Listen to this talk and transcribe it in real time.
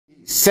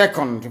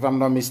22nd, if I'm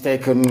not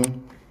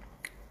mistaken,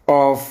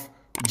 of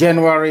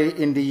January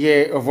in the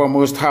year of our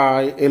Most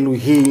High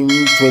Elohim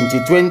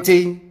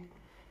 2020.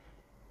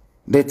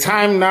 The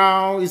time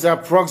now is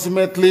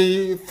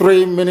approximately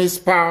 3 minutes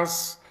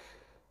past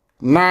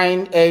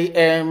 9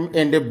 a.m.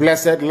 in the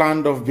blessed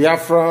land of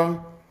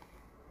Biafra.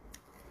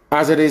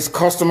 As it is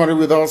customary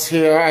with us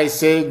here, I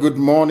say good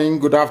morning,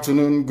 good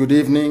afternoon, good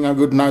evening, and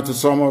good night to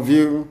some of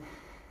you,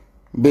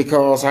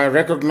 because I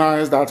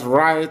recognize that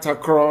right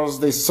across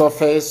the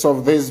surface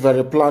of this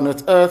very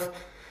planet Earth,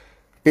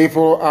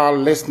 people are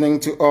listening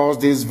to us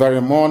this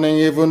very morning,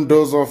 even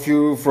those of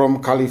you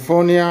from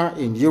California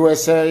in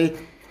USA.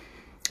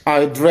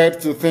 I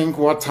dread to think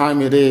what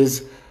time it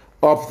is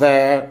up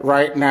there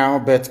right now,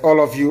 but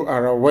all of you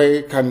are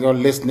awake and you're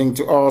listening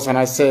to us, and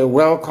I say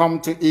welcome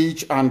to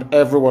each and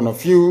every one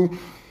of you.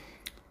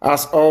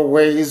 As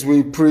always,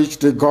 we preach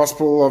the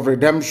gospel of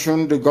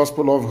redemption, the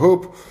gospel of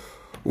hope.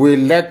 We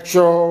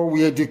lecture,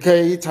 we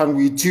educate, and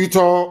we tutor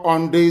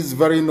on this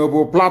very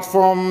noble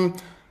platform,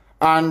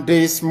 and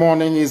this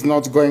morning is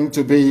not going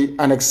to be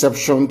an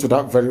exception to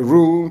that very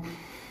rule.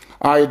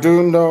 I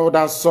do know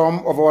that some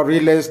of our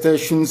relay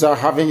stations are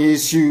having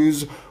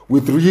issues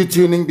with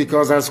retuning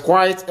because there's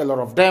quite a lot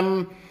of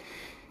them.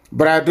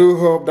 But I do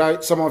hope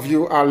that some of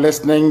you are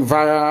listening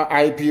via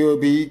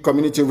IPOB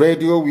community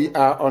radio. We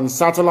are on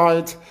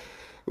satellite.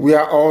 We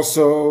are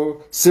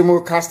also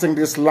simulcasting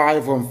this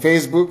live on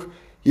Facebook.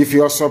 If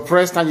you're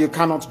suppressed and you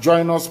cannot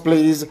join us,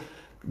 please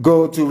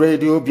go to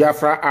Radio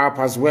Biafra app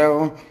as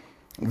well.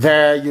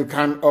 There you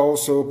can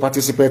also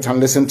participate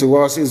and listen to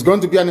us. It's going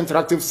to be an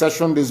interactive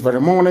session this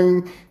very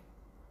morning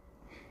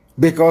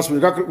because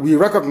we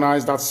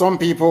recognize that some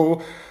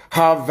people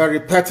have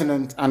very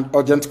pertinent and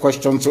urgent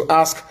questions to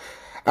ask.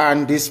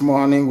 And this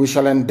morning we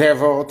shall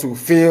endeavor to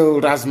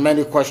field as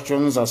many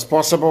questions as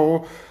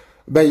possible.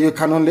 But you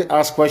can only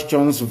ask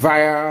questions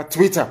via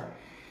Twitter.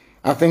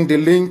 I think the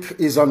link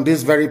is on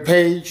this very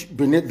page,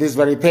 beneath this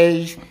very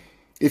page.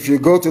 If you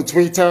go to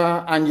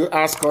Twitter and you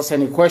ask us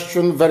any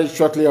question, very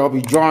shortly I'll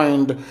be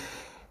joined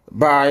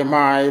by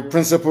my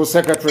principal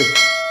secretary,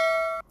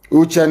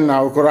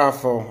 Uchenna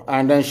Okorafo,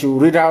 and then she'll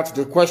read out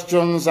the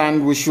questions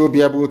and we should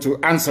be able to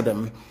answer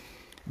them.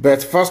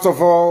 But first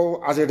of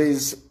all, as it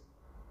is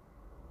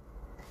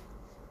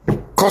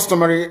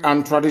customary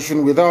and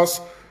tradition with us,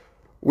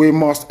 we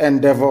must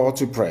endeavor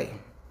to pray.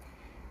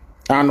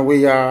 And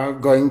we are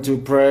going to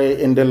pray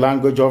in the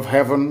language of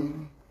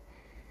heaven,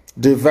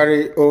 the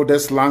very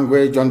oldest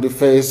language on the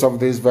face of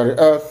this very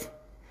earth.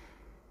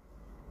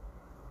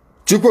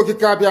 Chukwu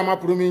kikabia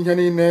mapurumi ihe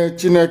niile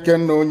Chineke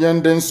na onye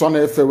ndị nsọ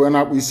na-efe wee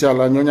na-akpụ isi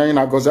ala nye onye anyị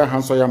na-agọzi aha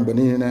nsọ ya mgbe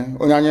niile,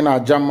 onye anyị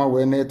na-aja mma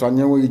wee na-eto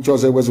anyị enweghị iche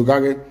ọzọ ewezuga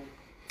gị.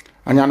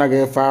 Anyị anaghị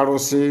efe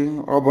arụsị,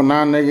 ọ bụ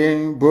naanị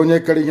gị bụ onye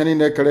kere ihe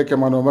niile kere eke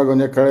mana onweghị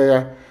onye kere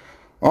ya.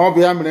 Ọ bụ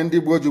ya mere ndị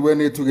Igbo ji wee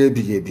na-etu gị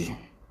ebighị ebi.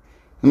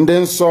 Ndị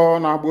nsọ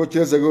na-agba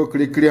oche eze gị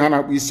okirikiri ha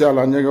na-akpụ isi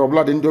ala nye gị,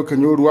 ọbụladị ndị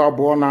okenye oru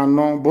 2 na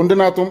 4 bụ ndị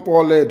na-atụ mkpọ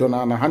ọla edo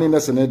na ana ha niile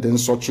si na ede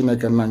nsọ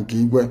Chineke na nke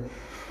igwe.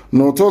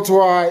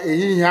 N'ụtụtụ a,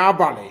 ehihie,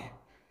 abalị,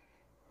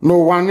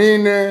 n'ụwa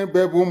niile bụ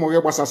ebe ụmụ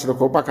gị gbasasịrị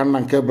ka ụkpaka nna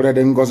nke ebere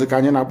dị ngọzi ka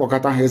anyị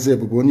na-akpọkọta ha eze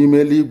ebube onye ime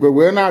eluigwe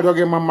wee na-arịọ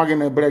gị mma gị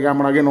na ebere gị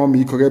amara gị na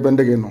ọmịiko gị ebe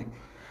ndị gị nọ.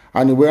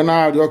 Anyị wee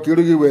na-arịọ ka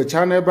iru gị wee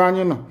chaa n'ebe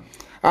anyị nọ.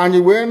 Anyị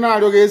wee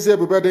na-arịọ gị eze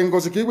ebube dị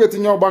ngọzi ka igwe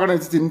tinye ọgbaghara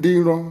n'etiti ndị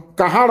iro,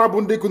 ka ha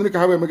rabụ ndị kụziri ka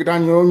ha wee megide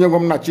anyị onye nwe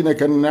m na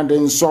Chineke na dị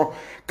nsọ,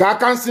 ka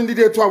aka nsị ndị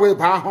dị etu a wee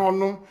baa ha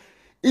ọnụ,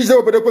 ije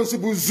obodo ekwensu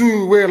bụ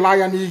zuu wee laa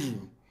ya n'iyi.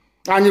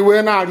 Anyị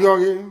wee na-arịọ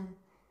gị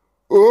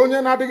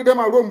onye na-adịgide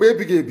ma ruo mgbe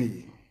ebighị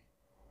ebi,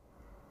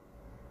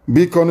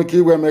 biko nụ ka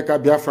iwe mee ka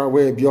Biafra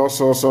wee bịa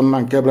ọsọ ọsọ nna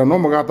nke ebere na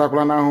ụmụ gị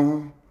atakwala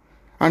n'ahụhụ.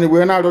 Anyị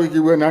wee na-arịọ gị ka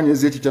iwe na anyị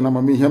ezi echiche na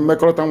amamihe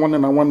mmekọrịta nwanne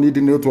na nwanne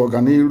ịdị n'otu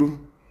ọganiru,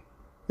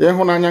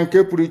 ịhụnanya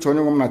nke pụrụ iche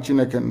onye nwe m na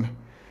Chineke nna,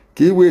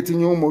 ka iwe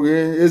etinye ụmụ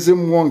gị ezi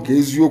mmụọ nke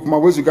eziokwu ma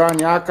wezuga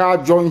anyị aka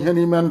ajọ ihe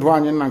n'ime ndụ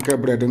anyị nna nke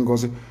ebere dị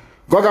ngọzi.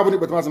 Ka ọ ga-abụ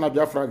n'ikpeta maazị na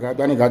Biafra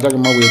ga-abịa, anyị ga-aja gị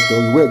mma wee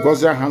too gị wee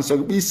gọzie aha nsọ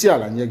gị, kpụ isi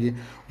ala nye gị,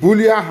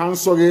 bulie aha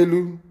nsọ gị elu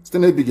site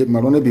n'ebighị ebi ma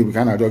ruo n'ebighị ebi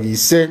ka a na-arịọ gị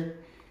ise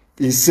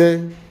ise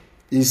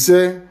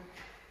ise.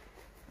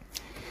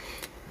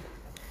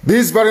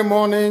 This very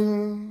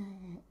morning,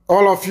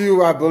 all of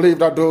you, I believe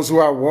that those who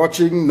are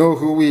watching know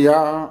who we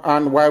are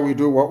and why we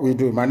do what we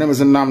do. My name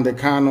is Nnamdi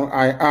Kanu.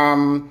 I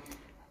am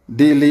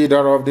the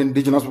leader of the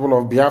indigenous people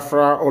of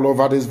Biafra all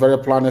over this very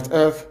planet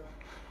Earth,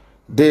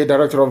 the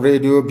director of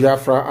Radio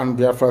Biafra and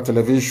Biafra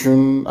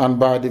Television, and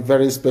by the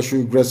very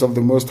special grace of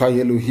the Most High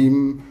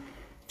Elohim,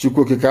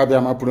 Chukwu Kikabia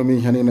Mapurumi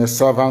Henine,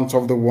 servant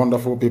of the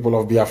wonderful people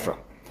of Biafra.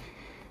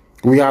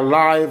 We are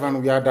live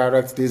and we are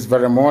direct this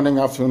very morning,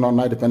 afternoon or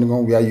night, depending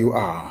on where you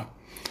are.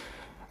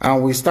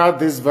 And we start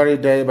this very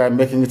day by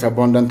making it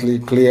abundantly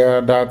clear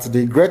that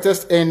the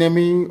greatest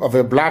enemy of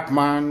a black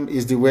man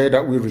is the way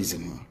that we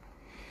reason.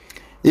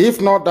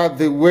 If not that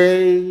the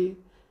way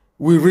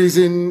we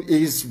reason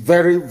is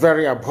very,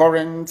 very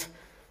abhorrent,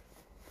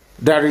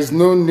 there is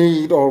no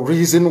need or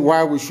reason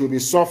why we should be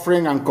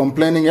suffering and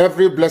complaining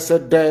every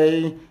blessed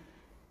day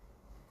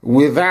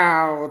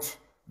without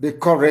the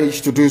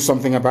courage to do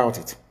something about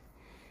it.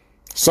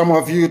 Some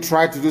of you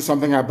tried to do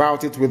something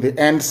about it with the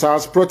End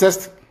SARS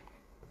protest,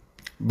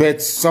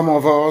 but some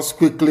of us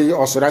quickly,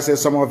 or should I say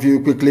some of you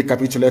quickly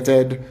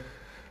capitulated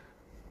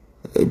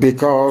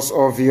because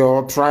of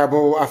your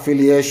tribal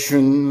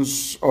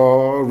affiliations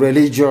or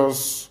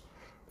religious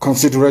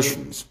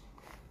considerations.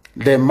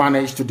 They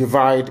managed to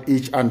divide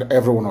each and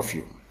every one of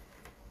you.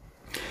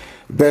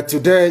 But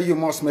today you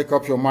must make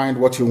up your mind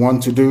what you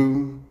want to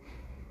do.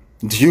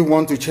 Do you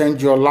want to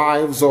change your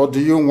lives, or do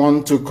you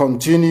want to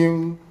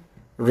continue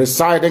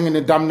residing in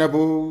a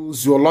damnable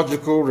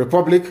zoological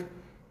republic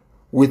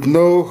with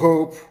no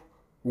hope,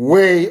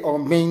 way, or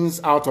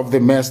means out of the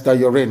mess that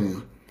you're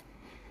in?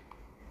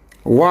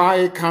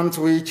 Why can't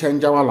we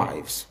change our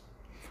lives?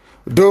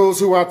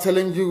 Those who are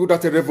telling you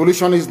that a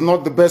revolution is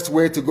not the best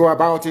way to go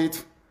about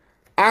it,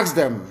 ask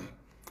them,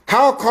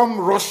 how come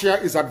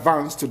Russia is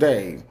advanced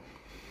today?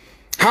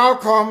 How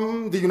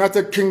come the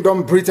United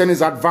Kingdom, Britain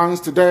is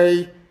advanced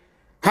today?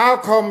 How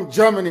come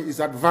Germany is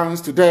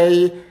advanced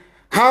today?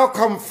 How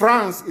come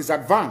France is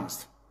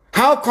advanced?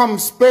 How come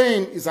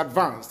Spain is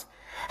advanced?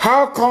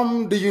 How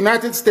come the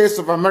United States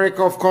of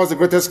America, of course the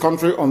greatest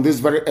country on this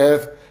very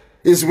earth,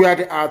 is where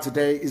they are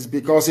today? Is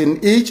because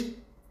in each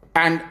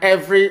and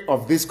every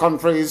of these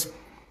countries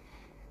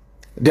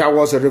there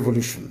was a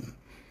revolution.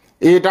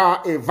 Either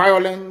a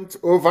violent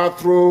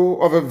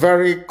overthrow of a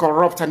very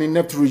corrupt and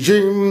inept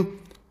regime,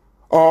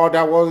 or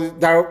there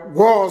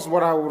was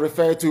what I would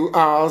refer to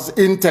as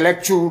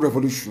intellectual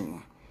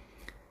revolution.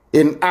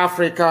 In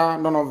Africa,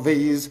 none of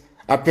these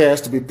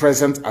appears to be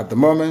present at the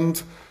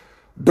moment.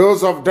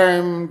 Those of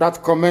them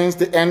that commenced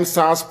the End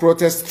SARS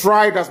protest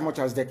tried as much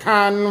as they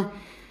can,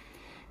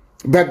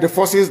 but the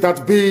forces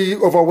that be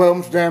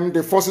overwhelmed them,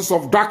 the forces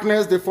of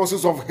darkness, the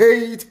forces of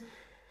hate,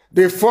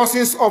 the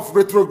forces of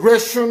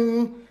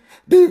retrogression,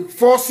 the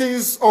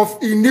forces of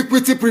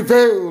iniquity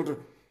prevailed,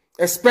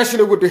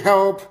 especially with the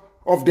help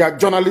of their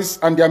journalists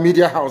and their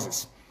media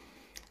houses.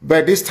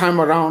 But this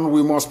time around,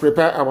 we must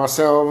prepare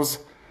ourselves.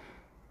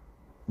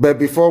 But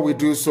before we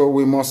do so,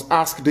 we must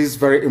ask this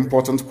very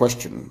important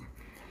question.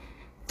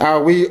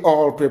 Are we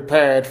all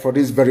prepared for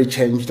this very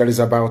change that is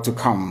about to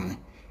come?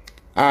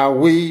 Are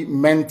we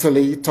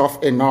mentally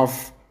tough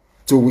enough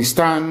to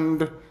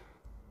withstand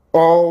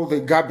all the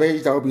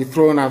garbage that will be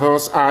thrown at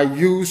us? Are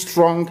you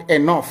strong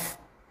enough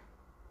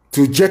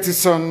to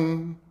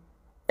jettison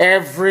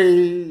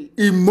every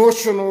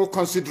emotional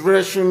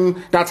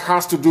consideration that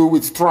has to do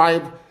with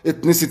tribe,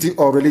 ethnicity,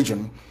 or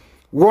religion?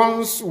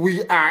 Once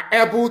we are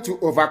able to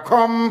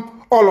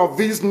overcome all of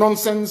this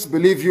nonsense,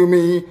 believe you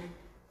me,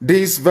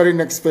 this very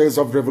next phase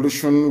of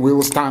revolution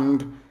will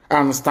stand,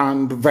 and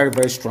stand very,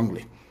 very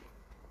strongly.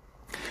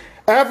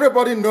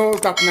 Everybody knows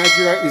that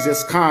Nigeria is a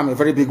scam, a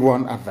very big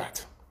one at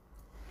that.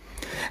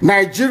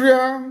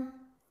 Nigeria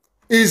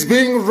is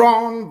being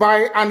run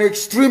by an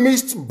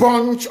extremist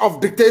bunch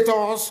of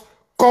dictators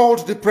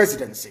called the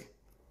presidency.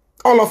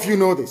 All of you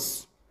know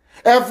this.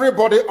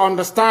 Everybody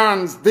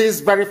understands this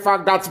very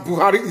fact that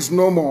Buhari is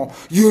no more.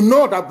 You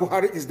know that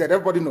Buhari is dead.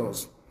 Everybody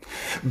knows.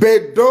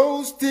 But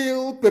those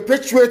still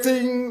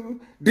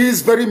perpetuating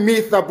this very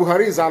myth that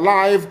Buhari is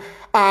alive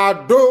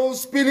are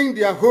those pinning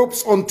their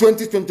hopes on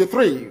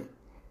 2023.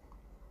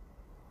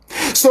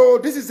 So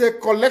this is a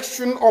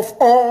collection of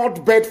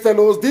odd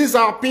bedfellows. These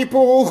are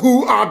people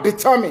who are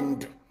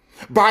determined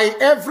by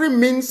every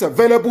means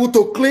available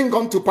to cling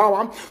on to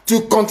power,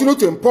 to continue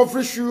to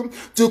impoverish you,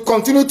 to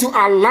continue to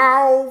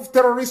allow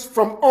terrorists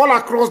from all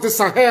across the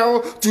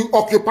Sahel to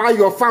occupy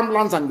your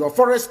farmlands and your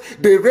forests.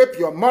 They rape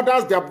your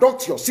mothers, they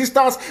abduct your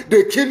sisters,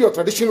 they kill your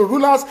traditional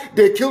rulers,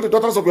 they kill the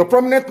daughters of your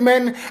prominent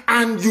men,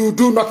 and you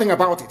do nothing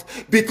about it.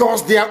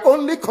 Because their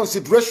only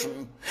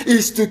consideration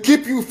is to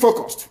keep you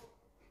focused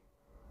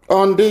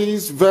on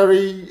this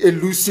very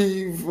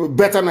elusive,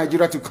 better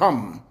Nigeria to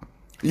come.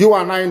 You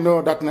and I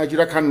know that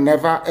Nigeria can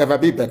never, ever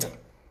be better.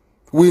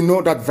 We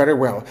know that very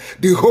well.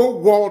 The whole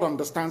world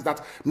understands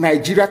that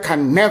Nigeria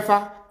can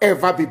never,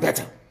 ever be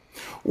better.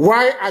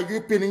 Why are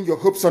you pinning your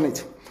hopes on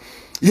it?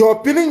 You're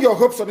pinning your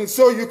hopes on it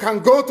so you can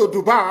go to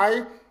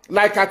Dubai,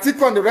 like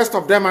Atiku and the rest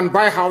of them, and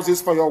buy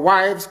houses for your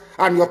wives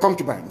and your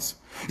concubines.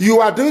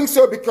 You are doing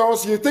so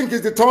because you think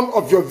it's the turn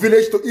of your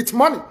village to eat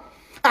money.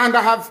 And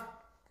I have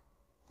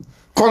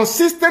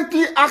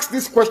consistently asked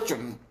this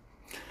question.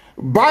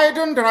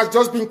 Biden, that has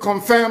just been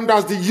confirmed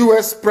as the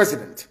US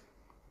president,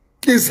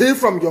 is he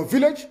from your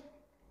village?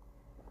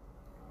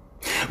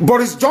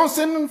 Boris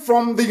Johnson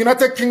from the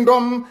United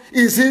Kingdom,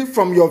 is he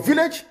from your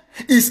village?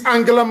 Is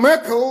Angela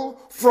Merkel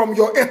from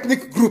your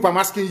ethnic group? I'm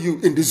asking you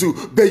in the zoo.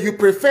 But you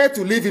prefer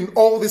to live in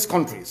all these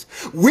countries,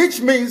 which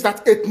means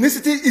that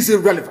ethnicity is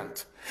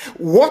irrelevant.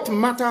 What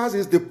matters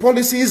is the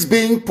policies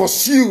being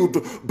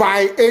pursued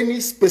by any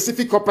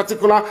specific or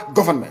particular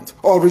government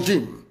or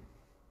regime,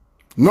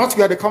 not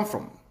where they come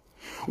from.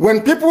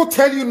 When people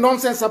tell you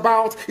nonsense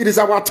about it is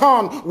our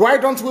turn, why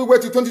don't we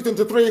wait till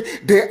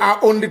 2023? They are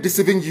only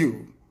deceiving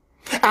you.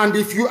 And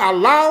if you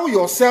allow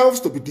yourselves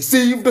to be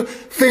deceived,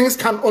 things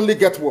can only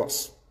get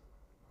worse.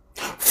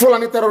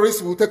 Fulani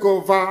terrorists will take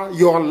over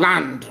your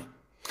land.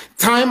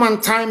 Time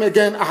and time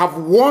again, I have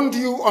warned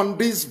you on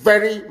this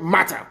very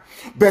matter,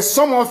 but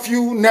some of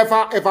you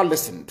never ever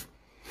listened.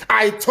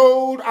 I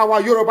told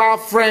our Yoruba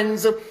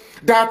friends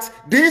that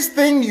this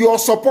thing you're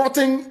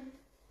supporting,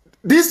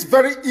 this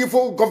very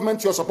evil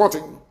government you're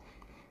supporting,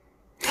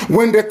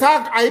 when they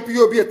tagged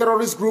IPOB a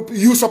terrorist group,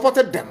 you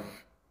supported them.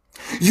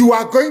 You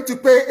are going to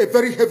pay a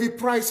very heavy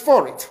price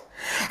for it.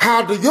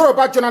 Had the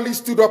Yoruba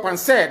journalist stood up and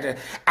said,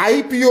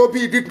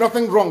 IPOB did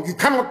nothing wrong, you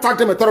cannot tag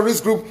them a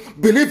terrorist group,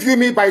 believe you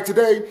me, by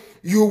today,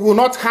 you will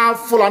not have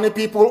Fulani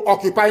people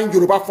occupying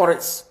Yoruba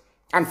forests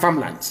and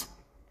farmlands.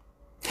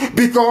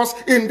 Because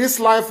in this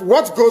life,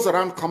 what goes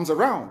around comes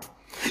around.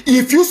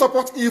 If you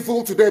support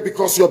evil today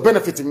because you're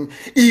benefiting,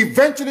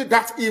 eventually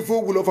that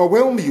evil will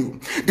overwhelm you.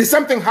 The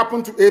same thing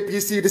happened to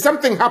APC. The same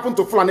thing happened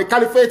to Fulani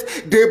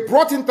Caliphate. They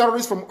brought in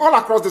terrorists from all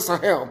across the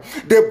Sahel.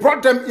 They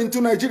brought them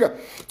into Nigeria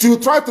to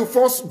try to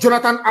force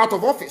Jonathan out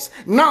of office.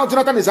 Now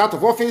Jonathan is out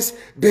of office.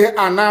 They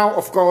are now,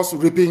 of course,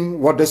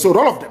 reaping what they sowed,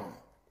 all of them.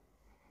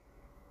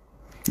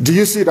 Do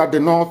you see that the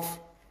North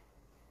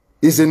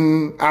is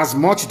in as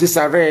much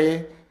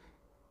disarray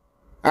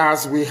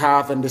as we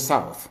have in the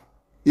South,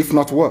 if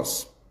not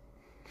worse?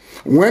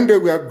 When they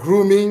were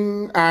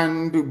grooming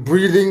and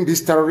breeding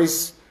these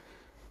terrorists,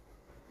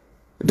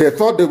 they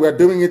thought they were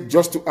doing it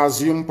just to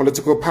assume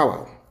political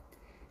power.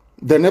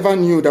 They never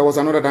knew there was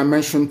another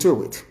dimension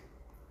to it.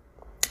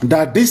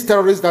 That these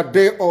terrorists that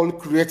they all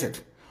created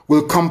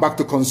will come back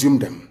to consume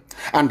them.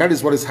 And that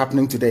is what is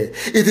happening today.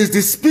 It is the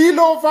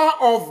spillover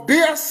of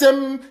their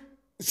same,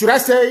 should I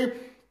say,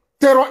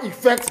 terror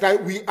effects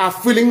that we are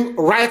feeling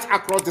right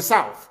across the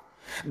South.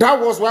 That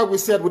was why we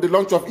said with the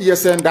launch of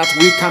ESN that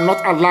we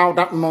cannot allow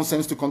that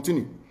nonsense to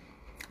continue.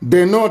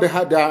 They know they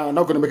are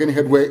not going to make any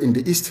headway in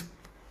the East.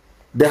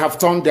 They have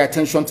turned their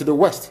attention to the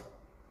West.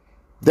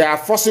 They are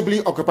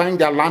forcibly occupying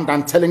their land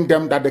and telling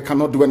them that they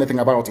cannot do anything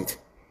about it.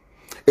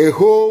 A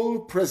whole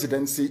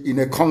presidency in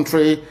a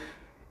country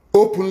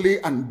openly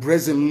and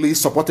brazenly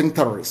supporting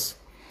terrorists.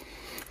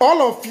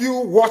 All of you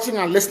watching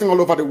and listening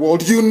all over the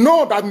world, you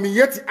know that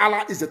Miyetti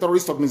Allah is a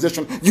terrorist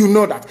organization. You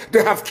know that.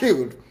 They have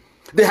killed.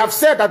 They have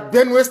said that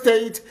Benue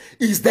State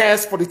is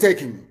theirs for the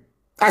taking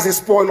as a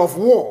spoil of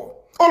war.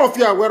 All of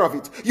you are aware of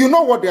it. You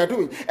know what they are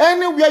doing.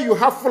 Anywhere you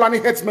have Fulani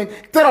headsmen,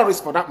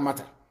 terrorists for that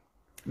matter,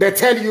 they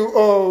tell you,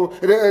 oh,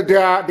 they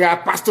are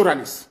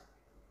pastoralists.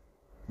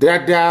 They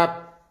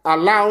are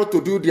allowed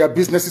to do their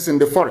businesses in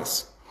the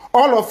forest.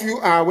 All of you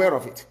are aware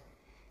of it.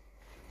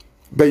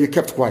 But you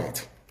kept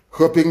quiet,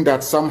 hoping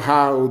that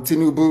somehow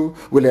Tinubu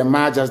will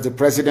emerge as the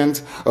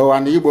president, or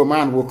an Igbo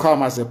man will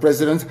come as the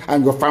president,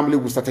 and your family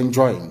will start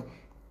enjoying.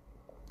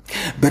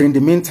 But in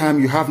the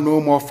meantime, you have no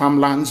more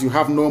farmlands, you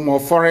have no more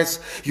forests,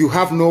 you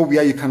have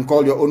nowhere you can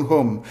call your own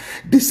home.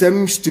 The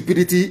same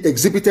stupidity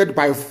exhibited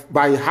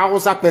by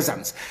Hausa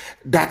peasants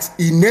that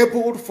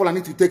enabled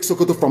Fulani to take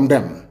Sokoto from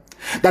them,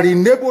 that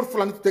enabled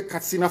Fulani to take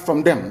Katsina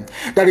from them,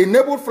 that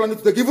enabled Fulani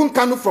to take even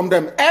Kanu from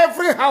them.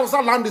 Every Hausa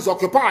land is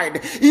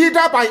occupied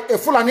either by a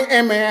Fulani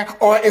emir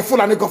or a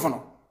Fulani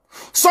governor.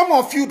 Some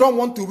of you don't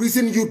want to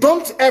reason, you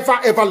don't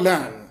ever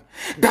learn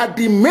that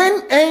the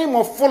main aim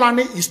of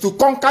Fulani is to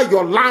conquer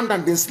your land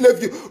and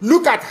enslave you.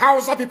 Look at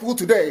Hausa people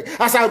today.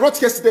 As I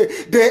wrote yesterday,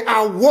 they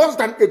are worse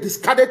than a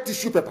discarded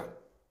tissue paper.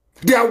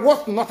 They are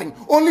worth nothing.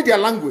 Only their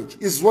language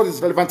is what is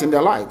relevant in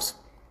their lives.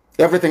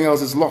 Everything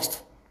else is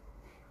lost.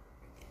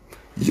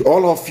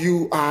 All of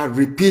you are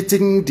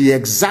repeating the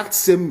exact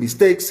same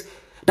mistakes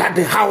that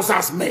the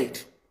Hausas made.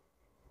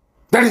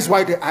 That is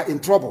why they are in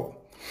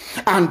trouble.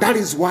 And that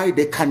is why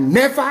they can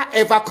never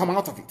ever come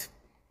out of it.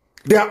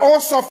 They are all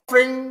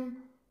suffering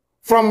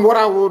from what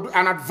I would,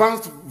 an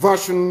advanced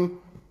version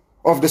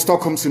of the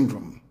Stockholm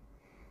Syndrome.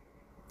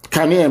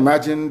 Can you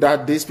imagine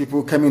that these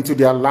people came into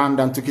their land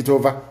and took it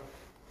over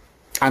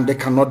and they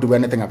cannot do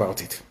anything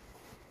about it?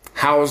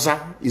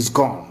 Hausa is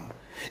gone.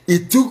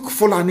 It took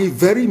Fulani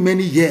very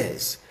many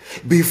years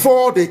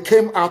before they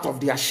came out of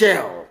their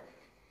shell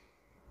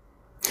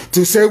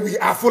to say we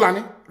are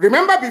Fulani.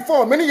 Remember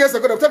before, many years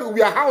ago, they told you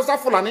we are Hausa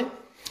Fulani.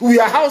 We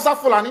are Hausa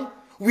Fulani.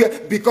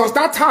 Because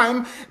that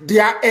time,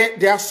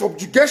 their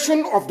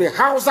subjugation of the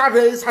Hausa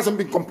race hasn't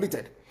been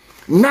completed.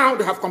 Now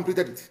they have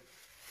completed it.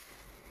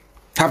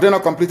 Have they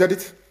not completed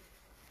it?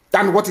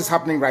 And what is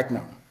happening right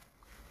now?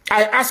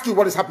 I ask you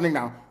what is happening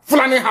now.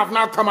 Fulani have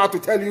now come out to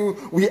tell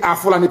you we are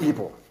Fulani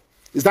people.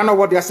 Is that not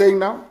what they are saying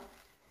now?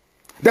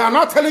 They are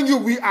not telling you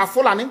we are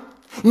Fulani.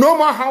 No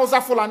more Hausa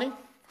Fulani.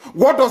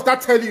 What does that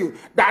tell you?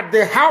 That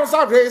the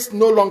Hausa race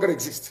no longer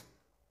exists.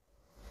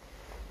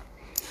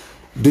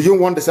 Do you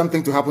want the same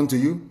thing to happen to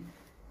you?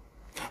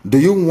 Do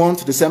you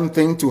want the same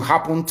thing to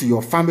happen to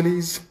your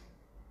families,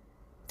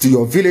 to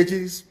your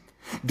villages?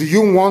 Do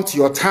you want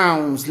your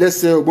towns, let's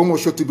say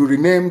Obomosho, to be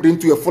renamed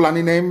into a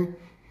Fulani name?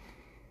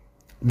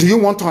 Do you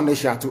want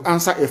Onisha to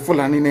answer a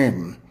Fulani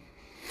name?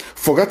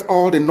 Forget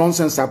all the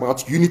nonsense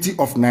about unity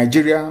of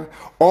Nigeria.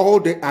 All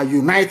they are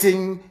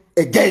uniting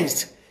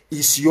against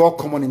is your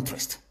common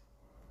interest.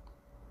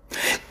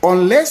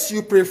 Unless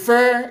you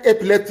prefer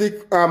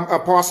epileptic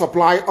power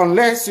supply,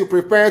 unless you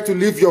prepare to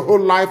live your whole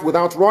life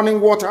without running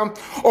water,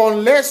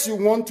 unless you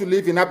want to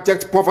live in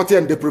abject poverty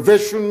and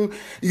deprivation,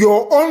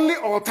 your only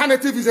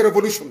alternative is a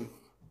revolution.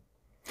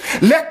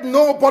 Let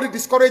nobody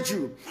discourage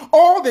you.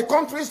 All the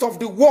countries of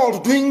the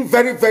world doing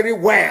very, very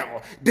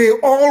well, they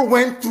all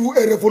went through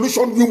a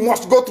revolution. You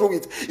must go through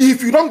it.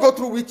 If you don't go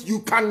through it, you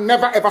can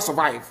never ever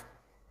survive.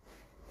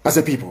 As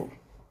a people,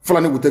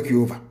 Fulani will take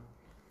you over.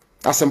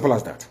 As simple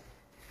as that.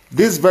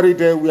 This very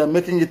day, we are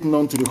making it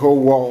known to the whole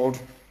world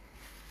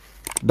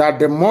that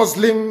the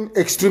Muslim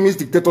extremist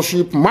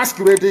dictatorship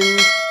masquerading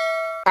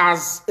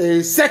as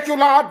a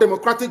secular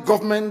democratic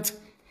government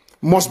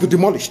must be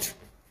demolished.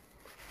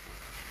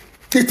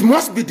 It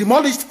must be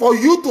demolished for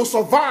you to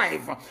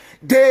survive.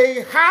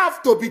 They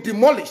have to be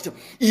demolished.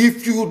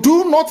 If you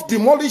do not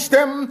demolish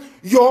them,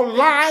 your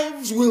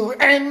lives will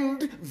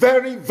end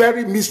very,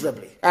 very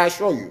miserably. I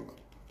assure you.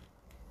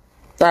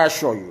 I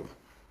assure you.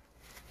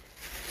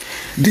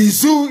 The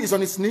zoo is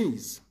on its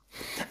knees.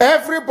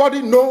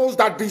 Everybody knows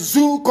that the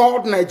zoo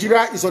called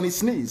Nigeria is on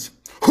its knees.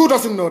 Who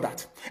doesn't know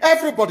that?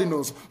 Everybody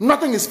knows.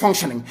 Nothing is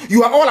functioning.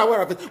 You are all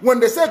aware of it. When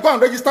they say go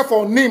and register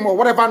for NIM or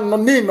whatever,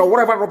 NIN or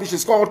whatever rubbish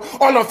is called,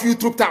 all of you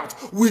trooped out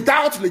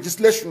without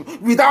legislation,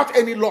 without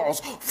any laws.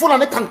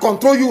 Fulani can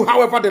control you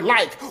however they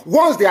like.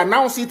 Once they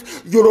announce it,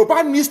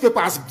 Yoruba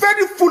newspapers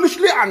very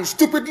foolishly and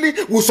stupidly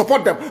will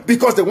support them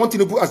because they want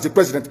Tinubu as the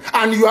president.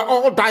 And you are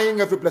all dying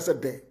every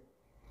blessed day.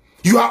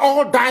 You are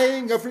all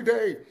dying every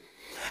day.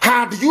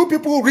 Had you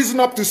people risen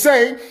up to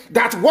say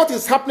that what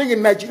is happening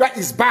in Nigeria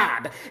is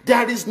bad,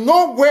 there is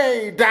no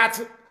way that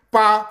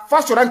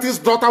Fashoranti's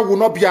daughter will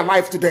not be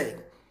alive today.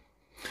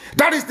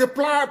 That is the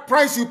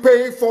price you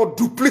pay for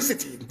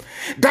duplicity.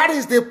 That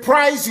is the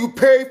price you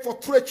pay for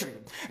treachery.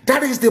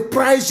 That is the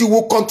price you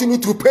will continue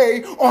to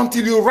pay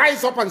until you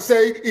rise up and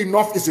say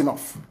enough is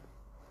enough.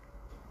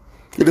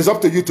 It is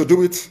up to you to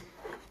do it.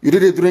 You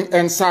did it during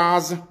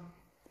NSAS.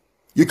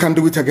 You can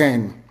do it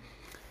again.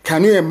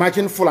 Can you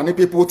imagine Fulani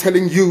people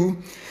telling you,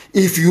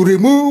 if you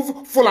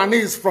remove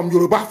Fulanis from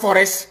Yoruba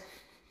forest,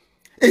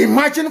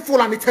 imagine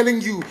Fulani telling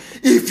you,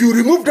 if you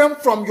remove them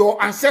from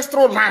your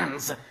ancestral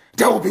lands,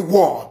 there will be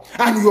war,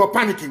 and you are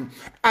panicking.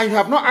 And you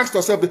have not asked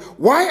yourself,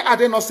 why are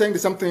they not saying the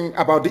same thing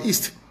about the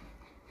East?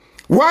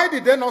 Why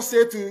did they not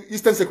say to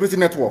Eastern Security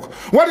Network?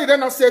 Why did they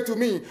not say to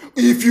me,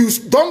 if you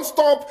don't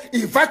stop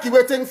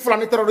evacuating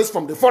Fulani terrorists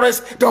from the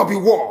forest, there will be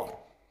war?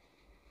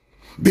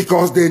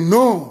 Because they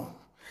know.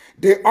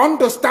 They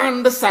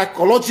understand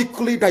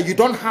psychologically that you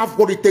don't have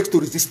what it takes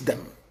to resist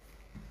them.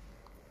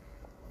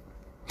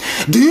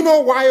 Do you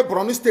know why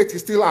Borno State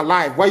is still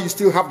alive? Why you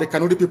still have the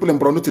Kanuri people in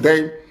Borno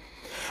today?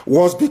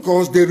 Was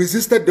because they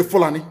resisted the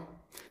Fulani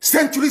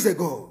centuries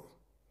ago.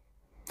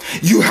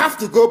 You have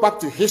to go back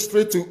to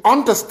history to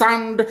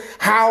understand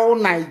how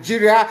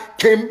Nigeria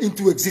came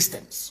into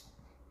existence.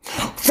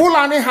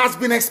 Fulani has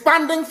been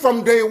expanding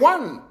from day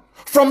one,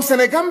 from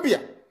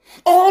Senegambia.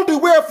 All the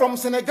way from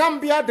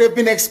Senegambia, they've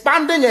been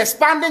expanding,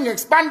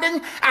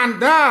 and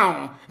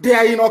now they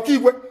are in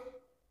Okigwe.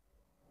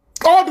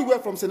 All the way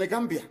from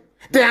Senegambia,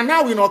 they are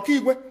now in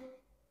Okigwe.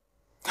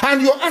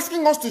 And you're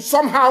asking us to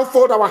somehow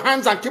fold our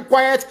hands and keep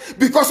quiet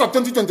because of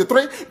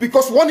 2023,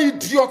 because one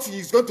idiot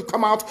is going to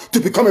come out to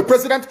become a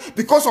president,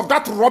 because of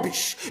that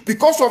rubbish,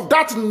 because of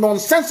that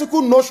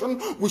nonsensical notion,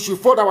 we should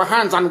fold our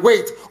hands and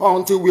wait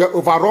until we are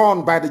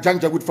overrun by the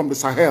Janjaweed from the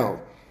Sahel.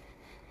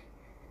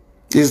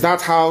 Is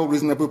that how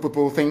reasonable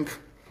people think?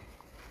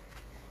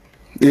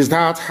 Is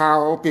that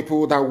how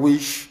people that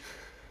wish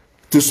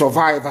to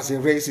survive as a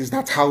race, is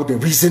that how they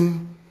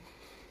reason?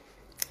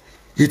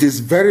 It is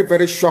very,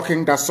 very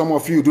shocking that some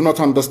of you do not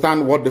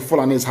understand what the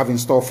Fulanis have in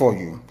store for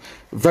you.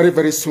 Very,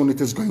 very soon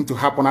it is going to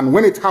happen. And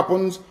when it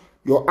happens,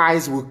 your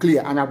eyes will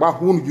clear. And about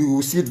whom you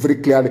will see it very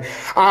clearly.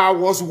 I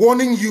was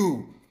warning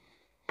you.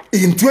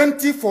 In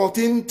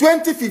 2014,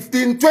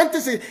 2015,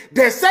 2016,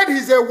 they said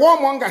he's a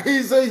warmonger.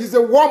 He's a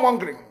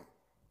warmongering.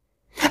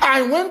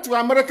 I went to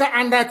America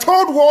and I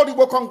told World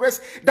Igbo Congress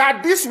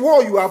that this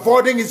war you are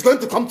avoiding is going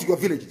to come to your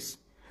villages.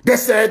 They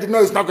said,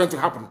 no, it's not going to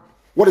happen.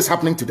 What is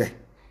happening today?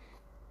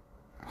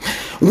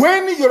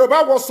 When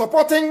Yoruba was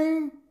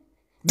supporting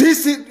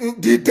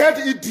the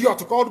dead idiot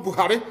called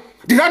Buhari,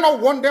 did I not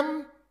warn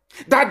them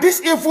that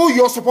this evil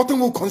you're supporting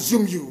will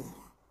consume you?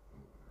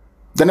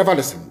 They never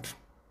listened.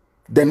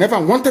 They never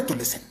wanted to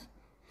listen.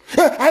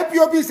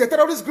 IPOB is a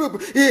terrorist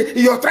group.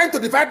 You're trying to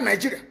divide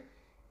Nigeria.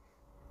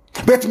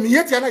 But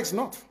Miyetti Allah is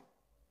not.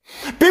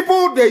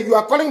 People that you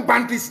are calling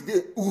bandits,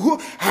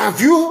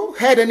 have you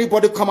heard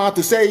anybody come out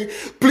to say,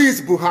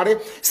 please Buhari,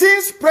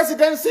 since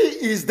presidency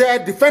is there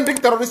defending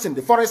terrorists in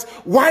the forest,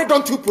 why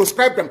don't you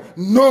proscribe them?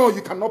 No,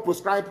 you cannot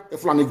proscribe a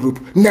Fulani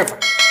group. Never.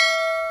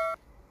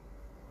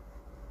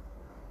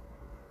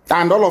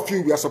 And all of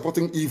you, we are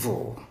supporting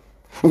evil.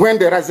 When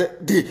there is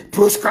the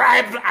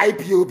proscribed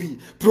IPOB,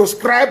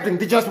 proscribed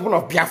indigenous people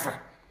of Biafra.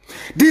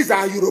 These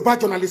are Yoruba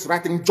journalists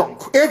writing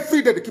junk.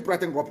 Every day they keep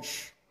writing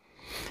rubbish.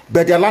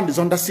 But their land is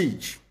under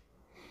siege.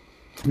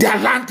 Their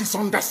land is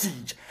under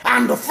siege.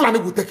 And the Fulani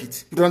will take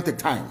it. It doesn't take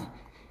time.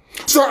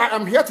 So I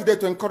am here today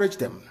to encourage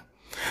them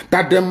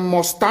that they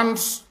must stand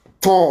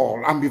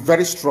tall and be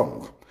very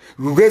strong,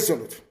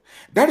 resolute.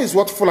 That is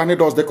what Fulani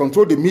does. They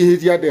control the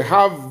media. They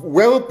have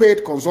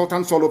well-paid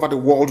consultants all over the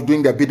world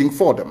doing their bidding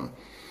for them.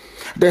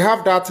 They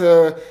have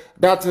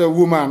that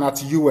woman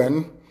at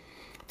UN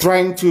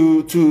trying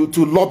to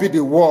lobby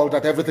the world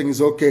that everything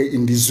is okay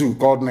in the zoo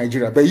called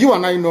Nigeria. But you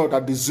and I know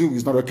that the zoo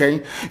is not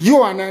okay.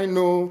 You and I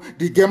know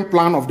the game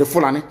plan of the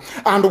Fulani.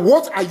 And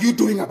what are you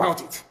doing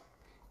about it?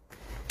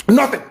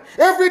 Nothing.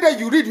 Every day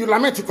you read, you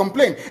lament, you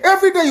complain.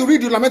 Every day you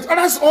read, you lament. And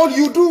that's all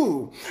you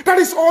do. That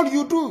is all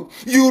you do.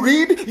 You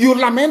read, you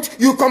lament,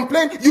 you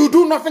complain. You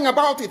do nothing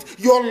about it.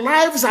 Your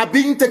lives are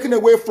being taken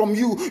away from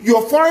you.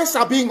 Your forests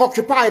are being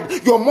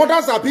occupied. Your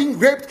mothers are being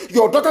raped.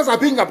 Your daughters are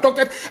being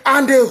abducted.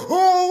 And the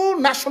whole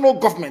national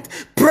government,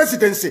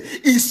 presidency,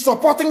 is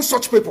supporting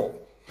such people.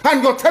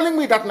 And you're telling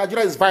me that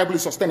Nigeria is viably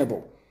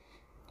sustainable.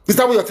 Is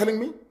that what you're telling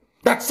me?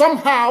 That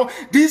somehow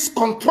this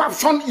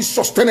contraption is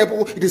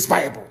sustainable, it is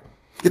viable.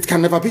 It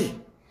can never be.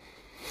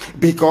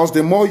 Because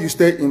the more you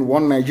stay in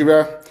one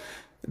Nigeria,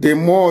 the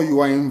more you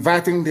are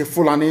inviting the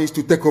Fulanis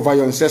to take over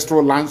your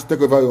ancestral lands, to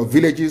take over your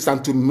villages,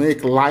 and to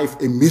make life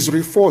a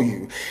misery for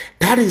you.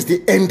 That is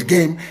the end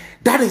game.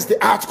 That is the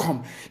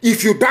outcome.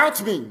 If you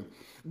doubt me,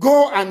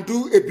 go and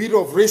do a bit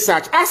of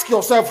research. Ask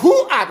yourself, who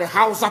are the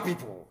Hausa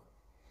people?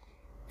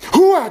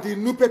 Who are the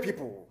Nupe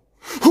people?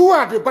 Who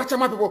are the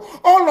Bachama people?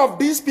 All of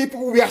these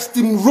people were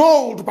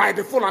steamrolled by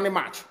the Fulani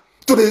march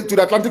to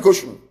the Atlantic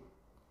Ocean.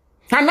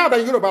 And now they're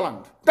in Yoruba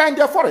land. They're in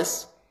their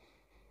forests.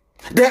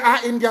 They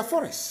are in their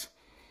forests.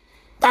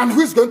 And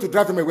who is going to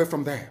drive them away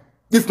from there?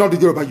 If not the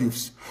Yoruba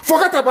youths.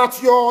 Forget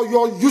about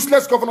your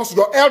useless governors.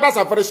 Your elders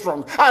are very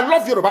strong. I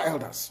love Yoruba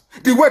elders.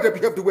 The way they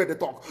behave, the way they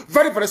talk.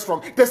 Very, very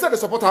strong. They said they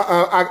support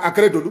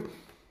Akeredolu.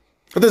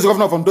 This is the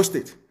governor of Ondo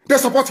State. They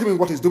support him in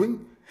what he's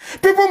doing.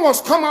 People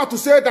must come out to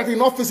say that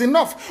enough is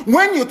enough.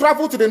 When you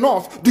travel to the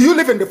north, do you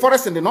live in the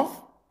forest in the north?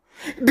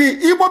 The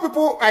Igbo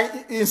people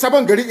in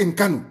Sabongeri in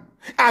Kanu.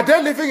 Are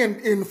they living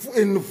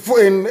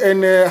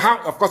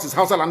of course it's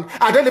Hausa land?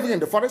 Are they living in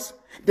the forest?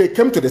 They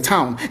came to the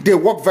town. They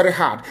work very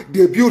hard.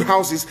 They build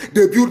houses.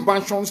 They build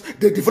mansions.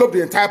 They develop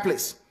the entire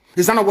place.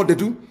 Is that not what they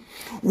do?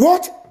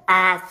 What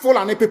are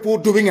Fulani people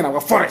doing in our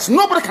forest?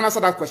 Nobody can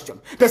answer that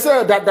question. They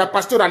say that they're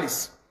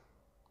pastoralists.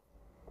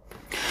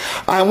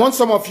 I want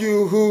some of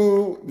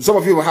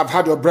you have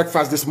had your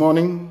breakfast this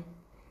morning.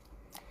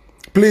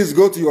 Please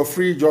go to your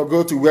fridge or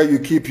go to where you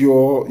keep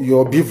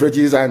your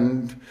beverages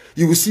and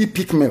you will see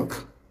pig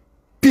milk.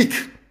 Pig.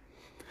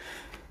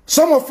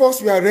 Some of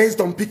us were raised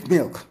on pig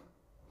milk.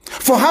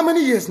 For how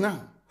many years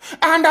now?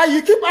 And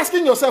you keep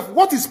asking yourself,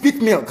 what is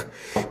pig milk?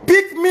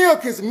 Pig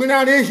milk is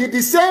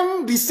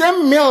the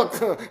same milk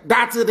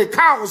that the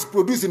cows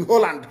produce in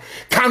Holland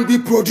can be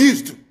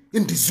produced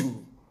in the zoo.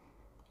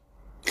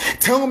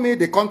 Tell me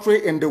the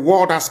country in the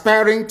world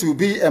aspiring to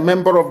be a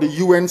member of the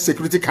UN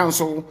Security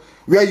Council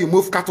where you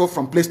move cattle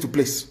from place to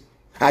place.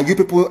 Are you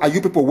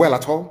people well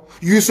at all?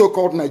 You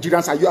so-called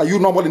Nigerians, are you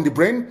normal in the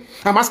brain?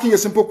 I'm asking you a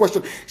simple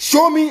question.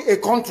 Show me a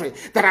country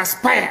that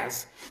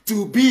aspires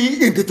to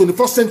be in the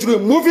 21st century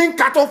moving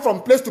cattle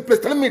from place to place.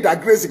 Tell me they're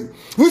grazing.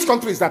 Which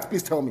country is that?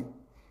 Please tell me.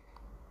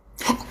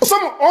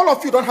 All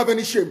of you don't have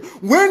any shame.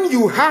 When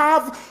you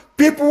have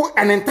people,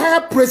 an entire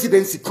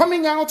presidency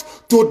coming out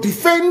to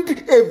defend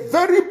a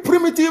very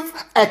primitive,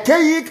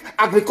 archaic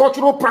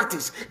agricultural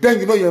practice, then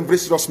you know you're in very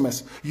serious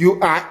mess. You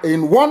are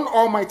in one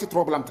almighty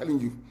trouble, I'm telling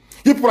you.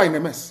 You people are in a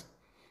mess.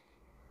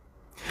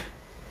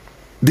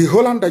 The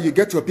Holland that you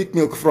get your pig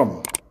milk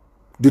from,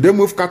 do they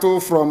move cattle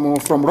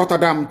from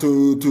Rotterdam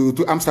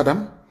to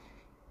Amsterdam?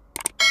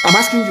 I'm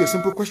asking you a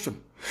simple question.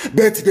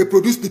 But they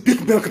produce the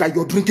pig milk that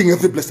you're drinking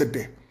every blessed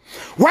day.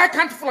 Why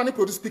can't Fulani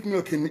produce pig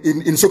milk in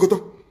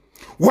Sokoto?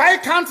 Why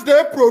can't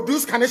they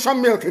produce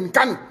carnation milk in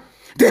Kanu?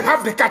 They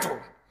have the cattle.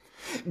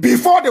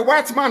 Before the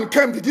white man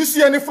came, did you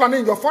see any Fulani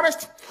in your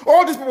forest?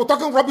 All these people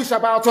talking rubbish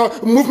about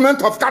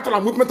movement of cattle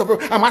and movement of...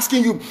 I'm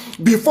asking you,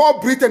 before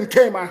Britain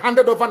came and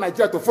handed over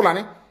Nigeria to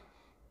Fulani,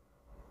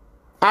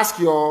 ask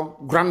your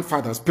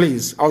grandfathers,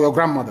 please, or your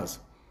grandmothers.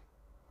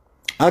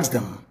 Ask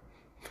them.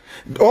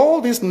 All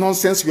this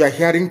nonsense we are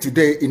hearing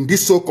today in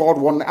this so-called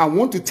one, I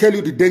want to tell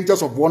you the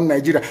dangers of one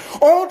Nigeria.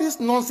 All this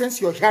nonsense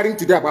you're hearing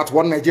today about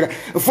one Nigeria,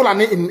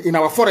 Fulani in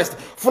our forest,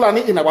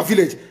 Fulani in our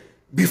village.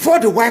 Before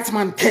the white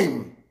man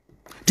came,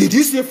 did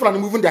you see Fulani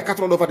moving their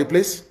cattle all over the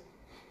place?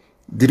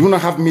 Did we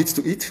not have meat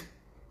to eat?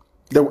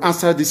 They will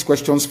answer these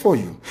questions for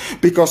you.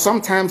 Because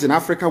sometimes in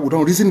Africa, we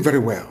don't reason very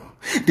well.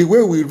 The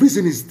way we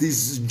reason is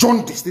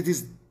disjointed. It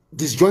is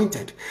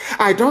disjointed.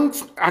 I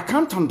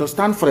can't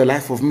understand for the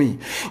life of me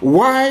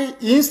why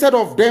instead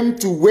of them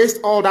to waste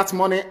all that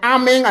money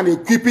arming and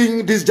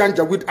equipping this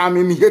Janjaweed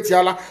army, Miyetti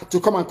Allah, to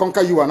come and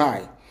conquer you and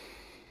I,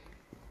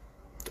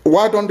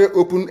 why don't they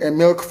open a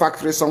milk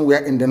factory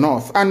somewhere in the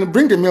north and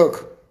bring the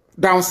milk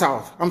down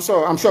south? I'm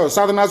sure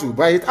Southerners will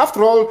buy it.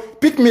 After all,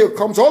 pig milk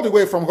comes all the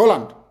way from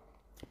Holland.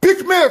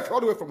 Pig milk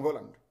all the way from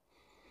Holland.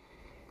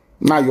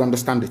 Now you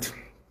understand it.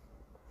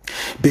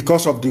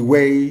 Because of the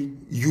way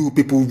you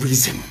people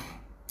reason.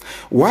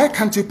 Why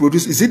can't you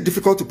produce? Is it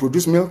difficult to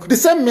produce milk? The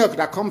same milk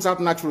that comes out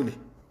naturally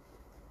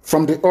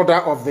from the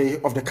udder of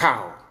the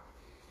cow.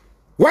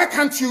 Why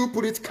can't you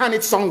can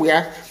it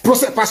somewhere,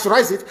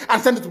 pasteurize it,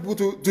 and send it to people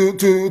to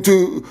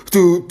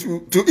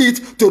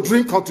eat, to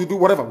drink, or to do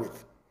whatever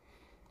with?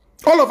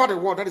 All over the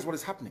world, that is what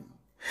is happening.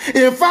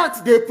 In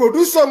fact, they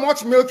produce so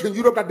much milk in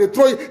Europe that they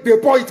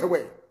pour it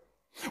away.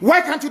 Why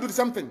can't you do the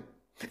same thing?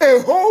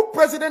 A whole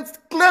president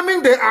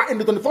claiming they are in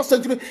the 21st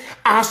century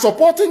are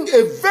supporting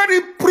a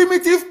very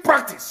primitive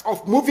practice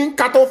of moving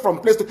cattle from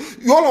place to...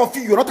 All of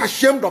you, you're not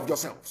ashamed of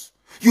yourselves.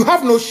 You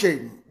have no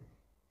shame.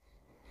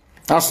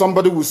 As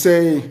somebody will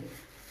say,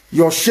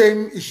 your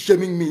shame is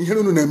shaming me.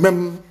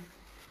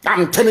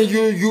 I'm telling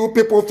you, you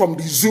people from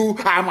the zoo,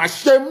 I'm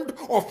ashamed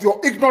of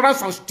your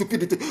ignorance and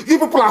stupidity. You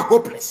people are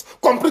hopeless,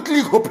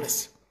 completely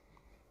hopeless.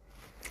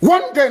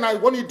 One day I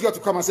want idiot to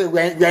come and say, we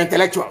are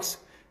intellectuals.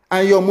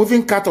 And you're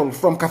moving cattle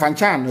from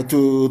Kafanchan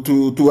to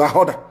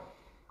Ahoda.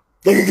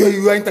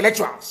 You are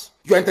intellectuals.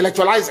 You are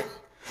intellectualizing.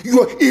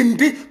 You are in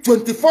the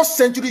 21st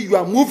century, you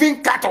are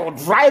moving cattle,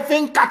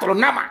 driving cattle,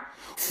 Nama,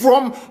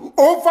 from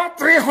over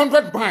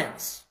 300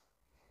 miles.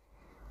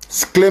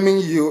 It's claiming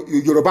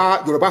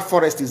Yoruba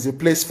forest is a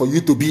place for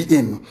you to be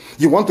in.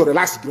 You want to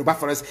relax, Yoruba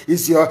forest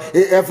is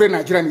every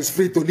Nigerian is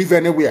free to live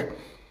anywhere.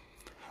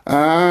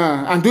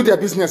 And do their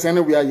business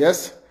anywhere,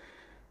 yes.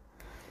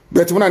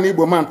 But when an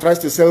Igbo man tries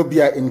to sell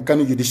beer in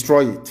Kanu, you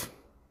destroy it.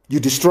 You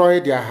destroy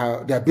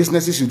their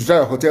businesses, you destroy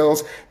their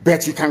hotels,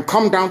 but you can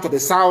come down to the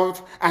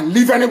south and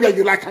live anywhere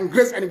you like and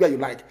grace anywhere you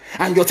like.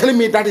 And you're telling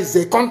me that is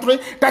a country,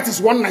 that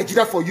is one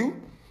Nigeria for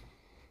you?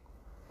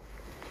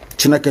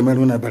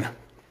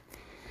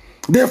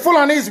 The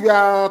Fulanis we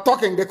are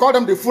talking, they call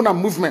them the Funa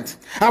movement.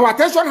 Our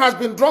attention has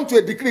been drawn to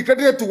a decree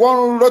credited to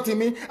one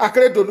Rotimi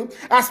Akeredolu,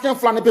 asking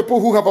Fulani people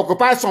who have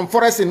occupied some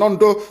forests in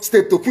Imo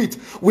State to quit.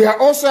 We are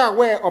also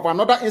aware of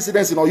another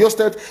incident in Oyo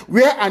State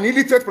where an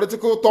illiterate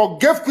political talk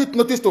gave quit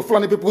notice to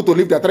Fulani people to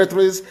leave their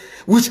territories,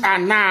 which are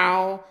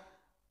now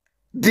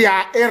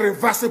their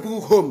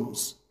irreversible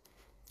homes.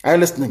 Are you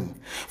listening?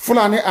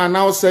 Fulani are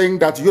now saying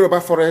that Yoruba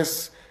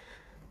forest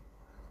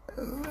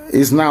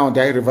is now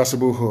their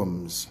irreversible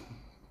homes.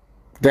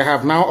 They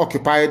have now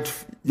occupied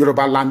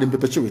Yoruba land in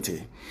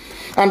perpetuity.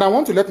 And I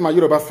want to let my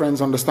Yoruba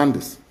friends understand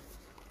this.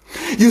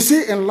 You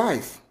see, in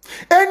life,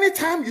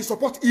 anytime you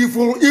support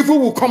evil, evil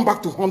will come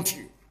back to haunt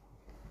you.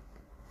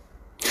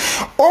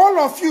 All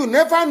of you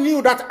never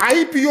knew that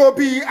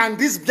IPOB and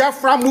this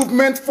Biafra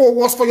movement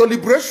was for your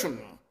liberation.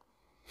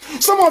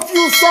 Some of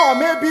you saw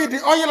maybe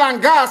the oil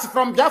and gas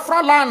from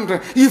Biafra land.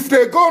 If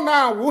they go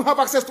now, we'll have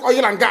access to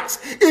oil and gas.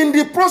 In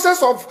the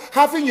process of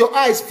having your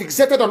eyes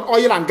fixated on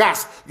oil and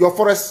gas, your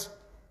forest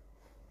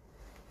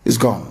is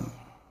gone.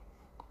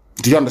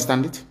 Do you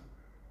understand it?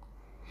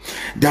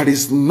 There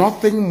is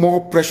nothing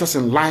more precious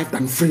in life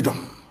than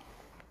freedom.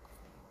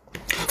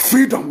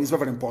 Freedom is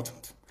very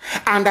important.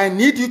 And I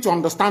need you to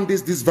understand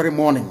this very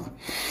morning.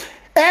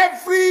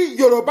 Every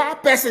Yoruba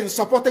person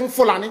supporting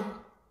Fulani,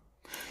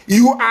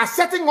 you are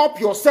setting up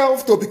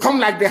yourself to become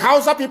like the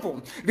Hausa people.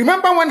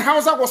 Remember when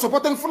Hausa was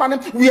supporting Fulani?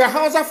 We are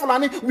Hausa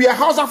Fulani, we are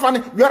Hausa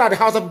Fulani. Where are the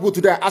Hausa people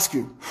today? I ask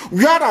you.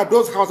 Where are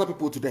those Hausa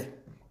people today?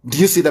 Do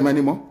you see them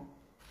anymore?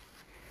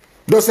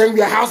 Those saying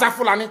we are Hausa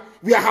Fulani,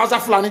 we are Hausa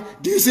Fulani.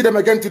 Do you see them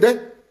again today?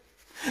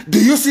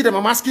 Do you see them?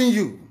 I'm asking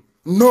you.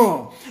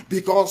 No,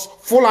 because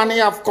Fulani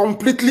have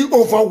completely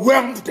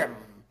overwhelmed them.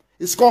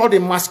 It's called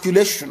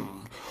emasculation.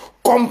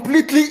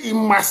 Completely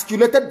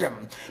emasculated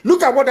them.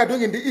 Look at what they're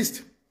doing in the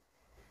East.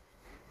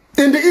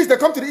 In the East, they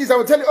come to the East, I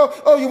will tell you,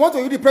 oh, you want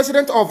to be the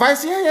president or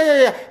vice?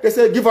 Yeah. They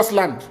say, give us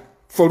land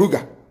for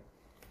Ruga.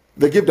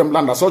 They give them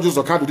land. As soldiers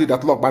of Kadu did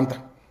that Lok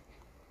Banta.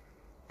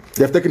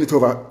 They have taken it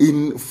over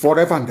in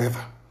forever and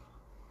ever.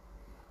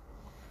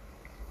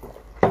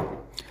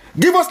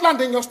 Give us land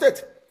in your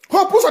state.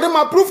 Hope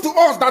Uzodinma prove to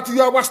us that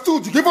you are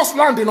stood. Give us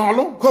land in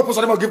Orlu. Hope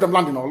Uzodinma give them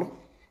land in Orlu.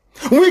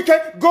 We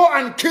can go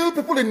and kill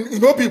people in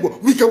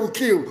Obibo. We can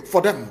kill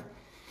for them.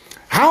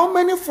 How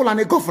many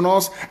Fulani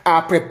governors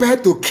are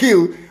prepared to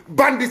kill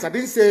bandits? I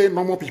didn't say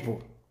normal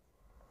people.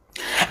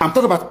 I'm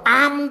talking about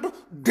armed,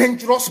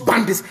 dangerous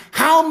bandits.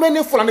 How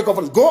many Fulani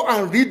governors? Go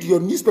and read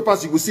your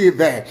newspapers, you will see it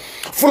there.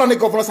 Fulani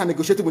governors are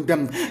negotiating with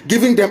them,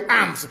 giving them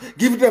arms,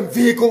 giving them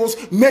vehicles,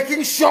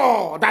 making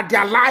sure that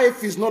their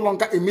life is no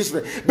longer a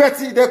misery. But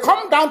they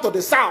come down to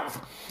the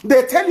south.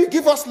 They tell you,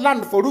 give us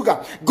land for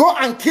Ruga. Go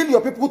and kill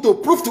your people to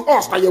prove to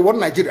us that you're one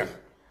Nigerian.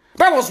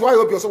 That was why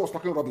Obinze was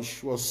talking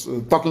rubbish. Was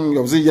talking,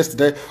 was it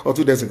yesterday or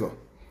 2 days ago.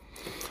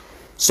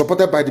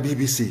 Supported by the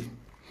BBC.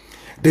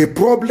 The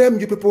problem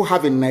you people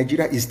have in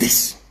Nigeria is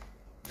this.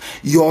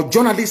 Your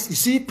journalists, you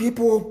see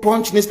people,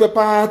 Punch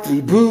newspaper,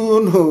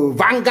 Tribune,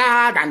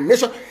 Vanguard, and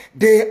Nation,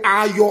 they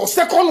are your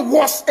second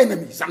worst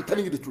enemies. I'm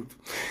telling you the truth.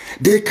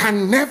 They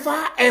can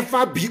never,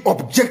 ever be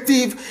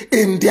objective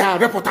in their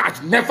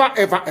reportage. Never,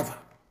 ever, ever.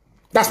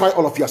 That's why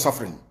all of you are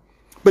suffering.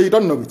 But you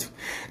don't know it.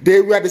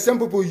 They were the same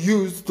people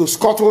used to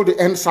scuttle the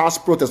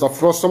NSAS protest. Of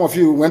course, some of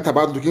you went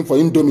about looking for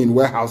Indomie in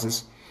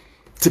warehouses.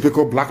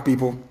 Typical black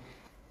people.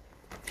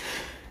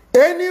 A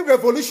Any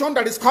revolution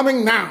that is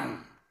coming now,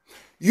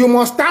 you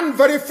must stand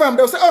very firm.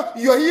 They'll say, oh,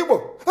 you're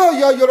Igbo. Oh,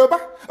 you're Yoruba.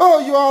 Oh,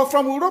 you're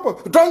from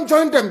Europe. Don't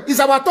join them. It's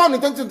our turn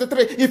in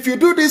 2023. If you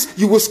do this,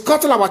 you will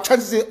scuttle our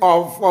chances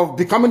of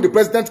becoming the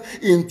president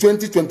in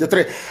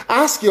 2023.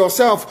 Ask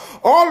yourself,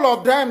 all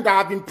of them that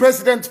have been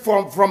president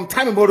from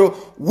time immemorial,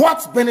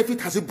 what benefit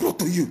has it brought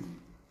to you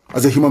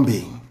as a human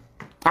being?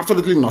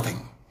 Absolutely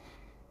nothing.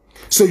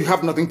 So you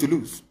have nothing to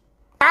lose.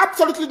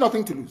 Absolutely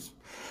nothing to lose.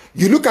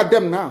 You look at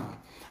them now,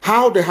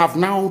 how they have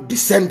now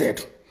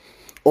descended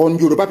on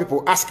Yoruba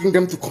people, asking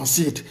them to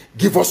concede,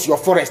 give us your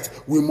forest,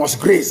 we must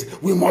graze,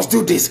 we must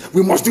do this,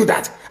 we must do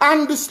that.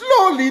 And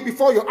slowly,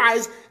 before your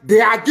eyes,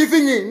 they are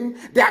giving in,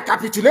 they are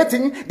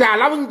capitulating, they are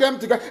allowing them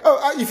to go,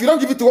 oh, if you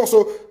don't give it to us,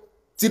 so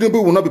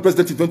Tinubu will not be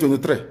president in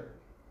 2023.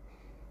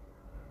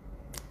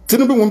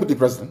 Tinubu won't be the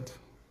president.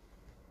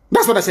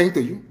 That's what I'm saying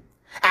to you.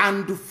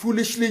 And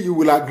foolishly, you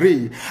will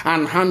agree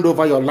and hand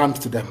over your land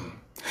to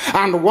them.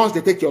 And once they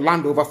take your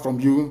land over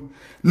from you,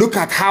 look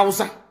at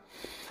Hausa.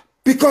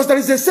 Because there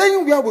is a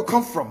saying where we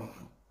come from.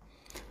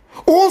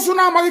 If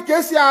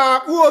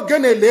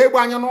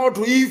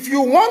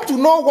you want to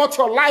know what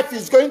your life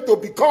is going to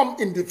become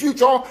in the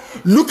future,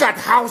 look at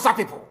Hausa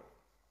people.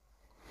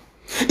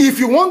 If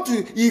you want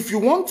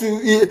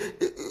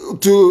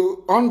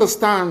to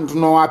understand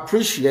nor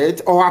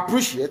appreciate,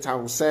 I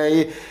will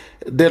say,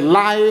 the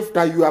life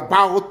that you are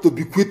about to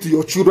bequeath to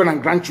your children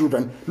and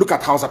grandchildren, look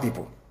at Hausa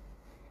people.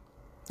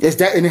 Is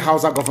there any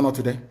Hausa governor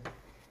today?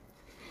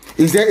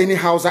 Is there any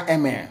Hausa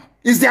emir?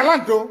 Is their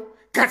land though?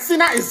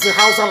 Katsina is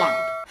Hausa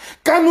land.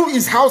 Kanu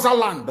is Hausa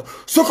land.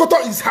 Sokoto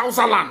is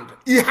Hausa land.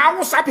 The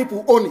Hausa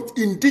people own it,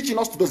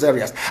 indigenous to those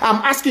areas. I'm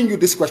asking you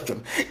this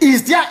question.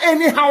 Is there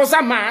any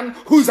Hausa man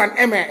who is an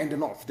emir in the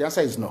north? The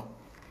answer is no.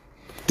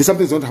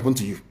 Something's going to happen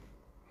to you.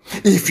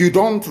 If you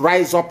don't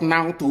rise up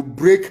now to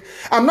break,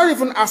 I'm not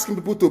even asking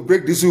people to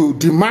break this rule.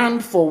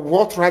 Demand for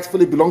what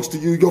rightfully belongs to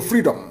you, your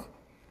freedom.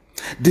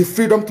 The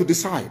freedom to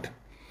decide.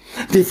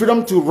 The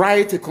freedom to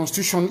write a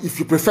constitution if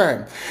you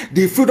prefer.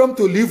 The freedom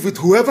to live with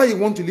whoever you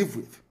want to live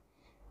with.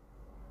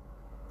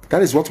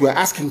 That is what we're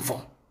asking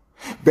for.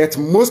 But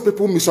most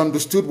people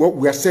misunderstood what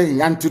we are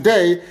saying. And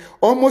today,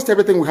 almost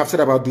everything we have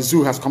said about the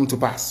zoo has come to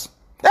pass.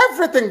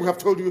 Everything we have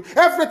told you,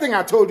 everything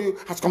I told you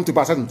has come to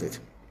pass, hasn't it?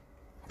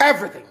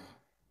 Everything.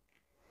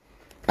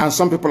 And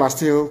some people are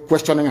still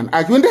questioning and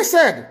arguing. They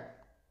said,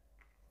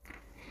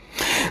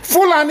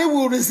 Fulani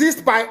will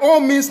resist by all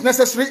means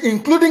necessary,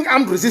 including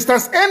armed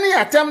resistance, any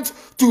attempt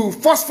to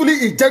forcefully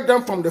eject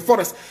them from the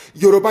forest.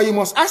 Yoruba, you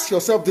must ask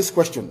yourself this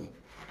question.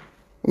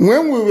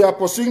 When we were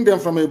pursuing them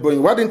from Ebonyi,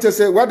 why didn't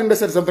they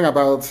say something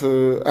about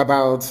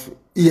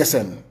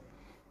ESN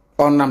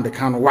or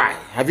Nnamdi? Why?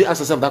 Have you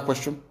asked yourself that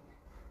question?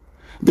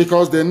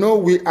 Because they know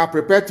we are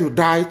prepared to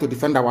die to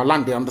defend our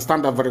land. They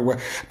understand that very well.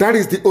 That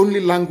is the only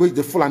language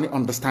the Fulani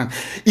understand.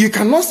 You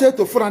cannot say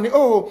to Fulani,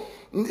 oh,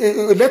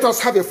 let us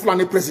have a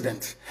Fulani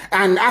president.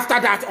 And after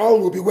that, all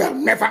will be well.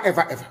 Never,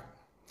 ever, ever.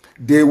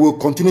 They will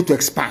continue to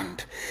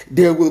expand.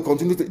 They will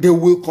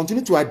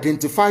continue to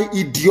identify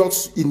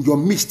idiots in your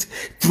midst,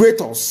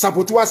 traitors,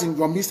 saboteurs in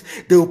your midst.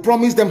 They will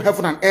promise them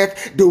heaven and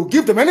earth. They will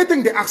give them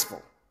anything they ask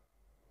for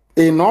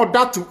in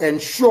order to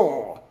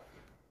ensure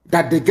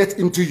that they get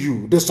into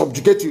you, they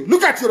subjugate you.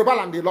 Look at Yoruba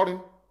land,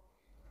 Ilorin.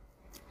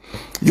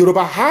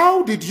 Yoruba,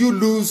 how did you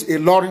lose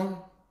Ilorin?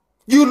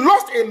 You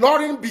lost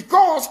Ilorin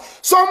because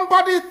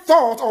somebody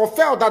thought or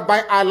felt that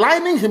by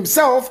aligning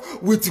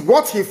himself with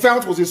what he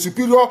felt was a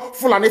superior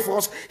Fulani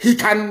force, he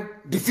can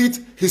defeat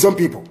his own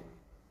people.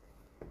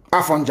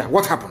 Afonja,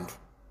 what happened?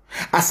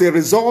 As a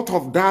result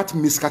of that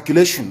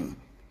miscalculation,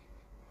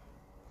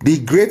 the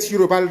great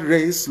Yoruba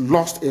race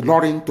lost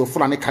Ilorin to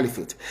Fulani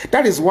Caliphate.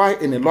 That is why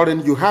in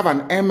Ilorin you have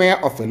an emir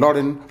of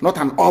Ilorin, not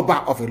an Oba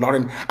of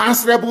Ilorin,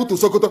 answerable to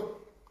Sokoto.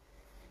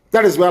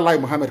 That is where Lai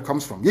Muhammad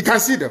comes from. You can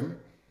see them.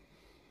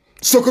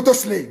 Sokoto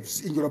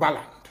slaves in Yoruba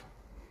land.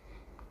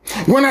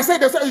 When I say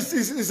that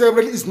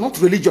it's not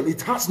religion,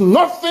 it has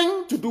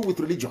nothing to do with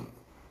religion.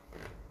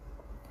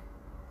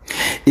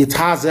 It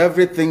has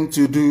everything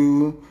to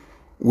do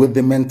with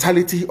the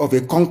mentality of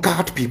a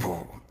conquered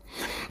people.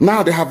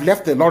 Now they have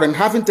left Ilorin,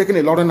 having taken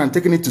Ilorin and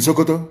taken it to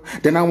Sokoto.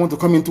 They now want to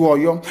come into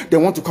Oyo. They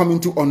want to come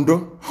into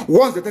Ondo.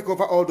 Once they take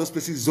over all those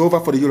places, it's over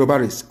for the Yoruba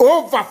race.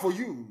 Over for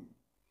you.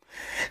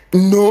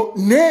 No,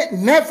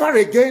 never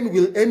again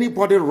will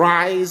anybody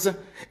rise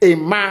a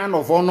man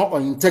of honor or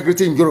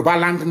integrity in Yoruba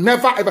land.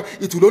 Never ever.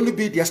 It will only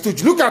be their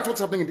stooge. Look at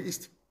what's happening in the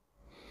East.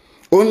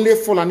 Only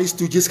Fulani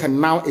stooges can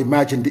now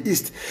emerge in the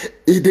East.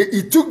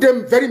 It took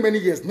them very many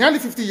years, nearly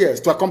 50 years,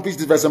 to accomplish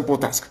this very simple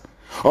task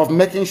of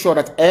making sure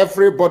that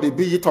everybody,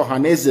 be it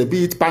Ohaneze,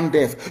 be it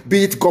Pandef,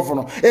 be it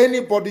governor,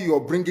 anybody you're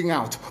bringing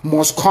out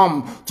must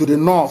come to the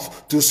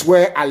north to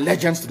swear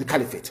allegiance to the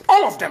caliphate.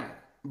 All of them,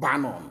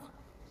 ban on.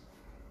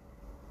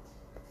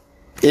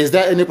 Is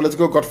there any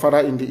political godfather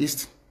in the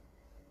East?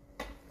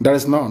 There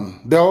is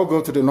none. They all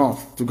go to the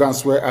north to go and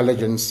swear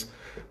allegiance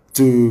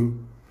to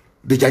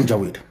the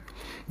Janjaweed.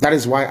 That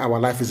is why our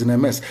life is in a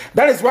mess.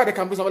 That is why they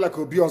can do somebody like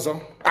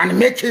Obinze and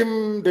make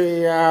him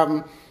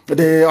the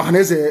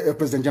Ohaneze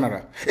President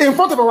General. In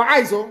front of our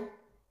eyes,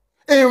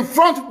 in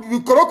front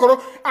of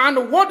Koro.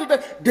 And what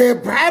did they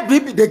bribe?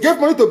 They gave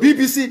money to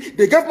BBC,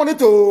 they gave money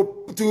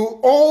to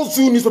all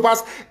Zoo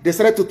newspapers. They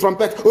started to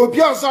trumpet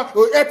Obinze,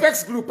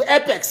 Apex Group,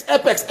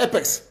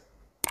 Apex.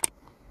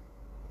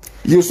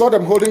 You saw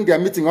them holding their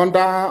meeting under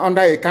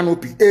a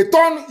canopy, a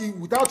ton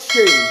without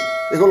shame,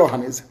 a whole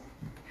Ohaneze.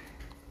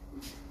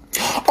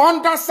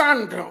 Under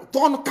sand,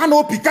 ton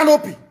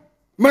canopy.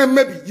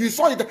 Maybe you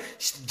saw it,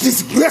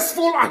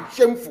 disgraceful and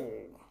shameful.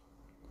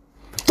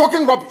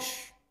 Talking rubbish.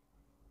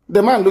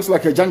 The man looks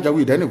like a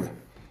janjaweed anyway.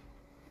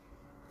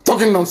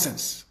 Talking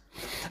nonsense.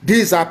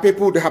 These are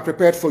people they have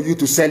prepared for you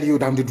to sell you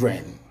down the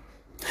drain.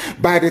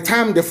 By the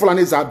time the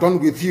Fulanis are done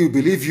with you,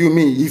 believe you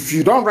me, if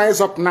you don't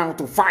rise up now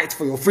to fight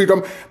for your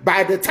freedom,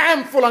 by the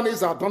time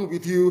Fulanis are done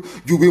with you,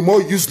 you'll be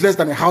more useless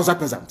than a Hausa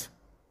peasant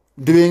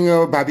doing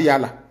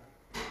Babiala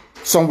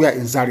somewhere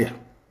in Zaria.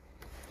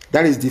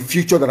 That is the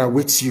future that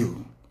awaits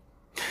you.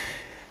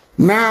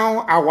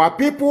 Now, our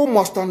people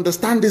must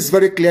understand this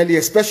very clearly,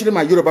 especially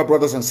my Yoruba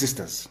brothers and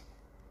sisters.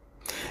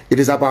 It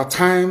is about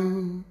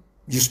time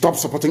you stop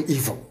supporting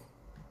evil.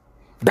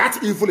 That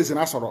evil is in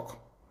Asorok.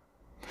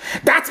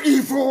 That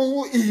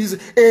evil is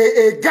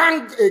a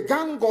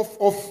gang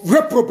of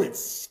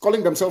reprobates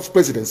calling themselves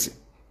presidency.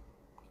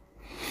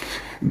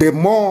 The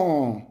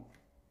more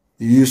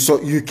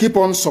you keep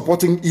on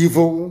supporting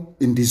evil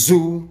in the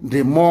zoo,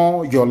 the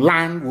more your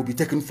land will be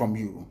taken from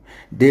you.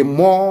 The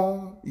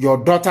more your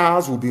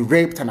daughters will be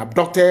raped and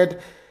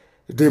abducted,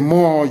 the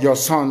more your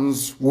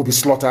sons will be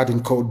slaughtered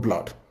in cold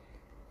blood.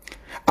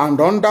 And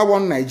under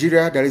one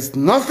Nigeria, there is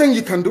nothing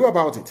you can do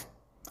about it.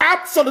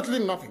 Absolutely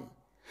nothing.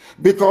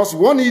 Because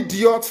one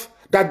idiot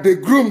that they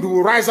groomed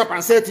will rise up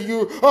and say to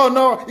you, oh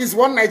no, it's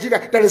one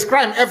Nigeria, there is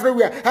crime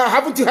everywhere.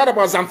 Haven't you heard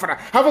about Zamfara?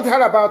 Haven't you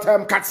heard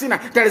about Katsina?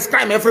 There is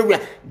crime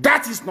everywhere.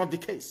 That is not the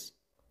case.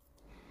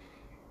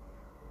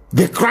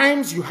 The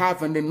crimes you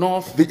have in the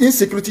north, the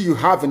insecurity you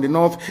have in the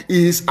north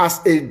is as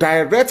a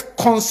direct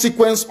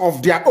consequence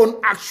of their own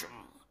action.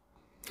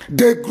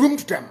 They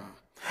groomed them.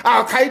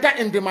 Al-Qaeda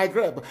in the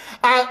Maghreb,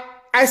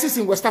 ISIS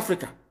in West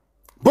Africa,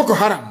 Boko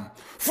Haram,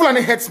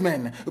 Fulani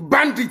headsmen,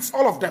 bandits,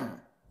 all of them.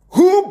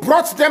 Who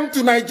brought them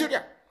to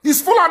Nigeria?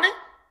 It's Fulani.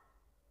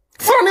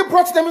 Fulani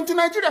brought them into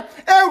Nigeria.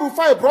 El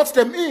Rufai brought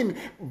them in.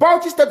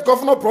 Bauchi State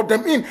Governor brought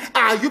them in.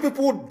 Are you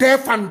people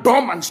deaf and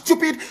dumb and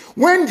stupid?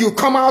 When you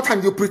come out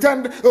and you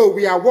pretend, oh,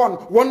 we are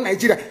one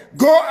Nigeria.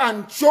 Go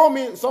and show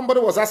me. Somebody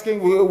was asking,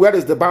 where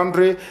is the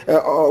boundary,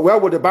 where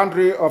would the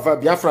boundary of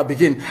Biafra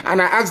begin? And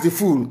I asked the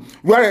fool,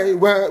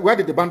 where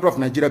did the boundary of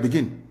Nigeria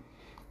begin?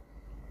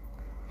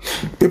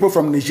 People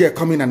from Niger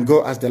come in and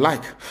go as they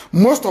like.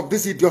 Most of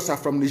these idiots are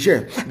from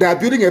Niger. They are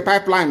building a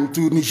pipeline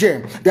to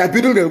Niger. They are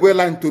building a railway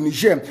line to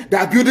Niger. They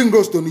are building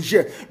roads to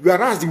Niger.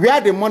 Whereas where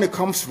the money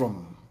comes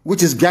from,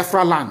 which is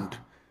Biafra land,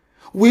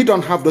 we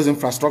don't have those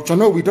infrastructure.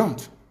 No, we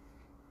don't.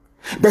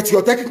 But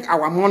you're taking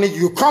our money.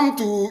 You come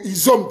to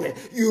Izombe,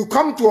 you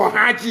come to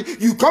Ohaji,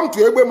 you come to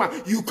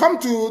Ebema, you come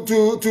to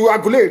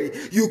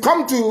Aguleri, you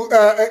come to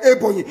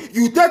Ebonyi.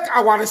 You take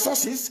our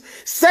resources,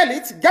 sell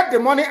it, get the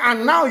money,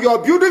 and now you're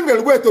building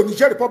the way to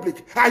Niger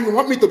Republic. And you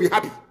want me to be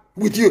happy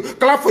with you?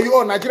 Clap for you.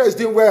 Oh, Nigeria is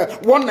doing well.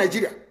 One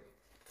Nigeria.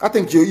 I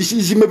think you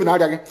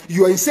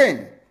are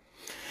insane.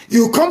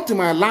 You come to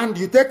my land,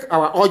 you take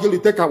our oil, you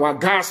take our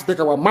gas, you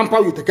take our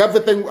manpower, you take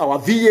everything, our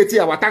VAT,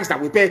 our tax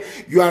that we pay.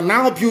 You are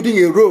now building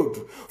a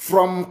road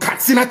from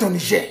Katsina to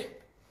Niger.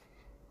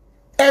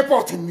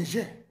 Airport in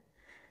Niger.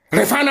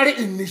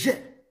 Refinery in Niger.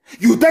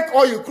 You take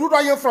oil, crude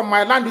oil from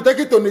my land, you take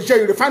it to Niger,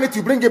 you refine it,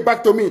 you bring it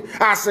back to me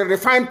as a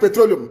refined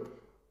petroleum.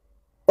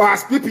 Or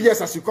as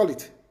PPS as you call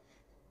it.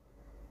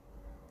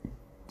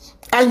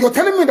 And you're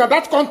telling me that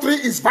that country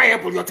is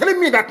viable. You're telling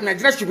me that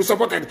Nigeria should be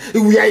supported.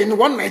 We are in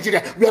one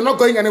Nigeria. We are not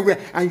going anywhere.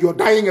 And you're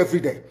dying every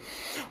day.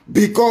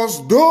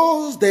 Because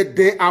those that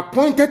they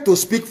appointed to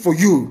speak for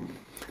you,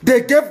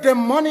 they gave them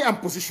money and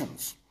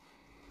positions.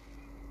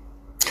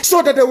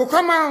 So that they will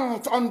come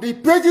out on the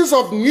pages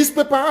of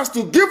newspapers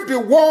to give the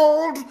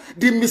world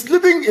the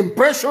misleading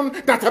impression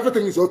that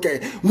everything is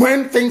okay,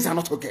 when things are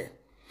not okay.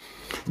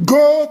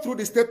 Go through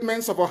the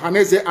statements of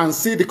Ohaneze and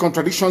see the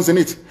contradictions in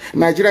it.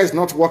 Nigeria is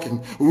not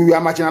working. We are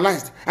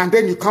marginalized. And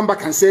then you come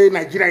back and say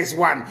Nigeria is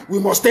one. We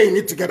must stay in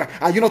it together.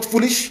 Are you not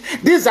foolish?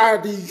 These are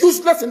the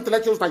useless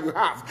intellectuals that you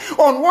have.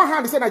 On one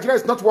hand, you say Nigeria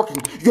is not working.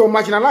 You're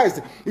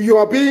marginalized. You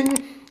are being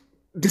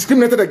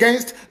discriminated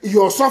against.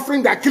 You're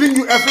suffering. They're killing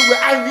you everywhere.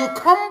 And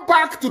you come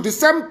back to the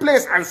same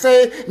place and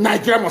say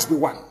Nigeria must be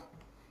one.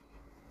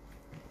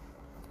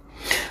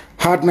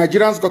 Had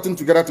Nigerians gotten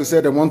together to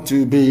say they want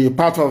to be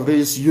part of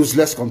this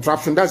useless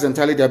contraption, that's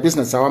entirely their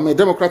business. I'm a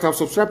Democrat, I've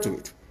subscribed to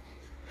it.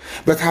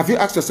 But have you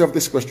asked yourself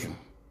this question?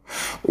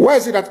 Why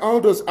is it that all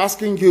those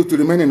asking you to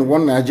remain in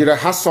one Nigeria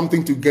has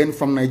something to gain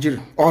from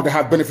Nigeria, or they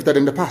have benefited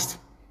in the past?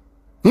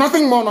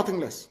 Nothing more, nothing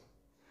less.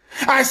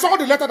 I saw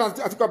the letter that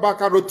Atiku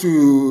Abubakar wrote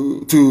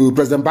to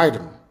President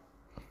Biden.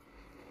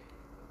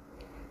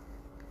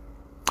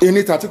 In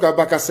it, Atiku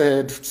Abubakar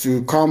said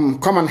to come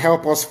and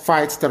help us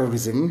fight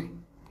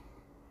terrorism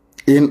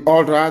in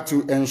order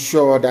to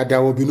ensure that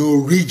there will be no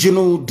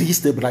regional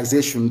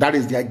destabilization. That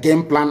is their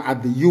game plan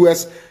at the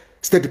U.S.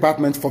 State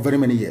Department for very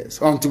many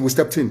years, until we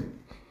stepped in.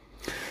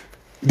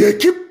 They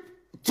keep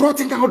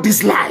trotting out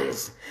these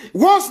lies.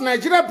 Once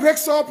Nigeria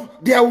breaks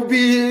up, there will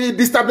be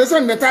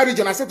destabilization in the entire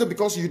region. I said it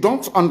because you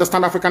don't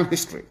understand African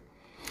history.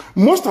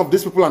 Most of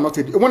these people are not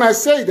educated. When I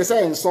say, they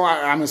say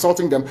I'm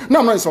insulting them.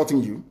 No, I'm not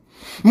insulting you.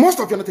 Most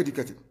of you are not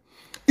educated.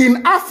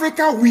 In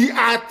Africa, we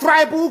are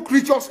tribal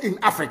creatures in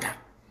Africa.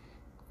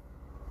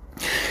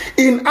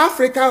 In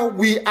Africa,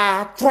 we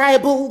are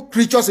tribal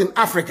creatures in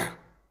Africa.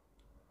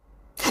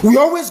 We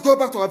always go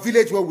back to our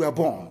village where we were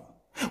born,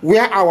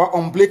 where our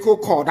umbilical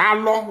cord, how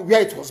long,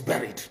 where it was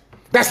buried.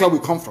 That's where we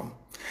come from.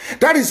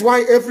 That is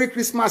why every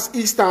Christmas,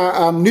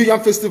 Easter, New Year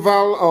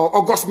Festival, or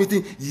August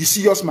meeting, you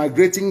see us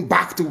migrating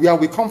back to where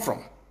we come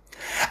from.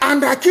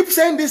 And I keep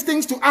saying these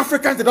things to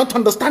Africans, they don't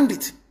understand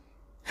it.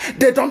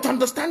 They don't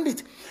understand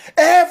it.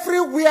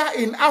 Everywhere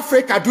in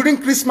Africa during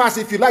Christmas,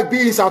 if you like,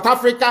 be in South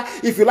Africa,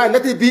 if you like,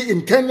 let it be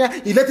in Kenya,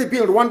 you let it be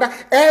in Rwanda,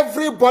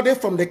 everybody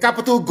from the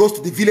capital goes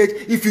to the village.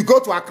 If you go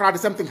to Accra, the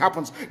same thing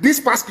happens. This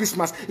past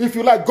Christmas, if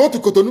you like, go to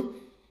Cotonou,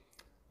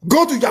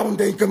 go to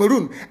Yaoundé in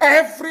Cameroon.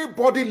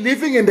 Everybody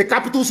living in the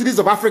capital cities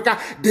of Africa,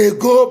 they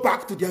go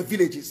back to their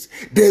villages.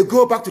 They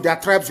go back to their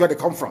tribes where they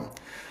come from.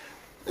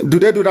 Do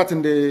they do that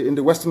in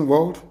the Western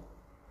world?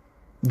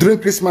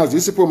 During Christmas,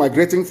 these people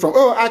migrating from,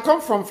 oh, I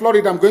come from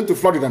Florida, I'm going to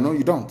Florida. No,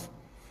 you don't.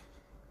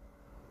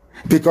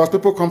 Because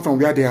people come from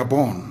where they are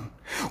born.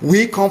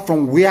 We come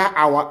from where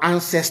our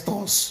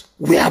ancestors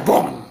were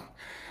born.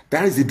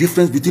 That is the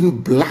difference between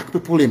black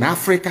people in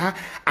Africa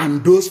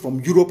and those from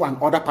Europe and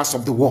other parts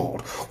of the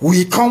world.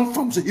 We come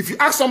from, so if you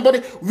ask somebody,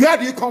 where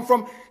do you come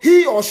from?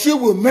 He or she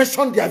will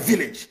mention their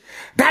village.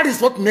 That is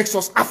what makes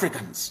us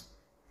Africans.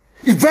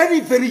 It's very,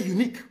 very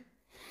unique.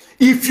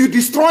 If you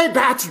destroy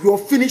that, you're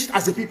finished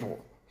as a people.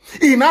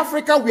 In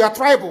Africa, we are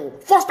tribal.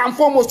 First and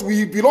foremost,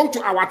 we belong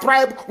to our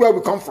tribe where we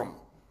come from.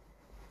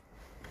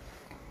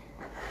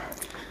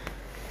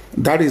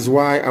 That is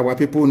why our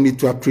people need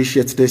to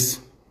appreciate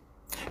this.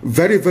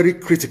 Very, very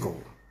critical.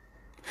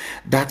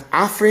 That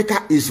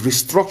Africa is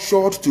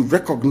restructured to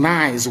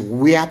recognize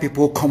where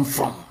people come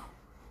from.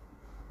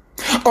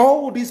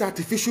 All these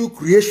artificial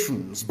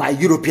creations by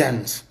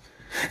Europeans,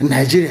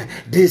 Nigeria,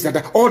 this and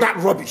that, all that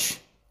rubbish.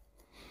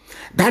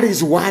 That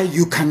is why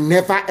you can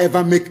never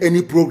ever make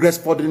any progress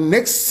for the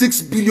next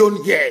 6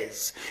 billion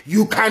years.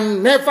 You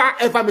can never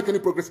ever make any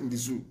progress in the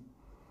zoo.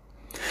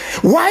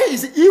 Why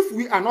is it, if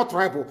we are not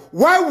tribal,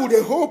 why would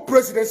a whole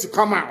presidency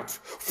come out,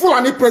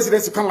 Fulani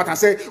presidency come out and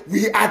say,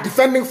 we are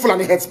defending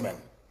Fulani headsmen?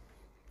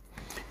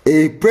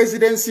 A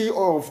presidency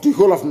of the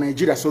whole of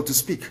Nigeria, so to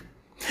speak.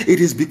 It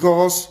is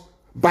because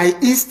by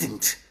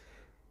instinct,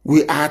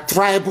 we are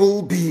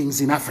tribal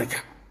beings in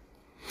Africa.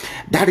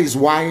 That is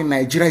why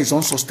Nigeria is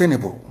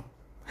unsustainable.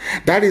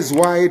 That is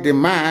why the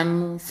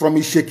man from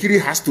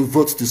Ishekiri has to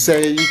vote to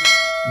say,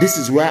 this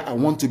is where I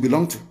want to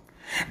belong to.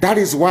 That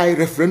is why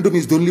referendum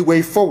is the only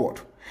way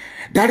forward.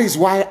 That is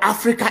why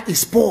Africa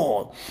is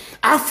poor.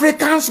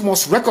 Africans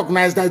must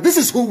recognize that this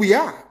is who we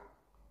are.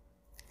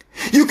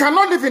 You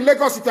cannot live in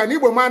Lagos if you're an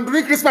Igbo man.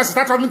 During Christmas, you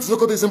start traveling to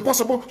Sokoto. It's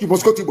impossible. You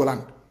must go to Igbo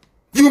land.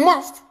 You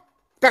must.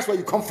 That's where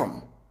you come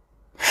from.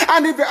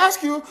 And if they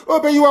ask you,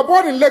 oh, but you were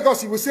born in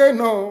Lagos, you will say,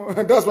 no,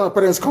 that's where my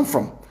parents come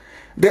from.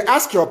 They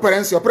ask your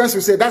parents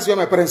will say, that's where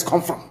my parents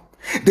come from.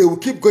 They will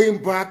keep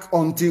going back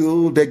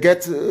until they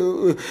get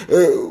to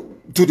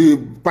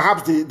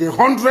perhaps the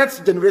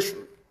 100th generation.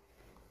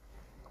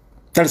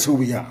 That is who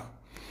we are.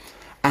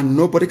 And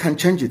nobody can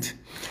change it.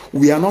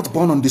 We are not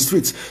born on the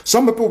streets.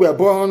 Some people were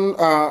born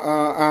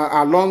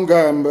along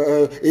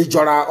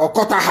Ijora or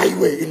Kota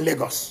Highway in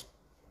Lagos.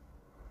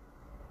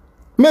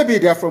 Maybe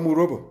they are from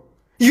Urobo.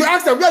 You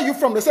ask them, where are you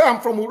from? They say,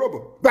 I'm from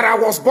Urobo. But I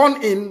was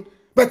born in,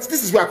 but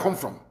this is where I come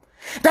from.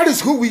 That is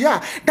who we are.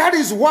 That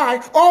is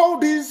why all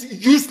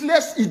these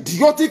useless,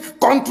 idiotic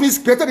countries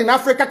created in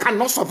Africa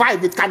cannot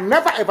survive. It can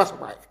never ever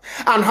survive.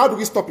 And how do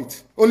we stop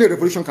it? Only a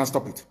revolution can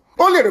stop it.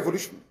 Only a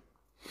revolution.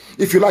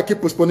 If you like, keep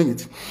postponing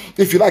it.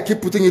 If you like,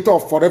 keep putting it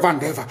off forever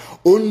and ever.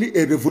 Only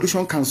a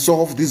revolution can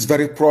solve this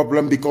very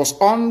problem, because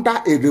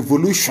under a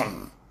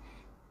revolution,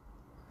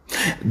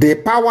 the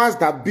powers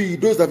that be,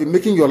 those that be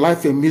making your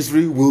life a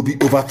misery, will be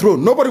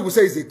overthrown. Nobody will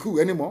say it's a coup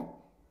anymore.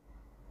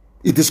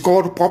 It is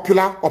called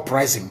popular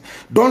uprising.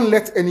 Don't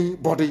let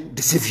anybody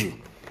deceive you.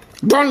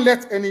 Don't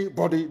let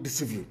anybody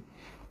deceive you.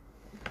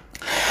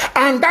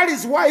 And that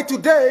is why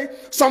today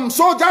some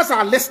soldiers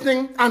are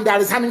listening and they are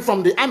resigning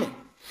from the army.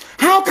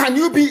 How can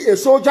you be a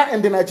soldier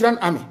in the Nigerian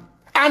army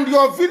and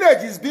your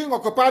village is being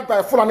occupied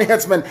by Fulani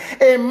headsmen?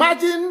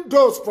 Imagine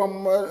those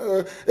from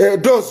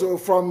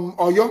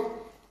Oyo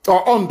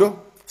or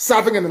Ondo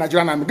serving in the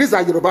Nigerian army. These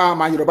are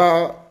my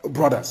Yoruba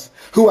brothers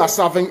who are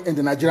serving in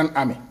the Nigerian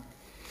army.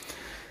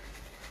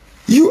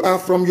 You are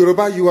from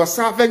Yoruba, you are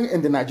serving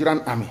in the Nigerian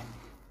army,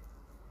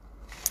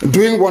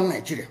 doing one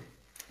Nigeria.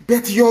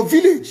 But your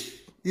village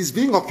is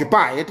being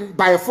occupied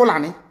by a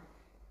Fulani.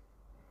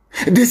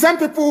 The same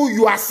people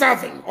you are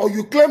serving, or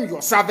you claim you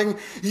are serving,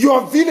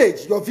 your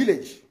village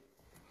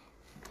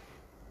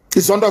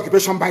is under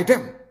occupation by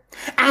them.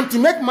 And to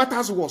make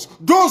matters worse,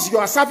 those you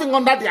are serving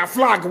under their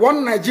flag,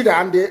 one Nigeria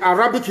and the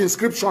Arabic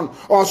inscription,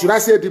 or should I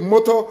say the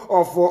motto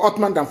of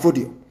Othman Dan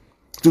Fodio,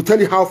 to tell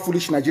you how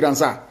foolish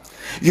Nigerians are.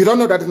 You don't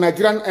know that the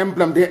Nigerian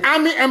emblem, the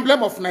army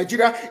emblem of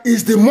Nigeria,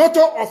 is the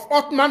motto of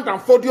Othman Dan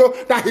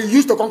Fodio that he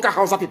used to conquer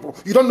Hausa people.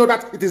 You don't know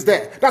that it is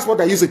there. That's what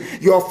they're using.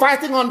 You are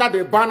fighting under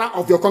the banner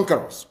of your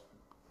conquerors.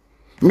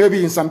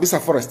 Maybe in Sambisa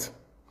forest.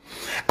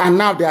 And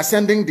now they are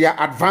sending their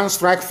advanced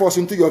strike force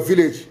into your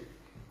village.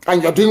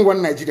 And you're doing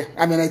one Nigeria.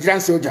 I'm a Nigerian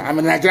soldier. I'm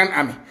a Nigerian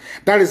army.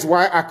 That is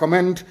why I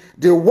commend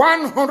the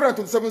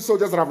 127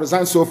 soldiers that have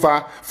resigned so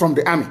far from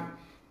the army.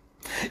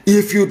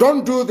 If you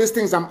don't do these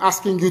things I'm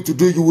asking you to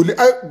do, you will,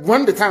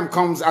 when the time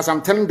comes, as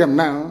I'm telling them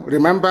now,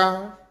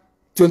 remember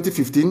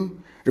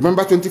 2015,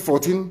 remember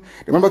 2014,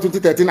 remember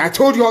 2013, I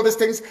told you all these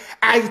things.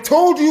 I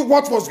told you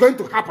what was going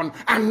to happen,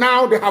 and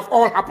now they have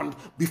all happened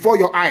before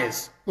your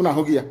eyes.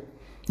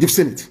 You've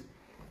seen it.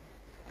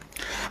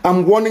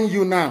 I'm warning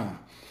you now.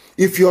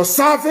 If you're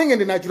serving in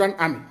the Nigerian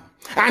army,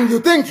 and you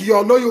think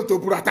you're loyal to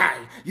Buratai,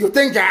 you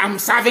think I'm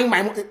serving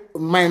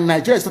my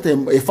Nigeria is not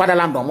a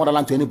fatherland or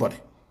motherland to anybody.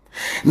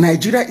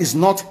 Nigeria is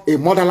not a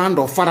motherland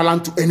or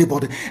fatherland to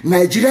anybody.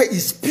 Nigeria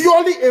is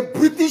purely a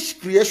British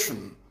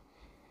creation.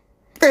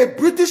 A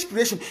British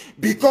creation.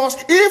 Because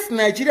if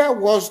Nigeria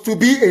was to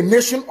be a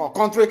nation or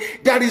country,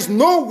 there is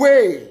no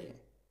way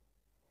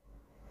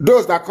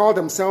those that call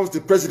themselves the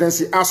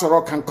presidency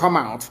Asoro can come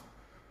out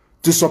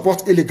to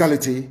support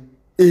illegality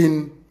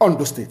in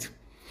Ondo State.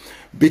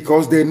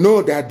 Because they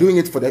know they are doing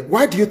it for that.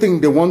 Why do you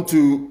think they want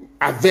to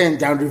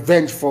avenge and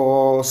revenge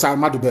for Sir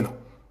Ahmadu Bello?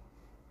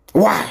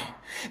 Why?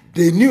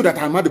 They knew that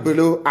Ahmadu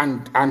Bello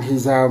and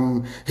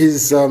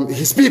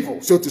his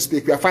people, so to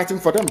speak, were fighting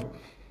for them.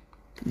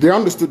 They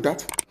understood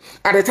that.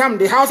 At the time,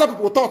 the Hausa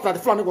people thought that the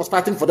Fulani was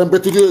fighting for them,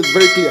 but today it's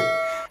very clear.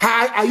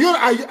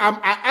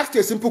 I asked you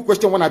a simple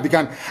question when I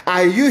began.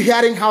 Are you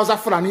hearing Hausa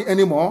Fulani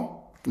anymore?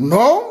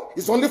 No,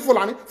 it's only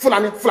Fulani,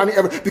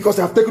 because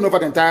they have taken over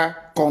the entire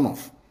corner.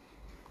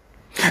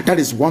 That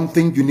is one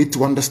thing you need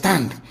to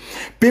understand.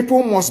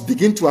 People must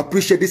begin to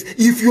appreciate this.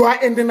 If you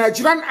are in the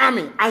Nigerian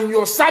army and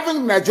you're serving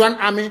the Nigerian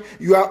army,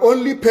 you are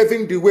only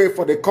paving the way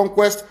for the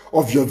conquest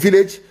of your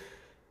village,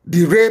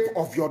 the rape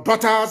of your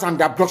daughters, and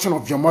the abduction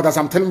of your mothers.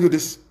 I'm telling you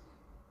this.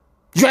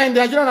 You are in the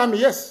Nigerian army,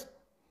 yes.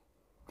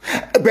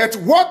 But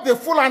what the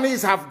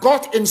Fulanis have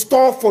got in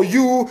store for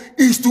you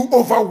is to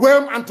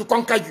overwhelm and to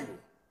conquer you.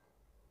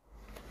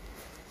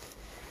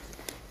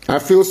 I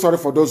feel sorry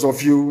for those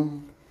of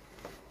you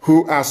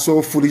who are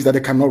so foolish that they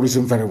cannot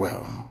reason very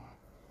well.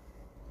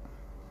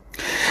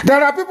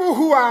 There are people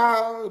who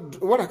are,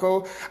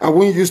 I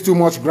won't use too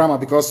much grammar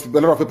because a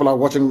lot of people are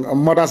watching,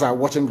 mothers are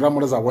watching,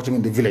 grandmothers are watching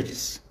in the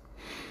villages.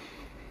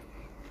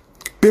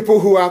 People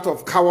who out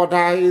of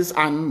cowardice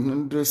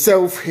and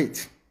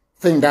self-hate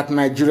think that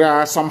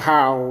Nigeria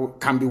somehow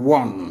can be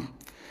won.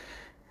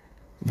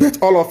 But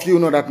all of you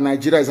know that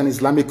Nigeria is an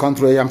Islamic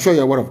country. I'm sure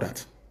you're aware of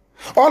that.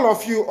 All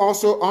of you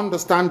also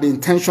understand the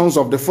intentions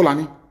of the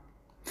Fulani.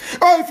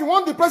 Oh, if you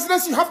want the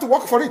presidency, you have to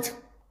work for it.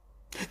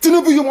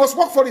 Tinubu, you must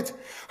work for it.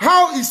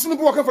 How is Tinubu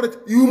working for it?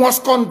 You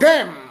must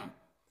condemn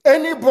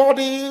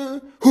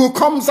anybody who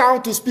comes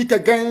out to speak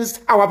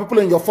against our people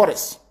in your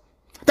forest.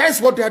 That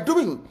is what they are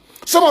doing.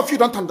 Some of you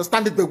don't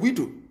understand it, but we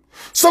do.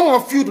 Some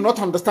of you do not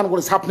understand what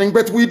is happening,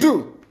 but we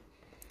do.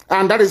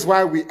 And that is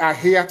why we are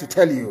here to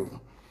tell you.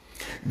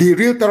 The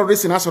real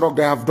terrorists in Asoro,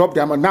 they have dropped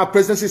them. And now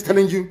presidency is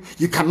telling you,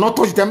 you cannot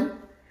touch them.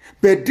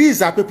 But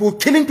these are people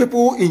killing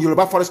people in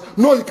Yoruba forest.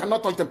 No, you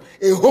cannot touch them.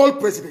 A whole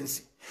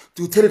presidency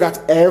to tell you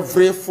that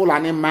every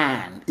Fulani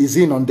man is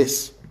in on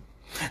this.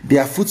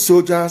 Their foot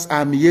soldiers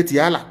are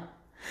Miyetti Allah.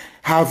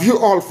 Have you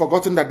all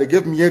forgotten that they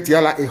gave Miyetti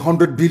Allah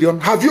 100 billion?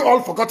 Have you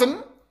all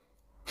forgotten?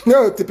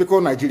 No, typical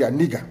Nigeria,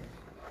 nigger.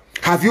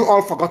 Have you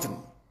all forgotten?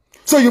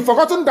 So you've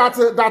forgotten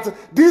that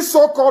this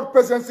so-called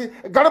presidency,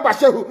 Garba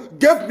Shehu,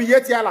 gave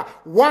Miyetti Allah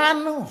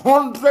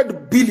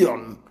 100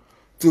 billion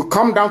to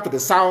come down to the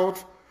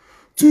south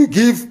to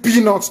give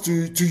peanuts to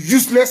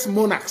useless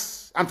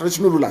monarchs and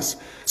traditional rulers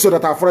so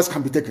that our forests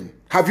can be taken.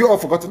 Have you all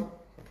forgotten?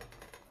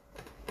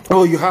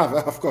 Oh, you have.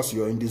 Of course,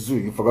 you're in the zoo.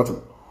 You've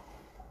forgotten.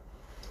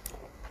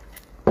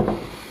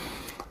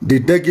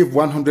 Did they give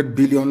 100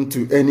 billion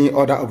to any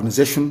other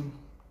organization?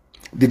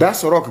 Did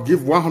Asorok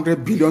give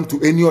 100 billion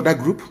to any other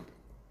group?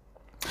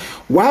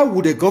 Why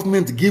would a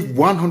government give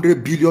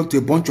 100 billion to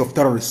a bunch of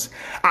terrorists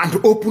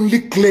and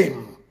openly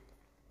claim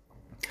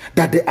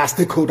that they are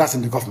stakeholders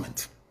in the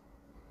government?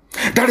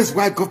 That is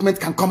why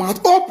government can come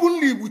out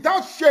openly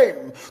without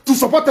shame to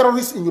support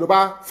terrorists in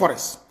Yoruba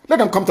forests. Let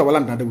them come to our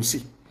land and they will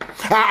see.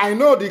 I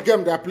know the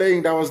game they are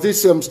playing. There was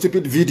this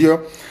stupid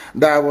video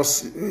that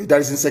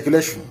is in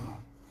circulation.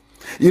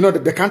 You know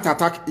that they can't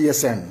attack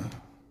ESN.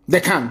 They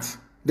can't.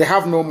 They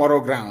have no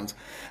moral ground.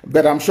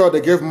 But I'm sure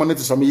they gave money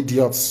to some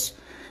idiots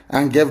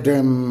and gave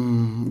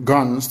them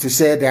guns to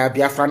say they are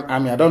Biafran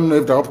army. I don't know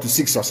if they're up to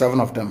 6 or 7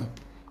 of them,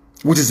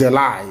 which is a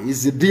lie.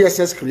 It's the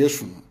DSS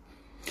creation.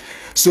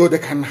 So they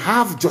can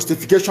have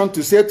justification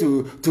to say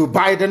to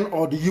Biden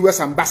or the US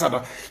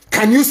ambassador,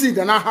 can you see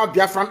they now have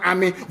Biafran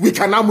army? We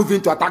can now move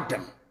in to attack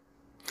them.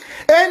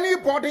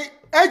 Anybody,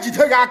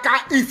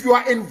 if you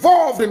are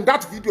involved in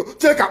that video,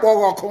 take a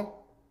walk.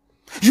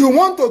 You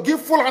want to give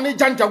Fulani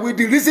Janja with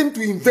the reason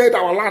to invade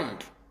our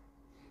land.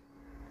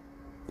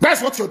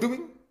 That's what you're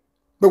doing.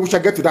 But we shall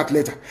get to that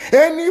later.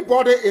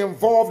 Anybody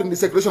involved in the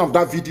circulation of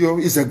that video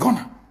is a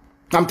gunner.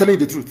 I'm telling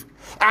you the truth.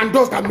 And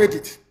those that made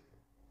it.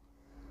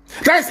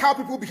 That is how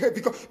people behave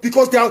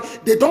because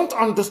they don't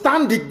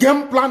understand the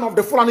game plan of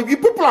the Fulani.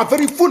 People are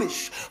very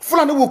foolish.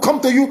 Fulani will come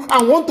to you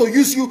and want to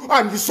use you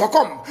and you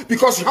succumb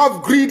because you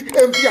have greed,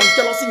 envy, and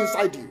jealousy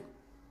inside you.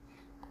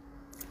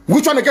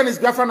 Which one again is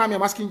Biafran army?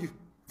 I'm asking you.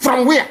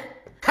 From where?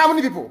 How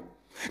many people?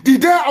 The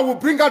day I will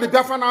bring out the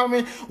Biafran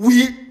army,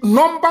 we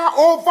number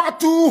over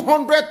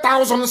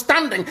 200,000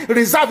 standing.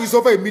 Reserve is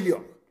over 1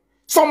 million.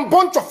 Some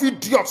bunch of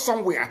idiots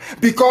somewhere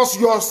because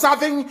you're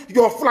serving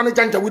your Fulani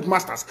Janjaweed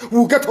masters.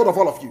 We'll get hold of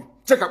all of you.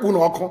 Check out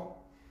Uno.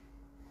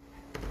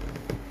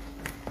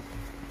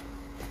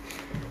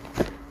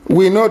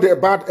 We know they're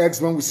bad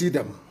eggs when we see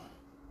them.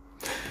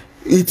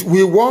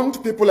 We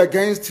warned people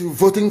against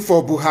voting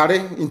for Buhari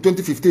in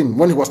 2015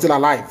 when he was still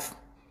alive.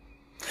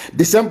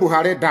 The same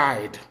Buhari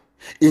died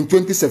in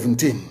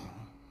 2017.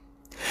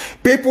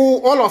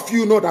 People, all of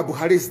you know that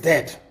Buhari is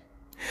dead.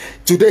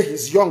 Today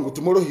he's young,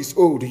 tomorrow he's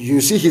old.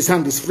 You see his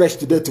hand is fresh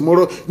today,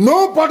 tomorrow.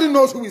 Nobody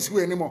knows who is who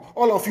anymore.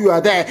 All of you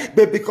are there,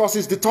 but because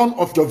it's the turn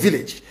of your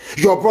village.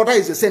 Your brother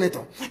is a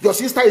senator. Your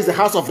sister is a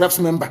House of Reps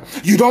member.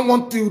 You don't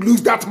want to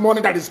lose that money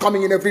that is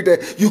coming in every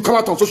day. You come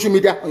out on social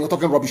media and you're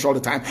talking rubbish all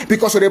the time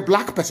because you're a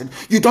black person.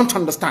 You don't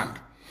understand.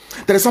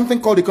 There is something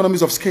called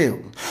economies of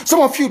scale. Some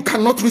of you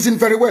cannot reason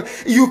very well.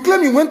 You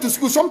claim you went to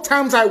school.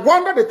 Sometimes I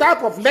wonder the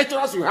type of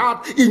lecturers you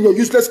had in your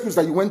useless schools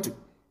that you went to.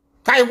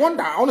 I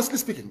wonder, honestly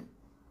speaking.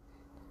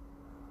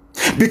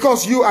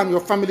 Because you and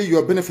your family, you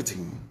are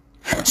benefiting.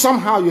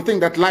 Somehow you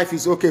think that life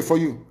is okay for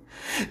you.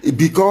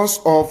 Because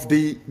of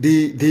the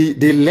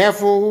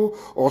level,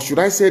 or should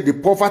I say the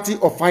poverty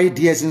of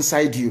ideas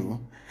inside you.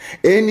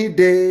 Any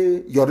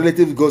day your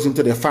relative goes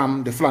into the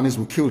farm, the Fulanis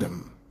will kill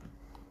them.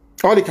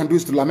 All you can do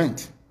is to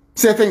lament.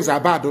 Say things are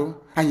bad, though,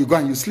 and you go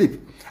and you sleep.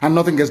 And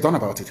nothing gets done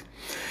about it.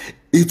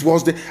 It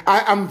was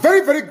I am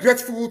very, very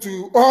grateful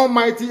to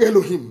Almighty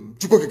Elohim.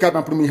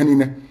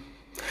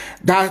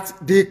 That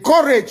the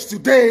courage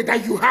today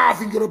that you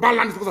have in Yoruba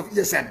land is because of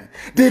ESN.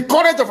 The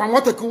courage of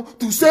Amoteku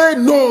to say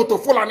no to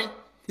Fulani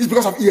is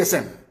because of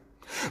ESN.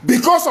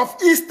 Because of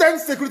Eastern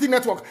Security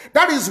Network.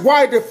 That is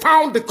why they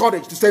found the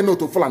courage to say no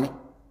to Fulani.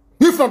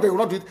 If not, they will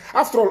not do it.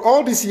 After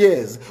all these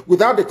years,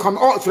 without the coming,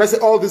 or should I say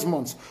all these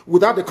months,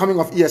 without the coming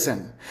of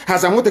ESN,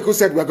 as Amoteku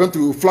said, we are going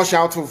to flush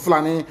out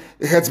Fulani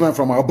headsmen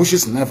from our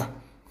bushes. Never.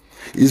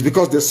 It's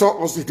because they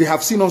saw us, they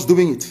have seen us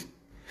doing it.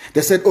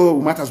 They said, oh,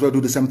 we might as well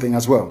do the same thing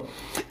as well.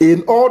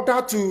 In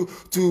order to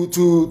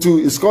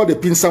it's called the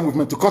pincer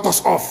movement, to cut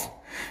us off.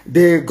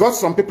 They got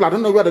some people, I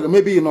don't know whether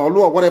maybe in Orlu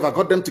or whatever,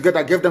 got them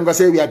together, gave them,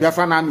 say, we are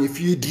Biafran army, a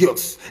few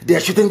idiots. They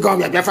are shooting gun,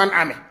 we are Biafran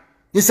army.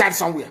 Inside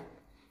somewhere.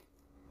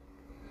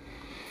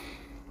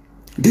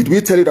 Did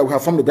we tell you that we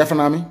have formed the Biafran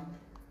army?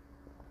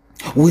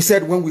 We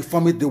said when we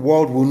form it, the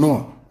world will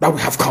know that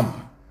we have come.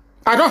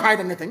 I don't hide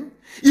anything.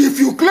 If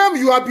you claim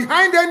you are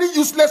behind any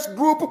useless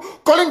group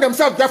calling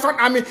themselves Biafran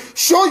army,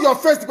 show your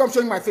face because I'm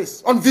showing my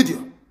face on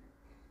video.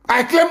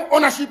 I claim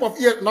ownership of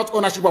not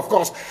ownership, of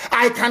course.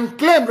 I can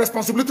claim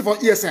responsibility for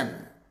ESN.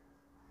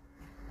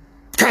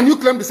 Can you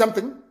claim the same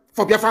thing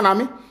for Biafran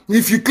army?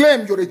 If you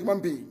claim you're a human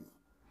being,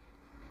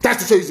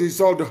 that's to show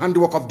it's all the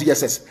handiwork of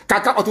DSS.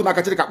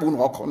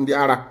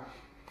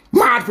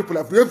 Mad people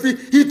every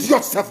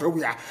idiots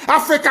everywhere.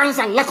 Africans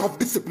and lack of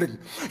discipline.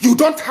 You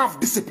don't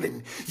have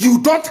discipline. You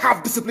don't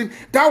have discipline.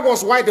 That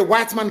was why the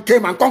white man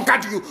came and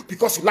conquered you,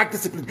 because you lack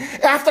discipline.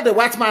 After the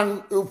white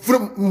man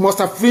must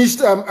have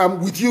finished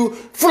with you,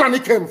 Fulani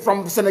came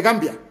from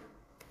Senegambia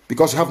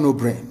because you have no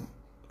brain.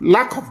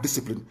 Lack of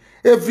discipline.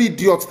 Every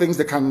idiot thinks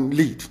they can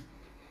lead.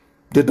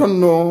 They don't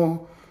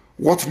know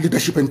what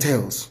leadership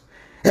entails.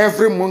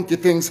 Every monkey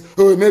thinks,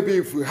 oh, maybe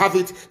if we have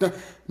it.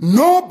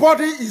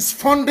 Nobody is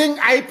funding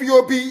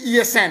IPOB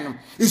ESN.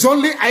 It's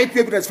only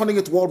IPOB that's funding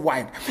it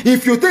worldwide.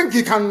 If you think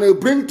you can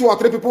bring 2 or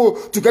 3 people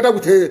together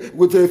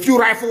with a few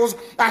rifles,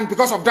 and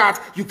because of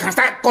that, you can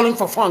start calling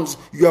for funds,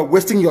 you are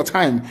wasting your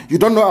time. You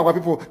don't know our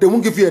people. They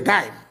won't give you a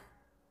dime.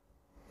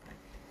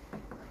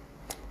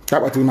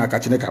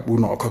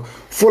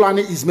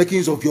 Fulani is making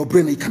use of your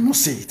brain. You cannot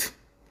see it.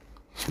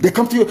 They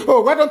come to you,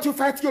 oh, why don't you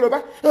fight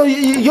Yoruba? Oh,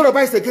 Yoruba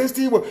is against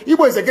Igbo.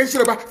 Igbo is against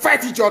Yoruba.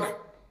 Fight each other.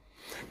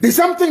 The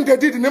same thing they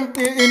did in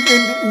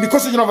the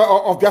constitution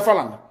of Biafra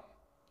land.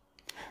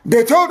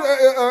 They told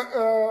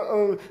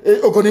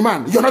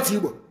Ogoniman, you're not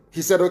Igbo.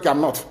 He said, okay,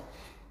 I'm not.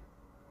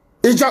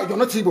 Ija, you're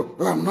not Igbo.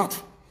 Oh, I'm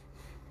not.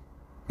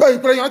 Oh,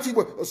 you're not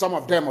Igbo. Some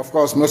of them, of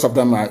course, most of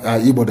them are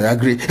Igbo, they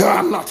agree. Oh,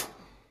 I'm not.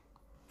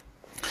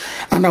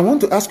 And I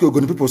want to ask you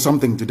Ogoni people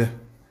something today.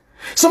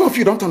 Some of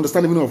you don't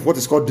understand the meaning of what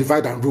is called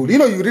divide and rule. You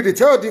know, you read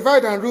it, oh,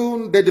 divide and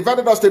rule, they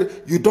divided us.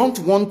 You don't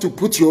want to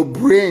put your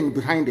brain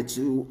behind it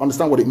to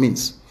understand what it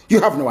means. You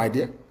have no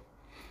idea.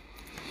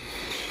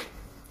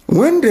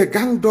 When they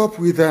ganged up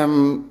with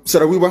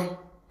Sarawiwa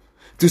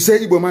to say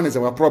Igbo man is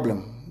our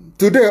problem,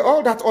 today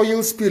all that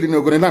oil spill in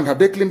Ogoniland, have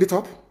they cleaned it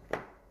up?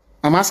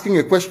 I'm asking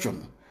a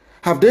question.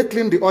 Have they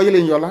cleaned the oil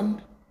in your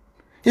land?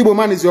 Igbo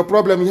man is your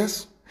problem,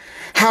 yes?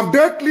 Have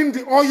they cleaned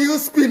the oil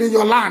spill in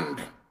your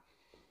land?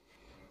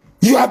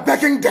 You are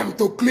begging them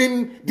to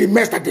clean the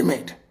mess that they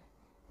made.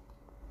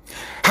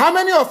 How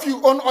many of you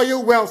own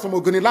oil wells from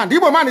Ogoniland?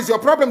 Igbo man is your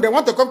problem. They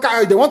want to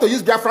conquer, they want to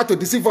use Biafra to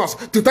deceive us,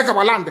 to take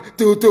our land,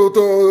 to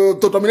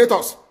dominate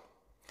us.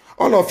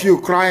 All of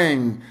you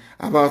crying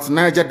about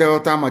Niger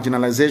Delta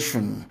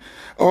marginalization,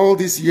 all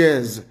these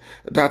years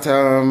that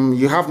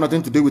you have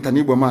nothing to do with an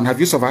Igbo man. Have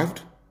you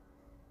survived?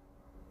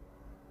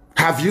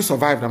 Have you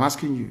survived? I'm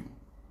asking you.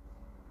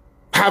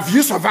 Have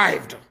you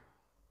survived?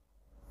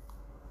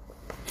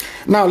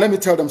 Now, let me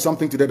tell them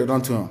something today they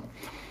don't know.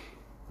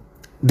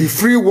 The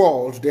free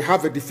world, they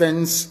have a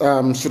defense,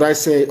 should I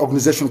say,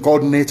 organization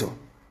called NATO.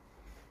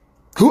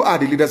 Who are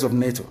the leaders of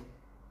NATO?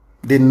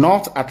 The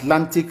North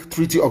Atlantic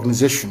Treaty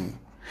Organization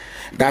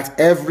that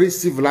every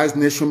civilized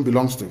nation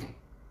belongs to.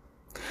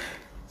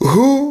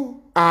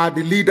 Who are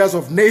the leaders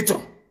of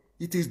NATO?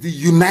 It is the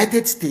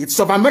United States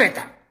of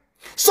America.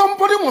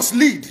 Somebody must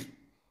lead.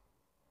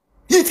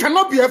 It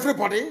cannot be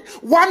everybody.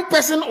 One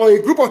person or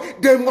a group of,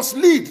 they must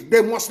lead.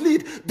 They must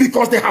lead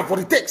because they have what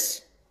it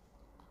takes.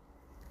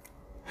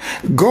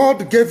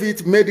 God gave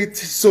it, made it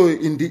so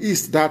in the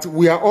East that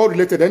we are all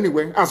related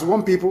anyway, as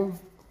one people,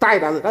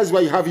 tied. That's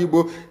why you have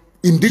Igbo,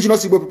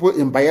 indigenous Igbo people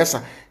in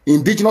Bayelsa,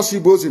 indigenous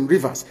Igbos in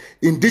Rivers,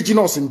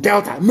 indigenous in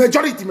Delta,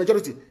 majority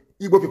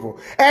Igbo people.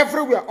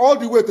 Everywhere, all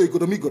the way to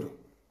Igodomigodo,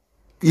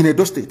 in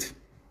Edo State,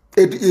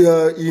 in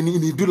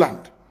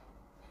Iduland.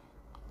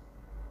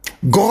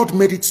 God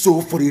made it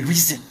so for a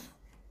reason.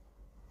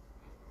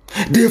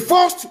 The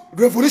first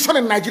revolution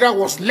in Nigeria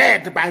was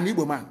led by an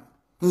Igbo man,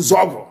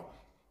 Nzogo.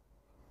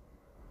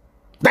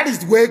 That is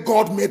the way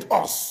God made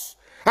us.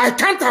 I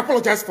can't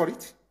apologize for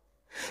it.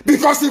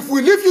 Because if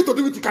we leave you to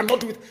do it, you cannot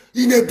do it.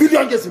 In a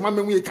billion years,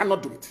 you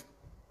cannot do it.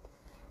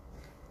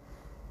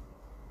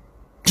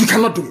 You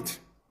cannot do it.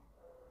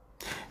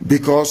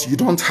 Because you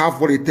don't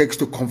have what it takes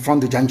to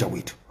confront the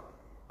Janjaweed.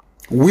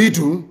 We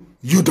do,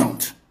 you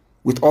don't.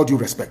 With all due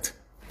respect.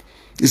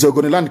 Is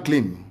Ogoniland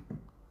clean?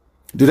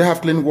 Do they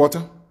have clean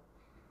water?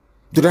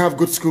 Do they have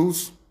good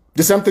schools?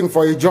 The same thing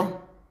for Ijo.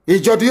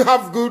 Ijo, do you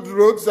have good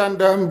roads and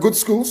good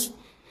schools?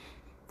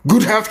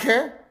 Good health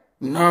care?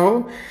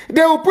 No.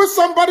 They will put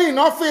somebody in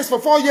office for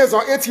 4 years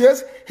or 8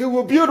 years. He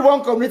will build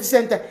one community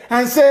center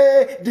and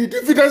say the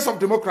dividends of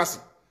democracy.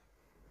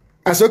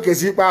 As okay,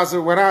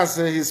 whereas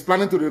he's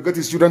planning to relocate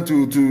his children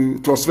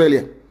to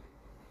Australia.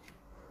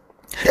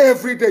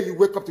 Every day you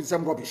wake up to the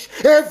same rubbish.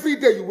 Every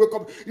day you wake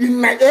up.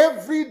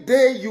 Every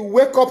day you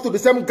wake up to the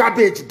same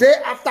garbage. Day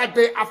after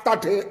day after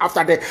day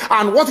after day.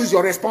 And what is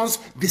your response?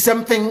 The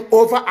same thing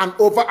over and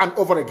over and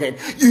over again.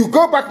 You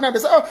go back now and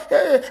say, oh,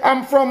 hey,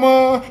 I'm from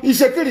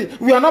Ishekiri.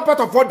 We are not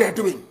part of what they're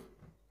doing.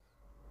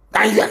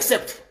 And you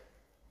accept.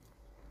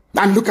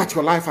 And look at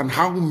your life and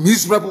how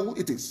miserable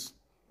it is.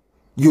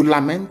 You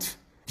lament,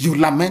 you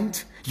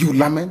lament, you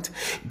lament,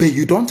 but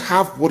you don't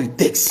have what it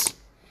takes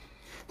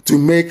to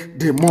make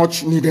the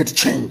much needed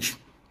change.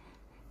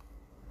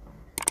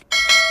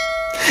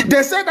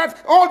 They say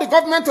that all the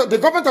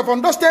government of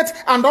Ondo State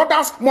and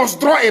others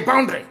must draw a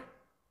boundary.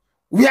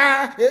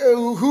 Where,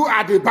 who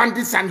are the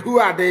bandits and who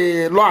are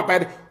the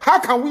law-abiding? How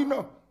can we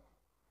know?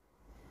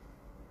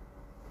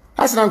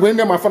 That's not going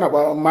to my phone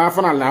about my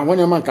phone. When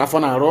you man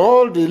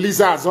all the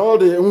lizards, all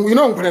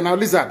the now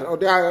lizard,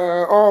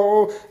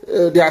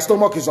 their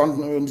stomach is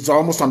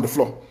almost on the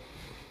floor.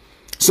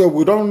 So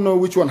we don't know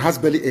which one has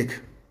belly ache.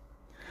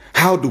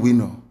 How do we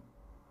know?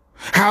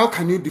 How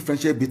can you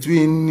differentiate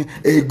between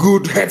a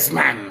good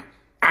headsman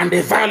and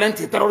a violent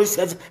terrorist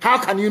headsman? How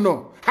can you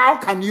know? How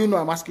can you know?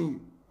 I'm asking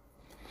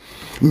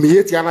you.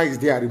 Miyetti Allah is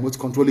there, remote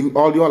controlling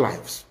all your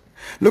lives.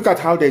 Look at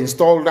how they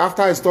installed,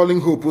 after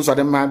installing Hope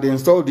Uzodinma, they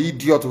installed the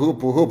idiot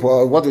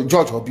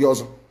George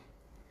Obiozo.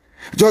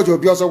 George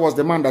Obiozo was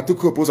the man that took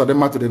Hope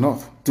Uzodinma to the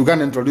north to go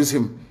and introduce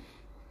him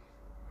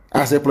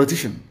as a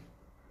politician.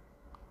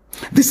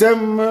 The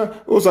same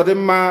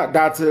Uzodinma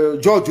that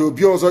George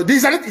Obiozo,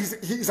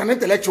 he's an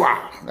intellectual,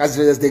 as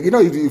they,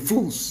 the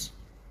fools.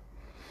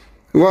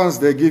 Once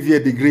they give you a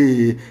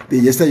degree,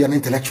 they say you're an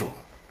intellectual.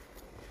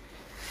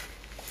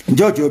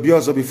 George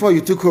Obiozo, before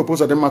you took Hope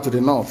Uzodinma to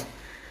the north,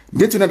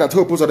 did you know that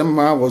Hope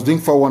Uzodinma was doing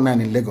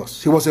 419 in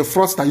Lagos? He was a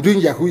fraudster doing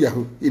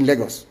Yahoo in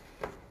Lagos.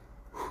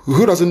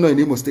 Who doesn't know in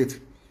Imo State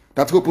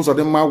that Hope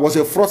Uzodinma was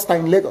a fraudster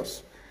in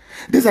Lagos?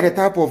 These are the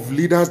type of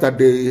leaders that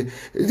they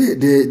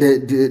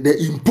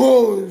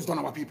imposed on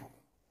our people.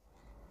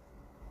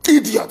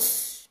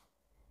 Idiots.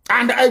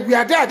 And we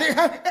are there. They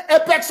have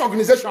Apex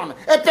organization.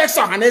 Apex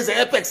Ohanese,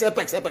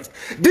 Apex.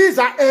 These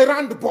are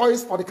errand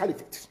boys for the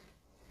caliphate.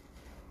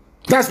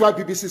 That's why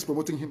BBC is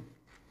promoting him.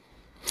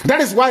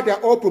 That is why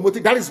they're all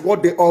promoting. That is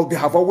what they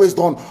have always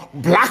done.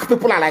 Black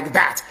people are like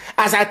that.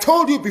 As I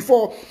told you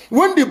before,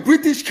 when the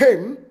British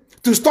came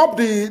to stop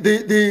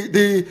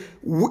the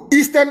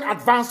eastern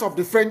advance of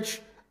the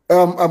French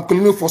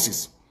colonial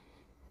forces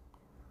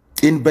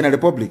in Benin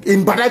Republic,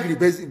 in Badagry,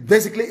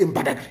 basically in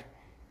Badagry,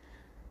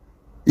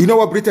 you know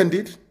what Britain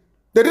did?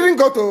 They didn't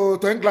go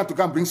to England to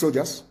come bring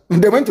soldiers.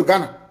 They went to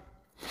Ghana.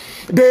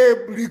 They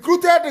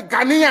recruited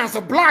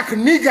Ghanaians, black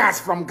niggers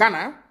from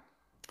Ghana,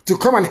 to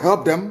come and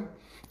help them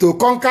to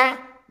conquer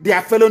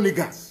their fellow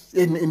niggers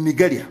in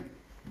Nigeria.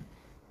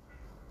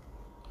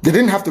 They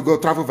didn't have to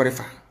travel very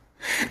far.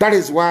 That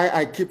is why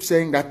I keep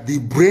saying that the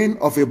brain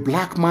of a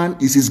black man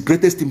is his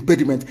greatest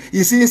impediment.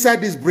 You see,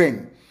 inside this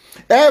brain,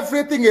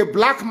 everything a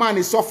black man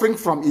is suffering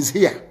from is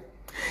here.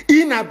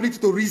 Inability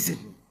to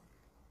reason.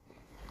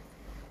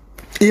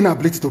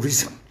 Inability to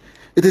reason.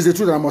 It is the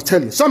truth that I must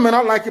tell you. Some may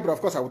not like it, but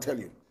of course I will tell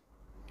you.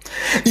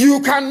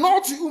 You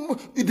cannot,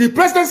 the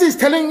presidency is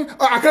telling,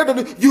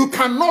 you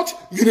cannot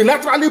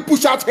unilaterally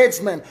push out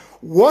headsmen.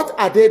 What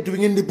are they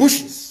doing in the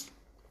bushes?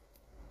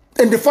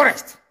 In the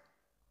forest?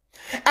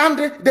 And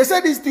they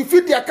said it's to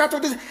feed their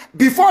cattle.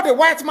 Before the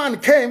white man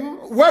came,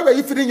 where were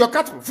you feeding your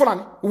cattle?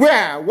 Fulani?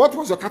 Where? What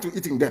was your cattle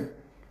eating then?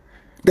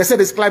 They said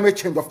it's climate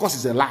change. Of course,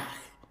 it's a lie.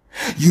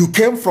 You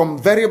came from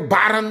very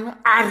barren,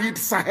 arid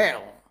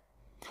Sahel.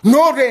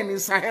 No rain in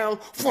Sahel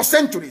for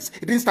centuries.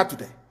 It didn't start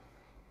today.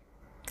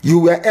 You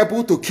were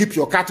able to keep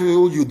your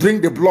cattle, you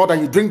drink the blood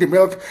and you drink the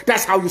milk.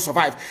 That's how you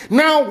survive.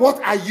 Now,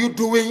 what are you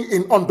doing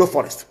in Ondo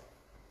Forest?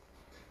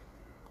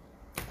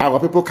 Our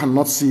people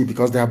cannot see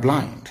because they are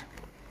blind.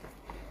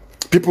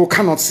 People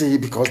cannot see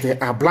because they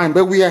are blind.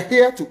 But we are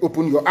here to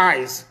open your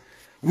eyes.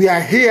 We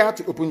are here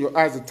to open your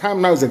eyes. The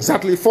time now is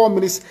exactly 4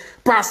 minutes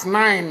past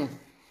 9.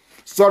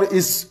 Sorry,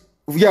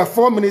 we are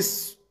 4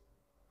 minutes.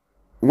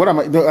 What am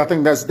I? No, I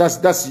think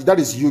that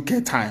is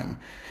UK time.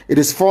 It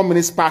is 4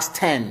 minutes past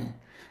 10.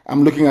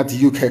 I'm looking at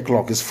the UK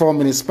clock. It's 4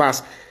 minutes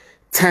past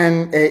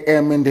 10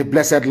 a.m. in the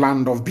blessed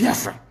land of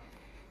Biafra.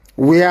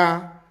 We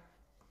are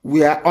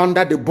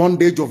under the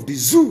bondage of the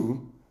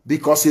zoo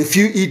because a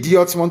few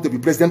idiots want to be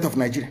president of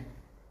Nigeria.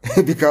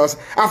 Because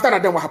after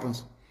that, then what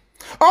happens?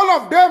 All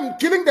of them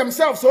killing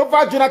themselves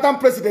over Jonathan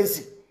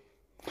presidency.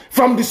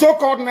 From the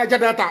so-called Niger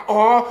Delta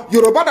or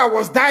Yoruba that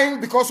was dying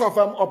because of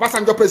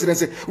Obasanjo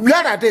presidency.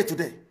 Where are they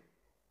today?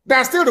 They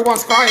are still the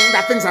ones crying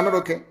that things are not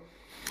okay.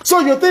 So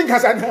you think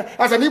as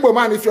an Igbo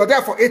man, if you're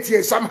there for 8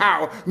 years,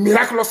 somehow,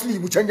 miraculously,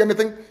 you will change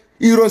anything?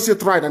 Ironsi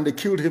tried and they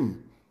killed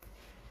him.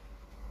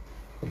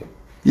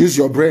 Use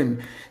your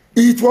brain.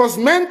 It was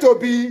meant to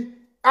be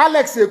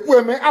Alex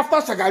Ekweme after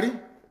Shagari.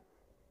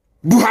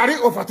 Buhari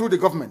overthrew the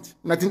government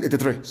in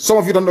 1983. Some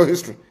of you don't know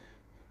history.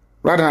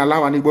 Rather than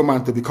allow an Igbo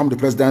man to become the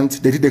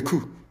president, they did a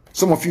coup.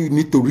 Some of you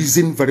need to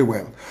reason very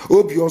well.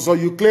 Obiozo,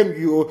 you claim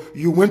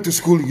you went to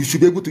school, you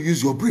should be able to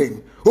use your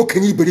brain. How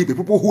can you believe it?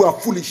 People who are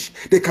foolish,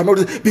 they cannot,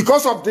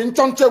 because of the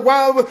Nchonche,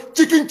 wild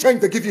chicken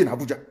change they give you in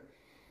Abuja.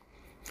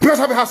 Because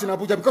have a house in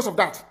Abuja, because of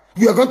that,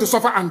 you are going to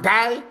suffer and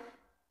die.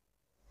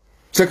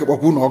 Check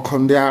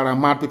it, there are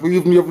mad people.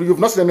 You've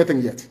not seen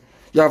anything yet.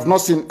 You have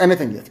not seen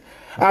anything yet.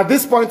 At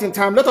this point in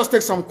time, let us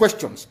take some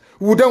questions.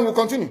 Then we'll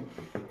continue.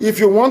 If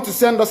you want to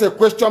send us a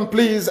question,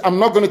 please, I'm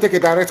not going to take a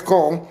direct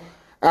call.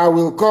 I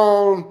will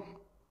call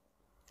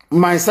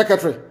my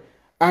secretary,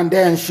 and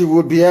then she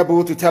will be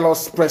able to tell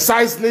us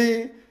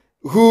precisely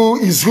who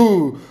is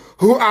who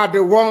are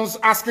the ones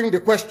asking the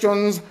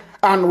questions,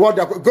 and what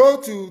they're. Go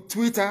to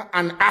Twitter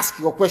and ask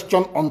your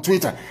question on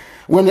Twitter.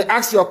 When you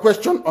ask your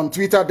question on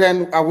Twitter,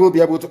 then I will be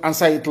able to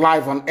answer it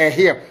live on air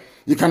here.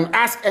 You can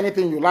ask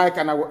anything you like,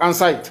 and I will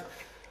answer it.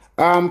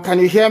 Can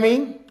you hear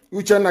me?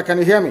 Uchenna, can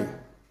you hear me?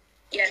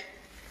 Yes.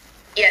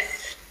 Yes.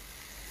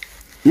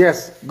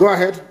 Yes, go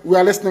ahead. We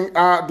are listening.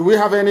 Do we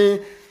have any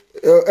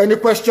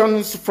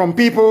questions from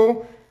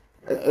people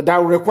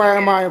that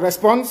require my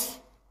response?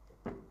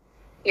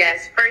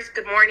 Yes. First,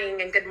 good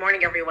morning, and good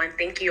morning, everyone.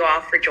 Thank you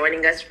all for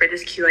joining us for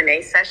this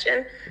Q&A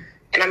session.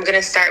 And I'm going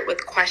to start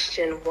with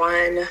question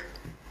 1. Let's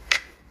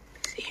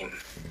see.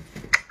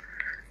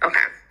 Okay.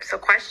 So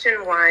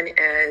question 1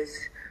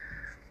 is,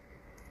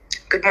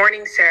 good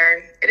morning,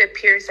 sir. It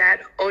appears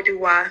that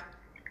Oduduwa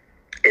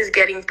is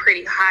getting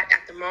pretty hot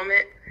at the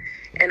moment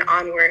and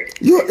onward.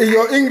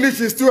 Your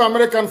English is too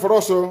American for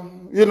us. So,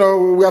 you know,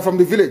 we are from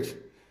the village.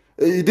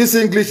 This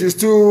English is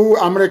too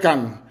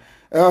American.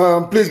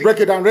 Please break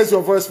it down. Raise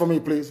your voice for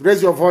me, please.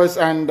 Raise your voice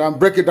and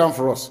break it down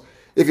for us,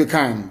 if you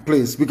can,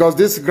 please. Because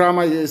this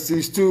grammar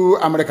is too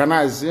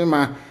Americanized.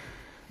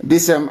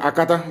 This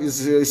Akata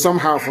is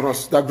somehow for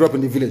us that grew up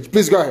in the village.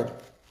 Please go ahead.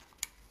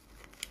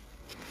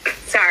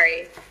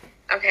 Sorry.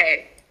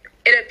 Okay.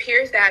 It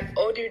appears that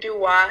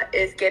Oduduwa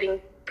is getting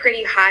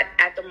pretty hot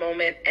at the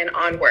moment and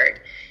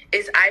onward.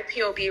 Is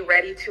IPOB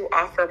ready to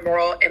offer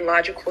moral and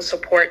logical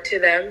support to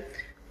them?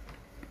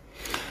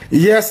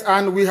 Yes,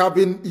 and we have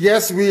been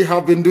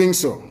doing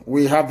so.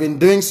 We have been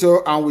doing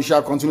so, and we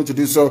shall continue to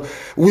do so.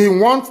 We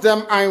want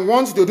them, I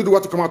want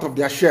Oduduwa to come out of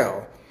their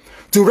shell,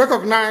 to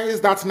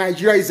recognize that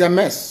Nigeria is a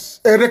mess.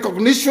 a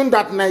recognition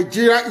that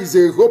Nigeria is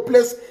a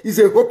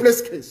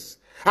hopeless case,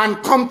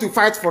 and come to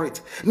fight for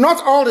it.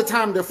 Not all the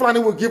time the Fulani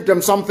will give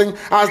them something,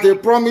 as they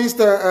promised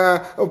Chief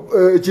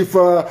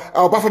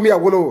Obafemi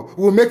Awolowo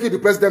will make you the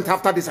president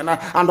after this and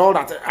all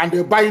that, and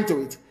they buy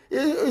into it.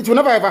 It will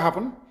never ever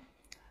happen.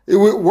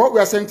 What we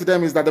are saying to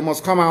them is that they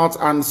must come out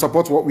and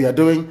support what we are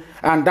doing,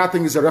 and that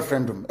thing is a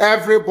referendum.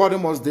 Everybody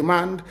must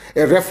demand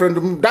a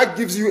referendum. That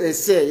gives you a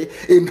say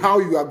in how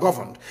you are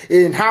governed,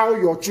 in how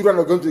your children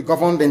are going to be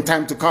governed in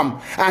time to come.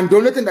 And the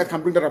only thing that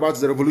can bring that about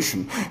is the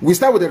revolution. We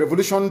start with the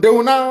revolution, they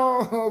will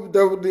now,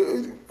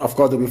 of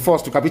course, they'll be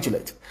forced to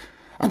capitulate.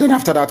 And then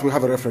after that, we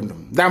have a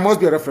referendum. There must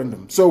be a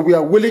referendum. So we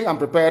are willing and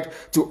prepared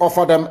to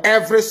offer them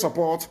every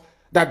support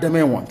that they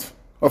may want.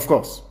 Of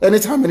course,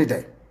 anytime, any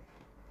day.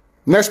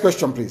 Next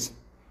question, please.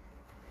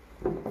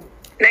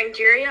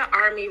 Nigeria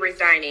Army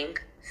resigning.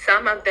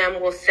 Some of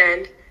them will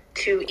send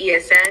to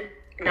ESN,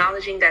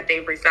 acknowledging that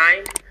they've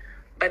resigned,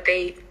 but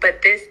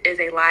this is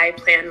a lie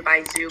planned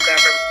by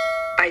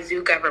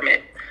Zoo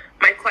government.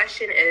 My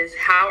question is,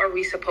 how are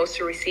we supposed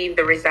to receive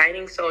the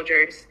resigning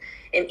soldiers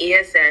in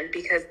ESN,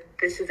 because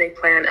this is a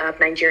plan of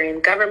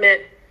Nigerian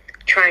government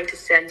trying to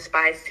send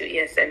spies to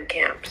ESN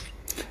camps?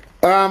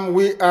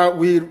 We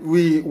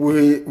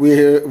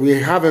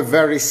have a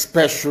very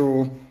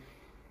special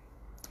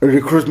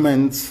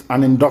recruitment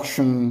and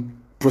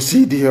induction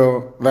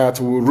procedure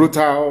that will root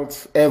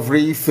out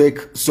every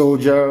fake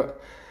soldier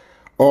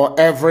or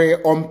every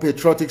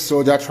unpatriotic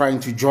soldier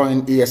trying to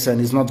join ESN.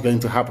 Is not going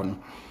to happen.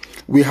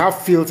 We have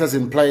filters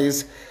in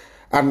place,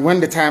 and when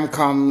the time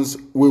comes,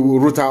 we will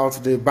root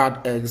out the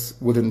bad eggs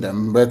within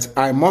them. But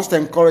I must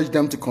encourage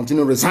them to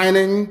continue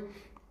resigning,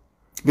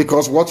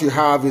 because what you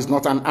have is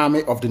not an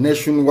army of the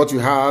nation. What you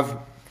have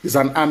is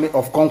an army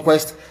of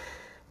conquest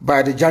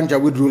by the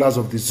Janjaweed rulers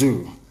of the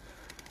zoo.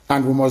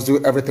 And we must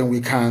do everything we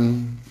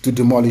can to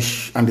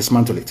demolish and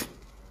dismantle it.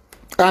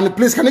 And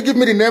please, can you give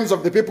me the names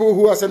of the people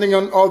who are sending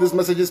on all these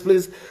messages,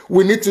 please?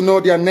 We need to know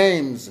their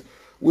names.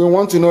 We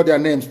want to know their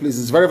names, please.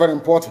 It's very, very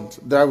important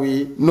that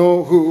we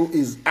know who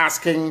is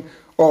asking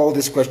all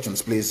these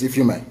questions, please, if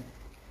you may.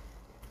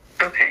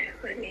 Okay,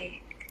 let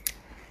me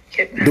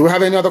get that. Do we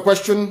have any other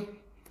question?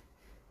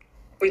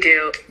 We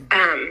do.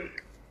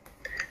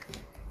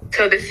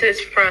 So this is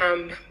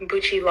from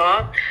Bucci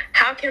Law.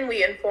 How can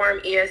we inform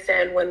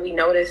ESN when we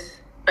notice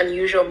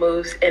unusual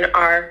moves in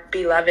our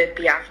beloved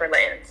Biafra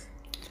lands?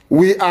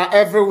 We are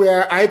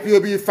everywhere.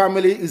 IPOB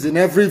family is in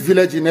every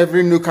village, in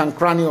every nook and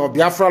cranny of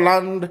Biafra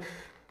land.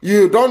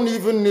 You don't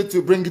even need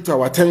to bring it to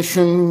our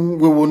attention.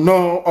 We will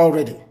know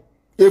already,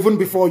 even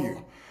before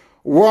you.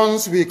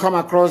 Once we come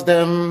across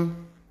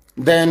them,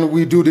 then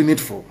we do the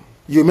needful.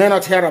 You may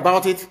not hear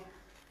about it,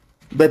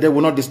 but they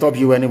will not disturb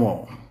you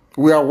anymore.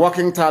 We are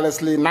working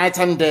tirelessly night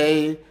and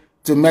day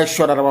to make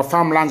sure that our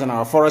farmlands and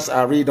our forests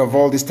are rid of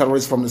all these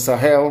terrorists from the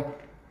Sahel.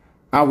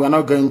 And we are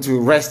not going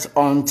to rest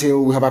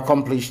until we have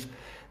accomplished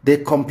the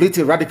complete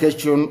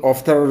eradication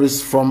of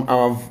terrorists from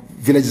our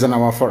villages and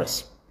our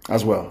forests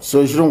as well.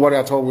 So you shouldn't worry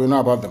at all. We know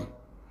about them.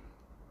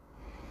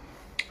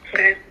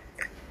 Okay.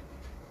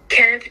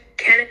 Kenneth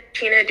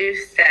Chinadu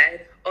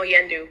said,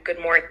 Oyendu, good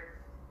morning.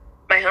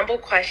 My humble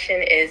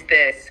question is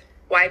this.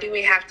 Why do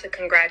we have to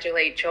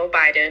congratulate Joe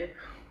Biden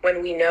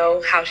when we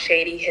know how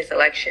shady his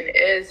election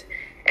is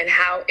and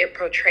how it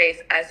portrays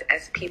us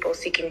as people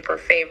seeking for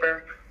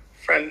favor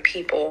from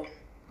people,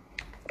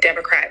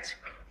 Democrats,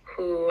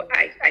 who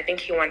I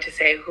think he wanted to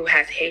say who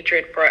has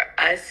hatred for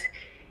us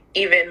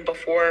even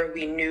before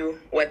we knew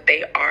what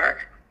they are?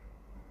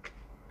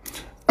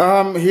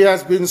 He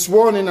has been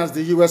sworn in as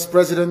the U.S.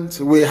 president.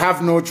 We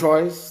have no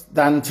choice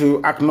than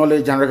to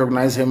acknowledge and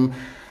recognize him.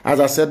 As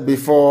I said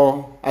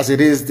before, as it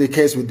is the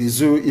case with the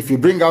zoo, if you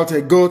bring out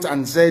a goat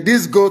and say,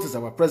 this goat is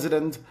our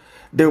president,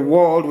 the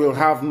world will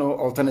have no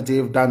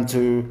alternative than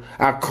to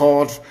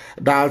accord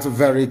that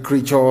very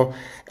creature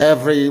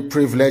every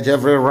privilege,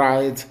 every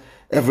right,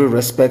 every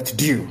respect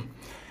due.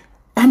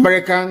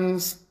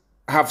 Americans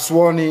have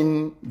sworn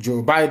in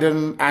Joe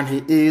Biden, and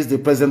he is the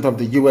president of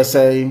the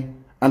USA,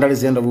 and that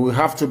is the end of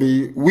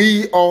it.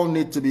 We all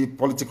need to be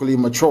politically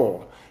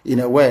mature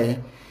in a way.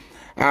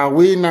 Are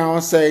we now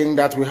saying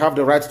that we have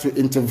the right to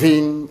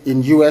intervene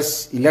in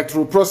U.S.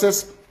 electoral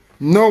process?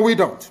 No, we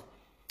don't.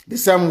 The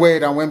same way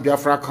that when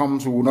Biafra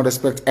comes, we will not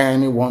expect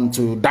anyone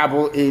to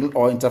dabble in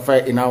or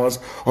interfere in ours.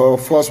 Or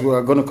of course, we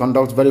are going to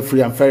conduct very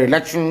free and fair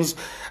elections,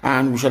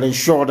 and we shall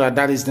ensure that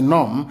that is the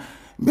norm.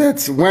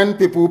 But when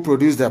people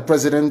produce their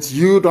president,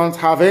 you don't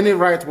have any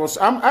right.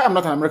 I am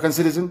not an American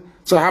citizen,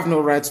 so I have no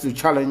right to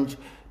challenge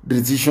the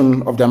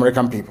decision of the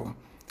American people.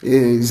 It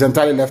is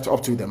entirely left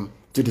up to them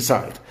to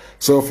decide.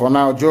 So for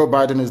now, Joe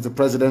Biden is the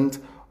president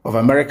of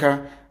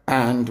America,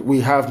 and we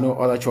have no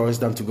other choice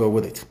than to go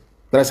with it.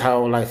 That's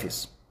how life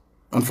is,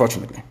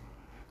 unfortunately.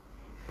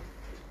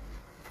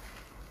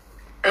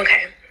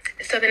 Okay,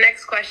 so the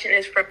next question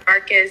is from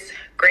Marcus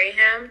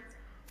Graham.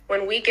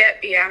 When we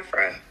get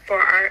Biafra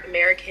for our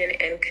American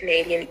and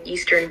Canadian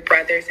Eastern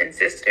brothers and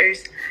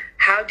sisters,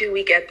 how do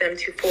we get them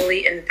to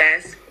fully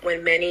invest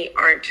when many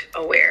aren't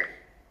aware?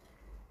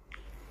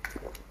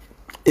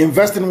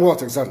 Invest in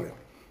what exactly?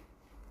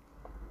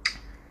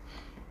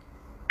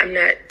 I'm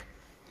not,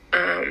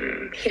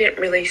 he didn't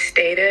really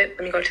state it.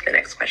 Let me go to the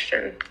next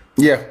question.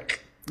 Yeah.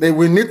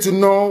 We need to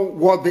know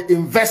what the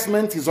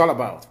investment is all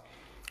about.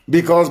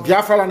 Because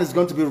Biafra land is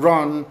going to be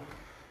run,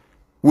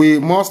 we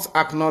must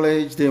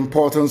acknowledge the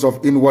importance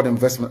of inward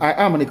investment. I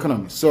am an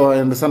economist, so I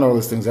understand all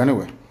these things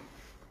anyway.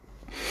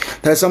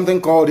 There's something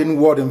called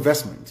inward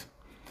investment.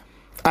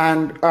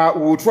 And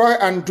we'll try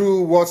and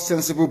do what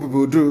sensible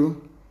people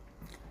do.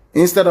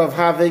 Instead of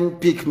having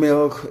pig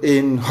milk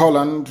in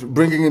Holland,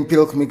 bringing in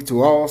pig milk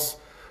to us,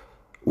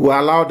 we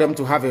allow them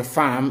to have a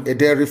farm, a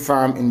dairy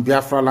farm in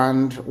Biafra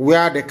land,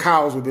 where the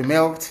cows will be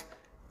milked,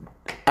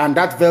 and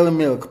that very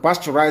milk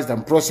pasteurized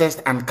and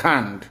processed and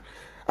canned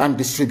and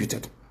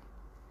distributed.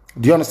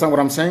 Do you understand what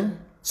I'm saying?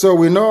 So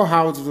we know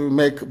how to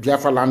make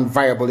Biafra land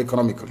viable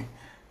economically.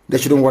 They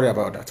shouldn't worry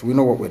about that. We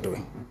know what we're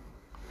doing.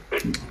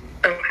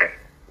 Okay.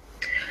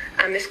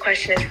 This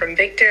question is from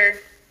Victor.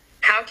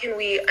 How can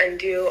we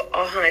undo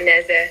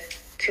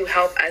Ohaneze to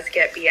help us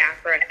get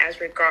Biafra as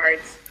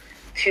regards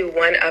to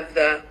one of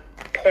the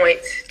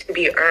points to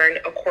be earned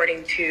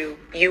according to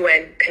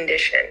UN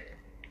condition?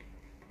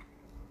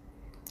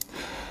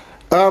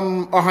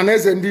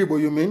 Ohaneze Ndibo,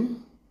 you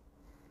mean?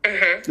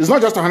 It's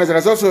not just Ohaneze,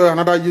 there's also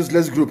another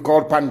useless group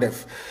called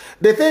Pandef.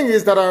 The thing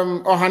is that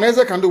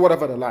Ohaneze can do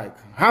whatever they like.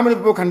 How many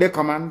people can they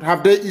command?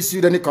 Have they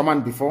issued any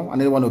command before and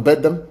anyone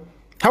obeyed them?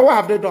 What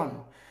have they done?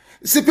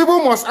 See, people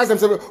must ask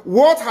themselves,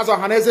 what has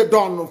Ohaneze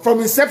done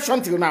from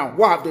inception till now?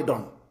 What have they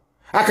done?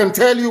 I can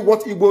tell you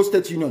what Imo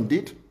State Union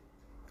did.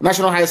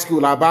 National High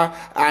School, Aba,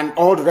 and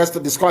all the rest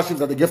of the scholarships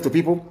that they give to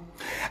people.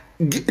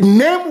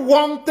 Name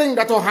one thing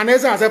that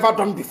Ohaneze has ever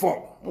done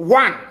before.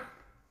 One.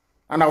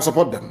 And I'll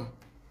support them.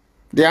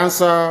 The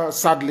answer,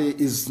 sadly,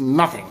 is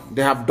nothing.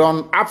 They have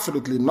done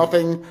absolutely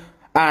nothing,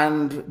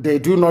 and they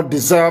do not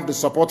deserve the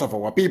support of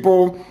our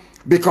people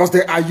because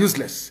they are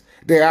useless.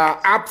 They are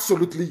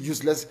absolutely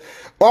useless.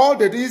 All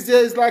they do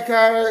is like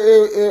a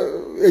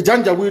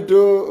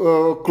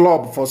Janjaweed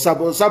club for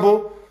Sabo.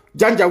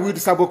 Janjaweed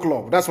Sabo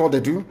Club. That's what they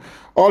do.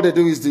 All they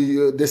do is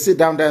they sit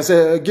down there and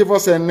say, give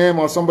us a name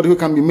or somebody who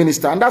can be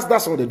minister. And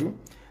that's what they do.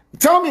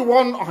 Tell me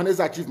one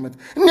Ohaneze achievement.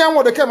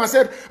 Nyamwo, they came and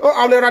said, oh,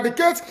 I'll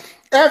eradicate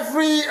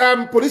every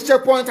police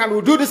checkpoint and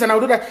we'll do this and I'll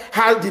do that.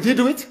 How did he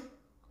do it?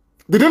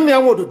 Didn't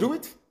Nyamwo do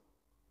it?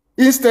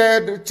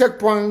 Instead,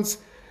 checkpoints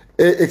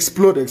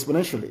explode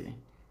exponentially.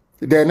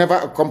 They never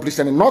accomplished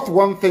any. Not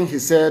one thing he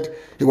said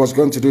he was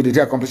going to do did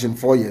he accomplish in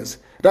 4 years.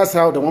 That's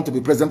how they want to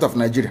be president of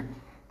Nigeria.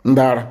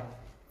 Ndara.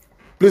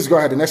 Please go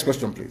ahead. The next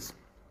question, please.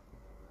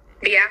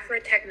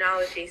 Biafra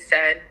Technology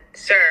said,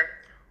 sir,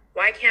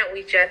 why can't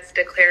we just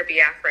declare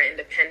Biafra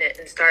independent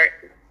and start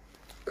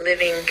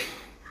living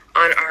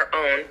on our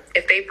own?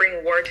 If they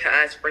bring war to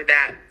us for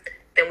that,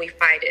 then we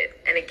fight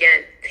it. And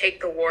again,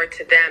 take the war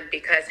to them,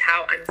 because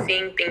how I'm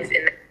seeing things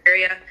in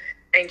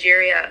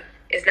Nigeria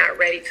is not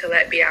ready to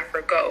let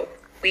Biafra go.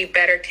 We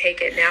better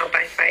take it now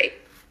by fight.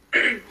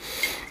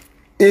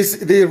 Is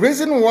the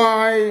reason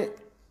why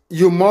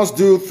you must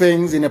do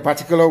things in a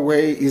particular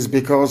way is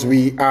because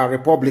we are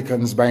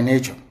Republicans by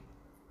nature.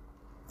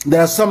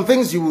 There are some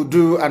things you will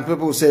do and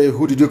people will say,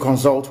 who did you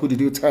consult? Who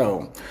did you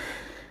tell?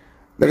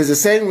 There is a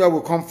saying where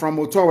we come from,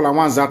 which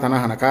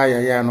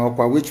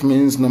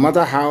means no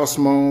matter how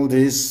small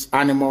this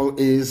animal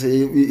is,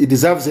 it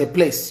deserves a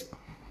place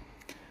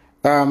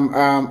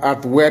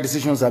at where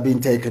decisions are being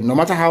taken. No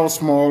matter how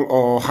small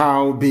or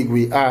how big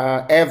we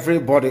are,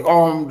 everybody,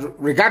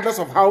 regardless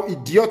of how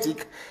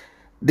idiotic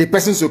the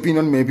person's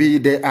opinion may be,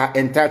 they are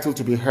entitled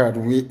to be heard.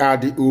 We are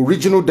the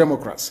original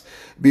Democrats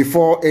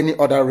before any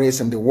other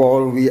race in the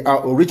world. We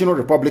are original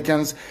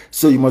Republicans,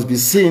 so you must be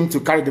seen to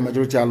carry the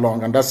majority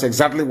along, and that's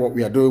exactly what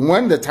we are doing.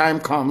 When the time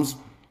comes,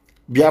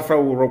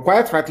 Biafra will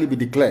quite rightly be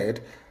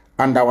declared,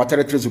 and our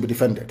territories will be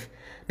defended.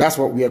 That's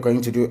what we are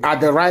going to do at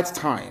the right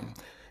time.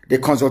 The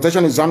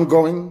consultation is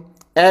ongoing.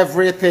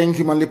 Everything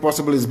humanly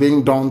possible is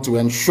being done to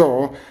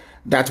ensure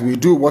that we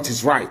do what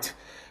is right.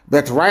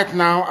 But right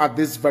now, at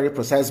this very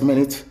precise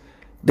minute,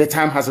 the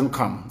time hasn't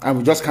come, and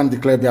we just can't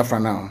declare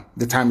Biafra now.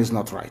 The time is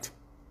not right.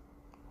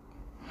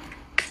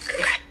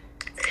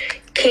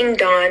 King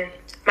Don,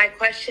 my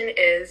question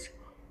is,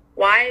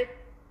 why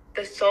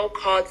the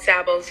so-called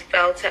Sabos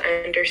fail to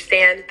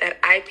understand that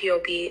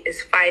IPOB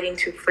is fighting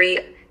to free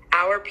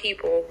our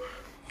people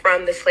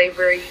from the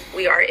slavery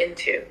we are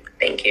into?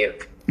 Thank you.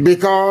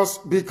 Because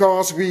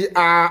we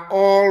are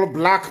all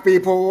black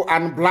people,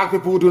 and black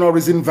people do not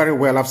reason very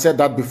well. I've said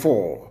that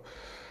before.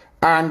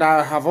 And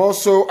I have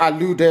also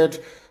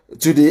alluded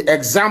to the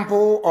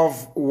example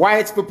of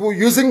white people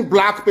using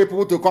black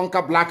people to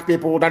conquer black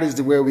people. That is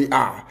the way we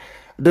are.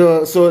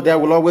 So there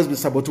will always be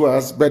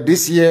saboteurs, but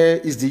this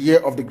year is the year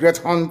of the great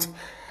hunt,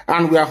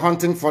 and we are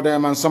hunting for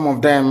them, and some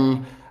of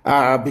them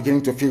are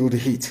beginning to feel the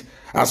heat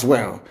as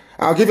well.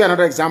 I'll give you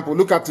another example.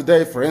 Look at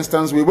today, for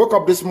instance. We woke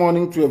up this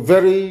morning to a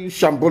very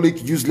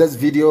shambolic, useless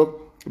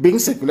video being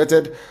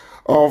circulated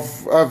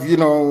of you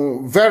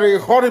know, very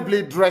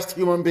horribly dressed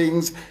human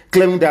beings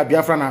claiming they are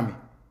Biafran army.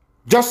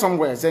 just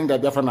somewhere saying they're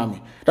Biafran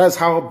army. That's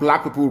how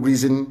black people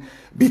reason,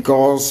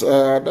 because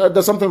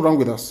there's something wrong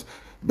with us.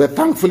 But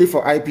thankfully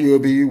for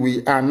IPOB,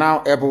 we are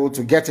now able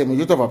to get a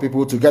majority of our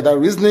people together,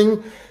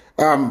 reasoning,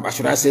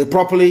 should I say,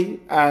 properly,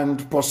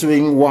 and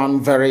pursuing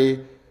one very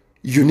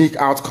unique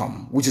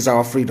outcome, which is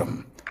our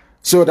freedom.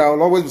 So there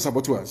will always be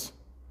saboteurs,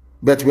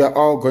 but we are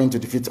all going to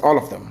defeat all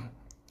of them,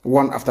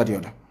 one after the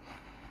other.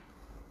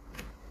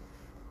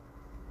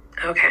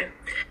 Okay.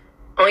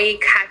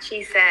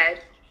 Oyikachi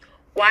said,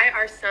 why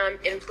are some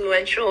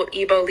influential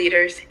Igbo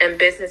leaders and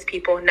business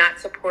people not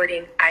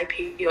supporting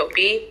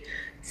IPOB?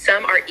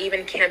 Some are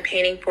even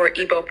campaigning for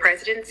Igbo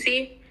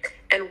presidency.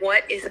 And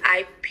what is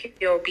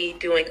IPOB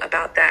doing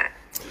about that?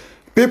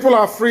 People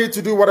are free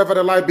to do whatever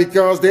they like,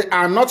 because they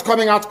are not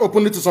coming out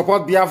openly to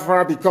support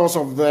Biafra because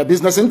of their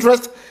business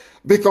interest,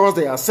 because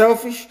they are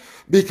selfish,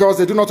 because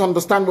they do not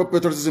understand what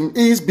patriotism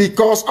is,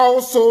 because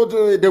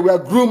also they were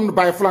groomed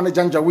by Fulani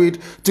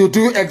Janjaweed to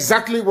do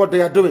exactly what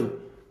they are doing.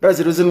 That's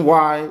the reason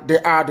why they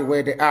are the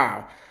way they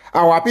are.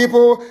 Our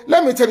people,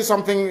 let me tell you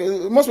something,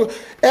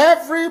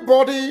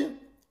 everybody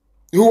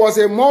who was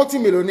a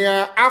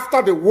multimillionaire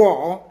after the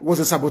war was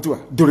a saboteur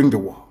during the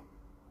war.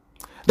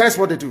 That's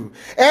what they do.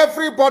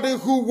 Everybody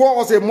who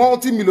was a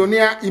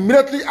multimillionaire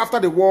immediately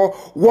after the war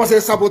was a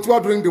saboteur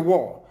during the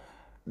war.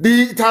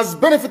 It has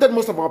benefited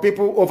most of our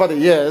people over the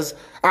years,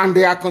 and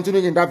they are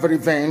continuing in that very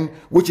vein,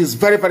 which is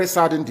very, very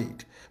sad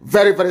indeed.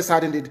 Very, very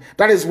sad indeed.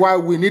 That is why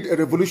we need a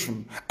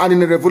revolution. And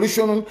in a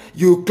revolution,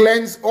 you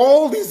cleanse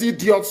all these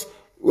idiots.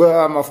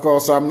 Of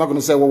course, I'm not going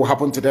to say what will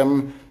happen to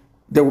them.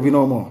 There will be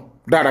no more.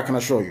 That I can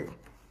assure you.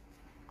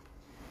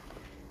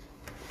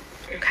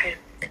 Okay.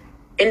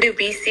 Indu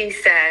BC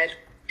said,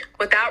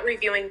 without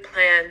reviewing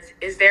plans,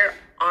 is there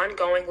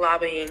ongoing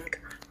lobbying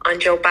on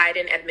Joe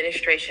Biden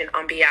administration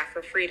on behalf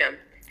of freedom?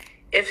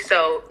 If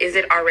so, is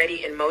it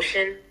already in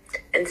motion?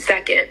 And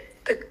second,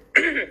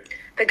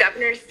 the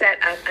governor set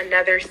up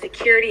another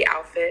security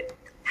outfit.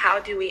 How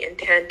do we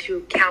intend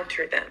to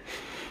counter them?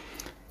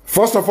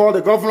 First of all,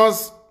 the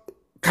governors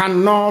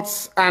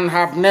cannot and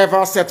have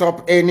never set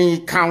up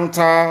any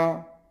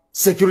counter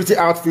security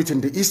outfit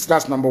in the East.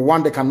 That's number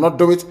one. They cannot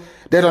do it.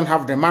 They don't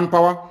have the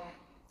manpower.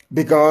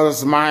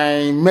 Because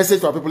my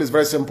message to our people is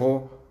very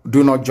simple.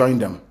 Do not join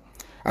them.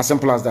 As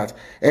simple as that.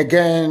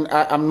 Again,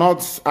 I'm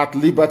not at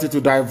liberty to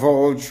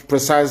divulge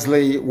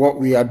precisely what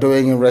we are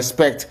doing in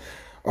respect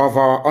of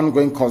our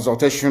ongoing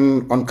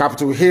consultation on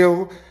Capitol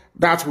Hill.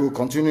 That will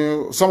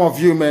continue. Some of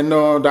you may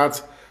know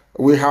that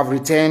we have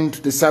retained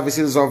the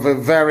services of a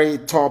very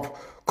top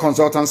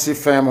consultancy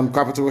firm on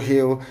Capitol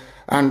Hill,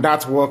 and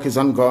that work is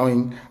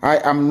ongoing. I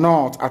am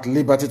not at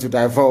liberty to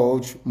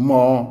divulge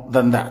more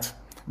than that.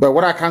 But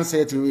what I can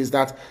say to you is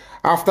that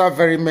after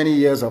very many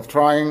years of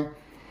trying,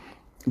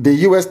 the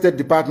U.S. State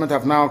Department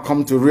have now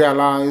come to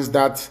realize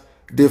that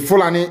the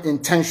Fulani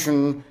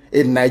intention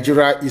in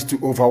Nigeria is to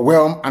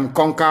overwhelm and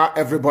conquer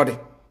everybody.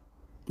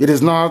 It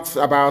is not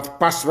about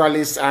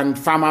pastoralists and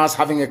farmers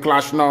having a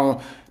clash.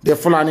 No, the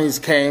Fulanis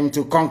came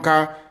to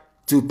conquer,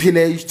 to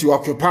pillage, to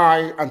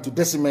occupy, and to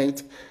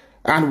decimate,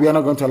 and we are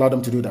not going to allow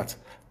them to do that.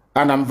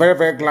 And I'm very,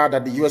 very glad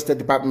that the U.S. State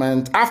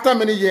Department, after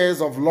many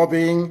years of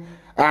lobbying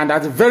and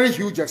at a very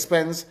huge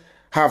expense,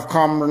 have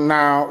come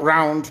now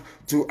round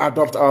to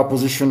adopt our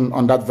position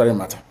on that very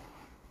matter.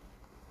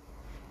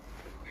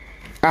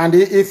 And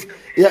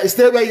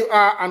stay where you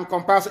are and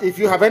compass. If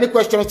you have any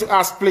questions to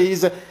ask,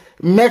 please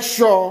make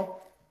sure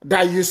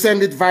that you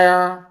send it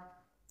via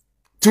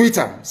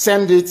Twitter.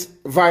 Send it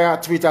via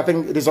Twitter. I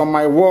think it is on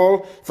my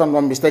wall, if I'm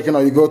not mistaken,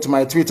 or you go to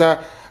my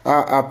Twitter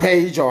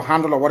page or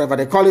handle or whatever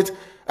they call it,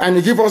 and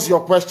you give us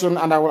your question,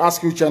 and I will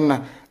ask you,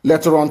 Chen,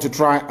 later on to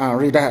try and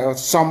read out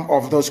some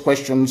of those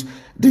questions,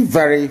 the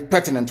very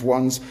pertinent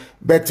ones.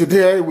 But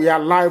today we are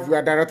live, we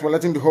are direct, we're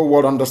letting the whole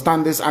world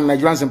understand this, and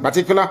Nigerians in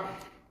particular.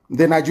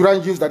 The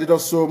Nigerian youth that did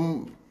us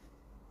so,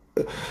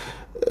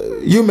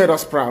 you made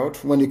us proud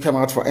when you came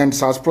out for End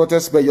SARS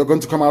protests, but you're going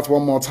to come out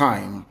one more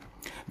time.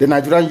 The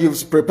Nigerian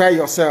youths, prepare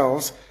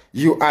yourselves.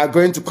 You are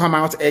going to come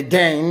out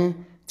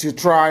again to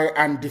try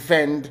and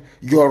defend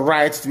your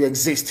right to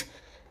exist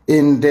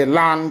in the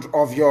land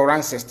of your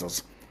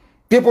ancestors.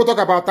 People talk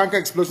about tanker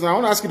explosion. I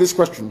want to ask you this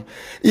question.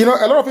 You know,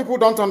 a lot of people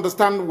don't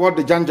understand what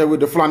the Janjaweed,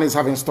 the Fulanis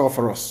have in store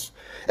for us.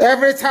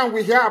 Every time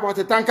we hear about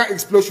a tanker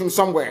explosion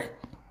somewhere,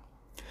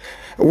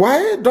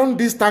 why don't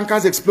these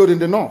tankers explode in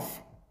the north?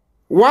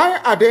 Why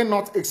are they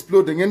not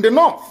exploding in the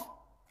north?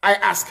 I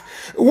ask,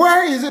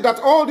 why is it that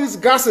all this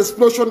gas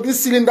explosion, these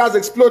cylinders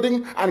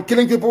exploding and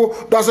killing people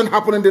doesn't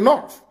happen in the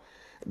north?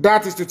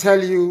 That is to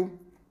tell you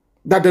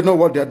that they know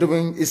what they're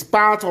doing. It's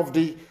part of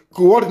the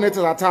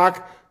coordinated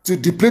attack to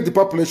deplete the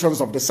populations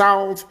of the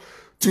south,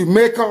 to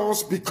make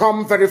us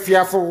become very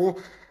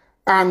fearful,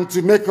 and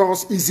to make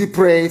us easy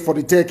prey for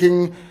the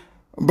taking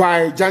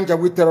by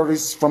Janjaweed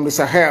terrorists from the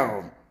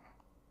Sahel.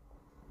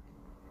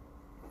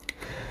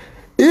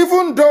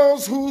 Even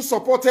those who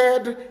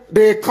supported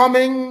the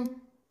coming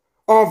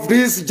of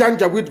this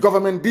Janjaweed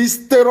government,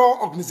 this terror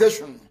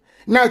organization.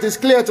 Now it is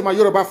clear to my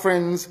Yoruba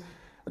friends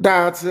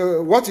that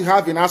what you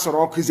have in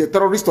Asorok is a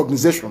terrorist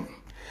organization.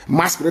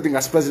 masquerading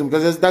as president,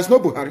 because there's no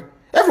Buhari.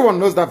 Everyone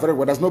knows that very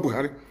well. There's no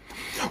Buhari.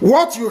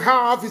 What you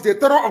have is a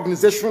terror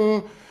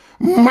organization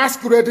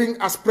masquerading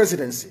as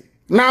presidency,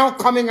 now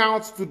coming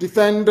out to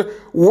defend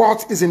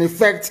what is in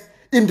effect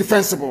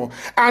indefensible.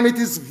 And it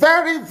is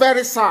very,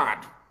 very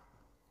sad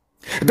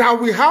that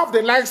we have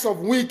the likes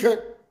of Waken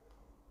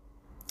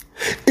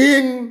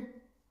in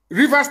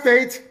River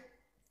State.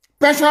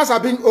 Pensioners are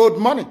being owed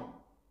money.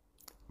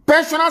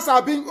 Pensioners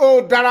are being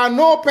owed. There are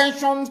no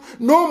pensions,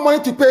 no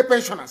money to pay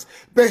pensioners.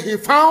 But he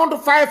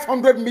found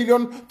 500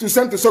 million to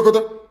send to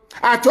Sokoto.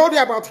 I told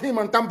you about him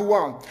and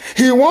Tambuwal.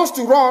 He wants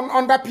to run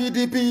under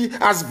PDP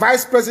as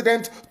vice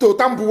president to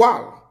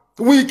Tambuwal.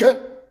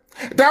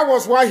 That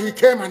was why he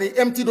came and he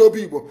emptied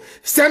Obibo,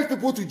 sent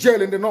people to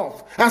jail in the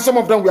north, and some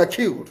of them were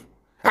killed.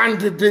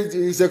 And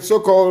he's a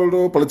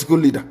so-called political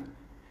leader.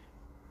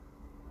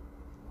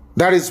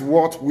 That is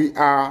what we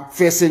are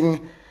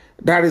facing.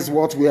 That is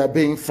what we are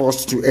being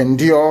forced to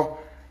endure,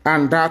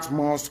 and that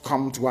must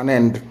come to an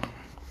end.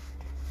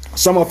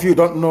 Some of you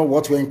don't know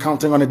what we're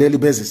encountering on a daily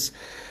basis.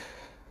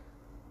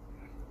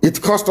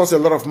 It costs us a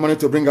lot of money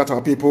to bring out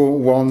our people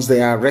once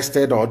they are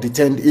arrested or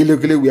detained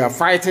illegally. We are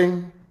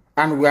fighting,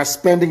 and we are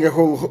spending a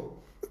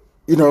whole,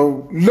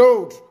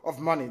 load of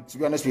money, to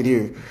be honest with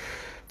you,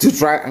 to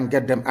try and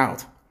get them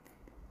out.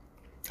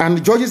 And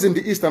the judges in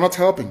the East are not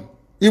helping.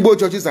 Igbo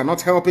judges are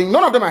not helping.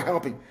 None of them are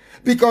helping.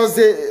 Because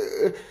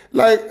they,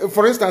 like,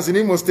 for instance, in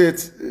Imo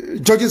State,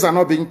 judges are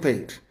not being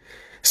paid.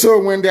 So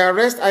when they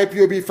arrest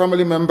IPOB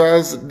family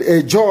members,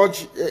 a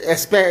judge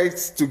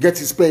expects to get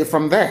his pay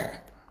from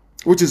there,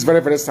 which is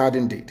very, very sad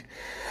indeed.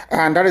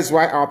 And that is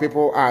why our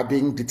people are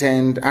being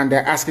detained, and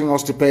they're asking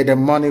us to pay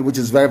them money, which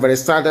is very, very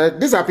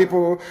sad. These are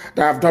people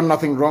that have done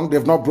nothing wrong.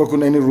 They've not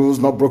broken any rules,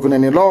 not broken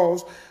any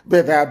laws,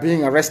 but they are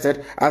being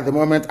arrested at the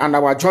moment, and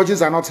our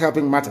judges are not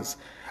helping matters.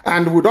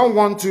 And we don't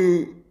want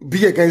to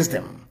be against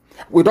them.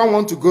 We don't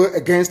want to go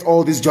against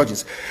all these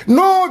judges.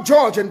 No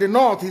judge in the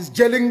north is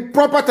jailing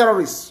proper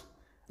terrorists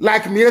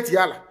like Miyetti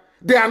Allah.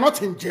 They are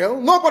not in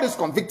jail. Nobody's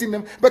convicting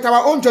them. But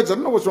our own judges, I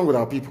don't know what's wrong with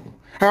our people.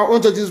 Our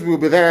own judges will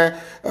be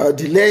there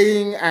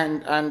delaying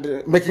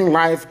and making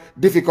life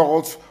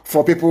difficult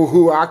for people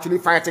who are actually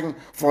fighting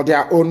for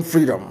their own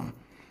freedom.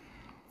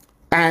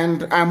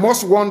 And I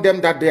must warn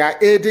them that they are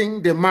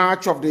aiding the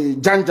march of the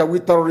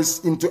Janjaweed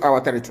terrorists into our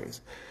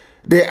territories.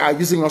 They are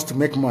using us to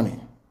make money.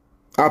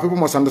 Our people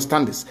must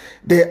understand this.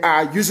 They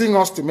are using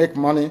us to make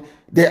money.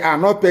 They are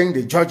not paying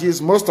the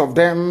judges. Most of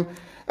them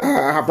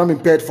have not been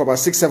paid for about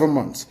 6-7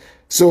 months.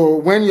 So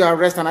when you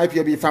arrest an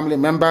IPOB family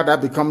member, that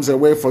becomes a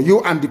way for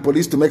you and the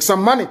police to make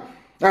some money.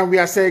 And we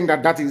are saying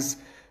that that is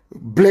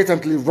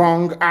blatantly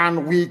wrong,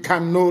 and we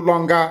can no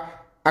longer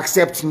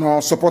accept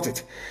nor support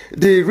it.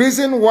 The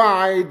reason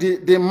why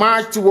the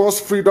march towards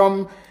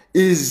freedom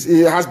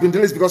has been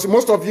delayed is because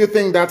most of you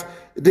think that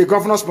the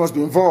governors must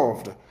be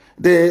involved.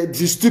 The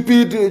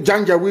stupid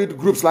Janjaweed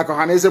groups like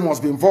Ohanese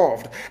must be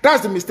involved.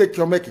 That's the mistake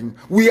you're making.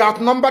 We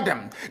outnumber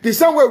them. The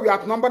same way we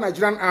outnumber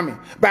Nigerian army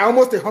by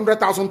almost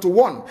 100,000 to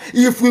 1.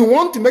 If we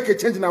want to make a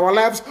change in our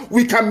lives,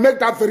 we can make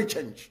that very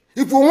change.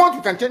 If we want,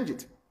 we can change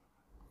it.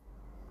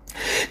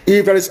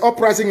 If there is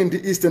uprising in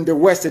the east and the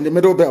west and the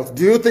middle belt,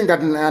 do you think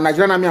that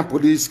Nigerian army and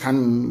police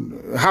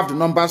can have the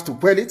numbers to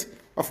quell it?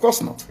 Of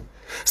course not.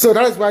 So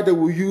that is why they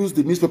will use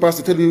the newspapers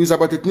to tell you it's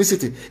about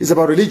ethnicity, it's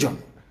about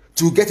religion,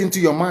 to get into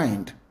your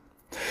mind.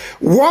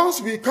 Once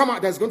we come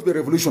out, there's going to be a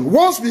revolution.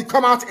 Once we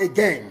come out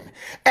again,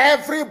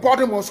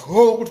 everybody must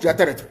hold their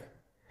territory.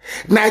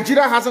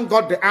 Nigeria hasn't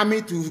got the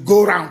army to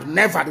go around.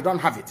 Never. They don't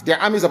have it. Their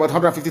army is about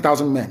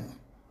 150,000 men.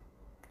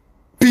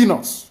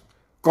 Peanuts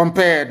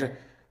compared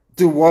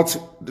to what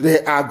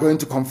they are going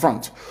to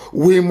confront.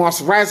 We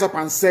must rise up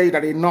and say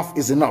that enough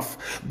is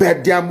enough.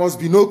 But there must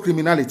be no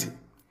criminality.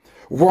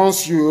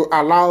 Once you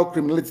allow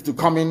criminality to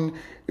come in,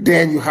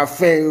 then you have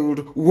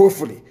failed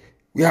woefully.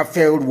 We have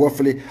failed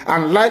woefully.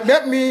 And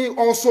let me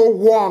also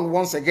warn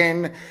once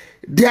again,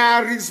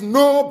 there is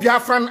no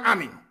Biafran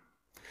army.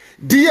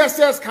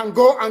 DSS can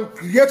go and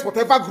create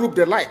whatever group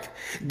they like.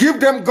 Give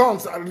them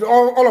guns,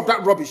 all of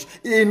that rubbish,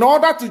 in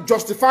order to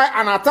justify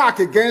an attack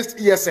against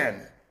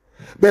ESN.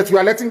 But we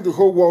are letting the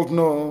whole world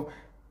know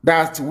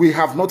that we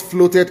have not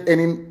floated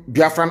any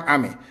Biafran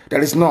army.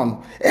 There is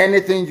none.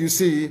 Anything you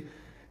see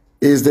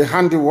is the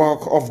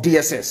handiwork of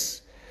DSS.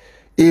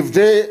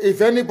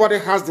 If anybody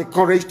has the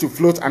courage to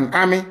float an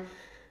army,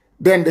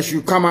 then they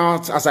should come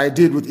out, as I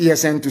did with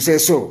ESN, to say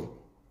so.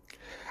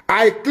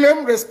 I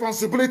claim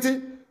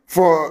responsibility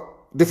for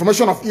the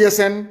formation of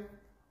ESN.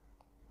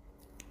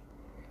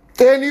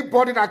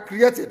 Anybody that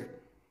created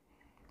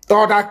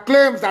or that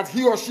claims that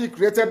he or she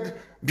created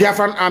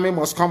Biafran army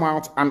must come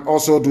out and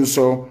also do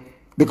so,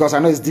 because I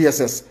know it's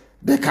DSS.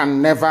 They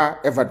can never,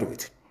 ever do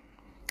it.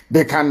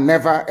 They can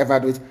never, ever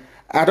do it.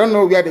 I don't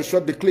know where they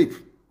shot the clip.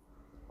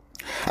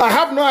 I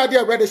have no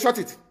idea where they shot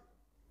it.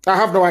 I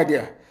have no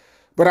idea.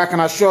 But I can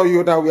assure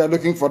you that we are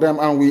looking for them,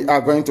 and we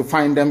are going to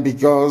find them,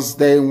 because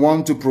they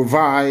want to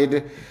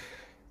provide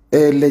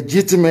a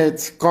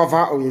legitimate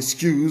cover or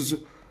excuse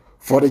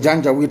for the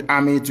Janjaweed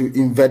army to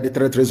invade the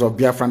territories of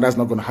Biafra. That's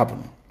not going to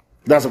happen.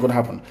 That's not going to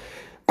happen.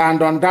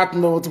 And on that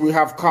note, we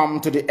have come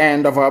to the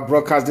end of our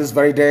broadcast this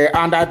very day.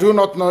 And I do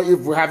not know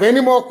if we have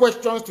any more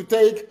questions to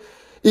take.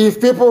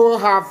 If people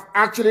have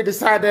actually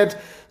decided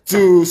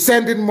to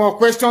send in more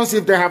questions,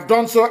 if they have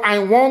done so, I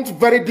want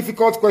very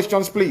difficult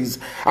questions, please.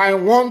 I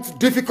want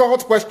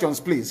difficult questions,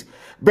 please.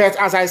 But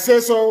as I say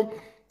so,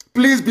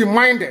 please be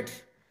minded.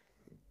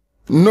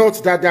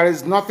 Note that there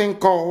is nothing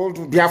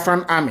called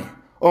Biafran Army.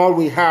 All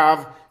we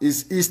have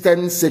is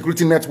Eastern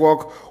Security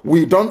Network.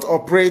 We don't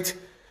operate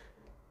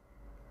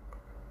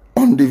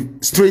on the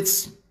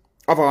streets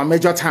of our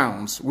major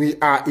towns. We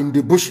are in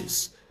the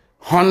bushes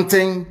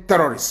hunting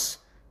terrorists.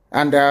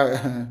 And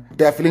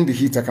they're feeling the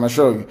heat, I can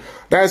assure you.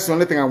 That's the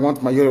only thing I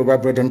want my Yoruba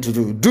brethren to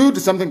do. Do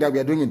something that we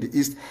are doing in the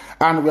East,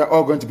 and we are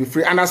all going to be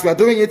free. And as we are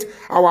doing it,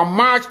 our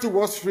march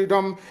towards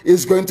freedom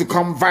is going to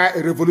come via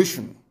a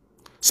revolution.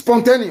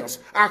 Spontaneous,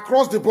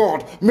 across the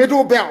board,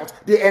 middle belt,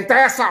 the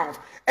entire South.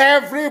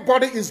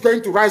 Everybody is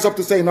going to rise up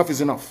to say enough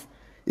is enough.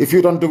 If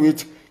you don't do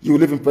it, you will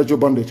live in perpetual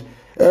bondage.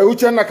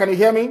 Uchenna, can you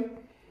hear me?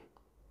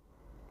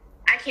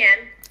 I can.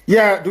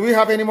 Yeah, do we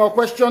have any more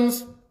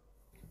questions?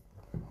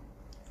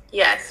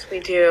 Yes, we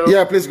do.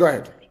 Yeah, please go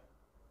ahead.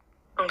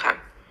 Okay.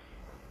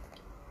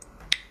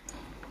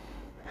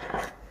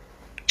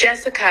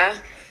 Jessica,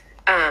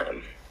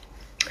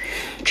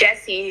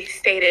 Jesse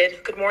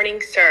stated, "Good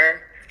morning,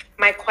 sir.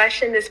 My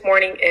question this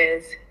morning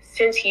is,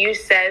 since you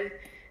said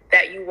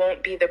that you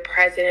won't be the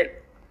president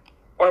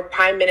or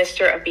prime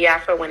minister of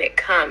Biafra when it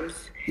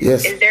comes,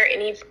 yes, is there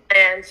any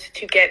plans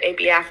to get a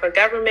Biafra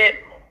government,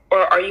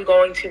 or are you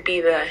going to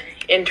be the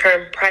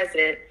interim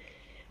president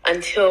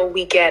until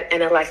we get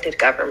an elected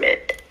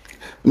government?"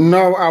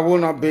 No, I will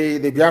not be.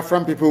 The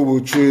Biafran people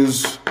will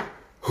choose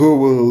who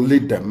will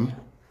lead them.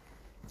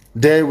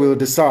 They will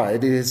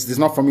decide. It's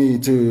not for me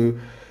to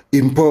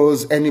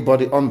impose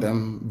anybody on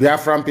them.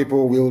 Biafran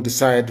people will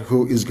decide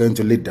who is going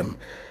to lead them.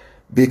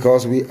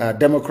 Because we are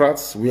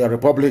Democrats, we are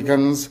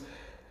Republicans,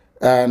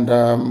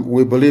 and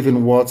we believe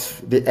in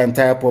what the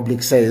entire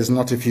public says,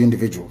 not a few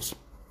individuals.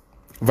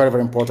 Very,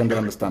 very important to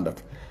understand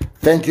that.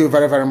 Thank you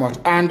very, very much.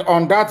 And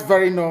on that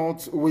very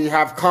note, we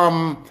have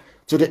come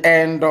to the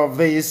end of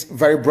this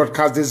very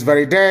broadcast this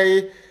very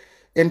day.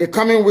 In the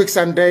coming weeks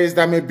and days,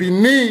 there may be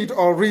need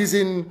or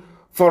reason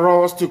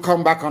for us to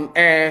come back on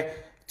air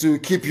to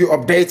keep you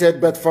updated.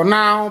 But for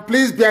now,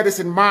 please bear this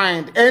in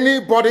mind.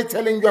 Anybody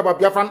telling you about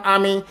Biafran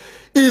Army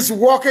is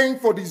working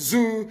for the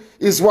zoo,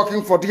 is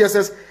working for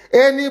DSS.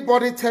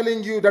 Anybody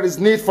telling you there is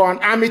need for an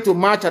army to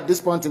march at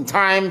this point in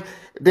time,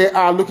 they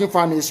are looking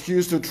for an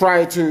excuse to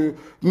try to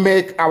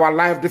make our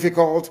life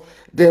difficult.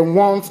 They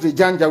want the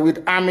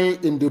Janjaweed army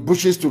in the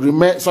bushes to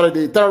remain,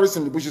 the terrorists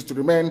in the bushes to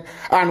remain,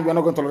 and we're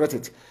not going to tolerate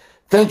it.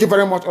 Thank you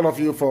very much, all of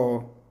you,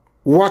 for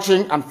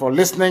watching and for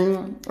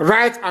listening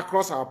right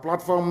across our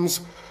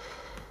platforms.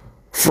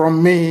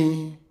 From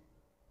me,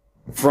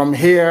 from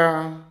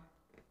here,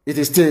 it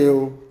is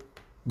still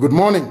good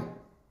morning.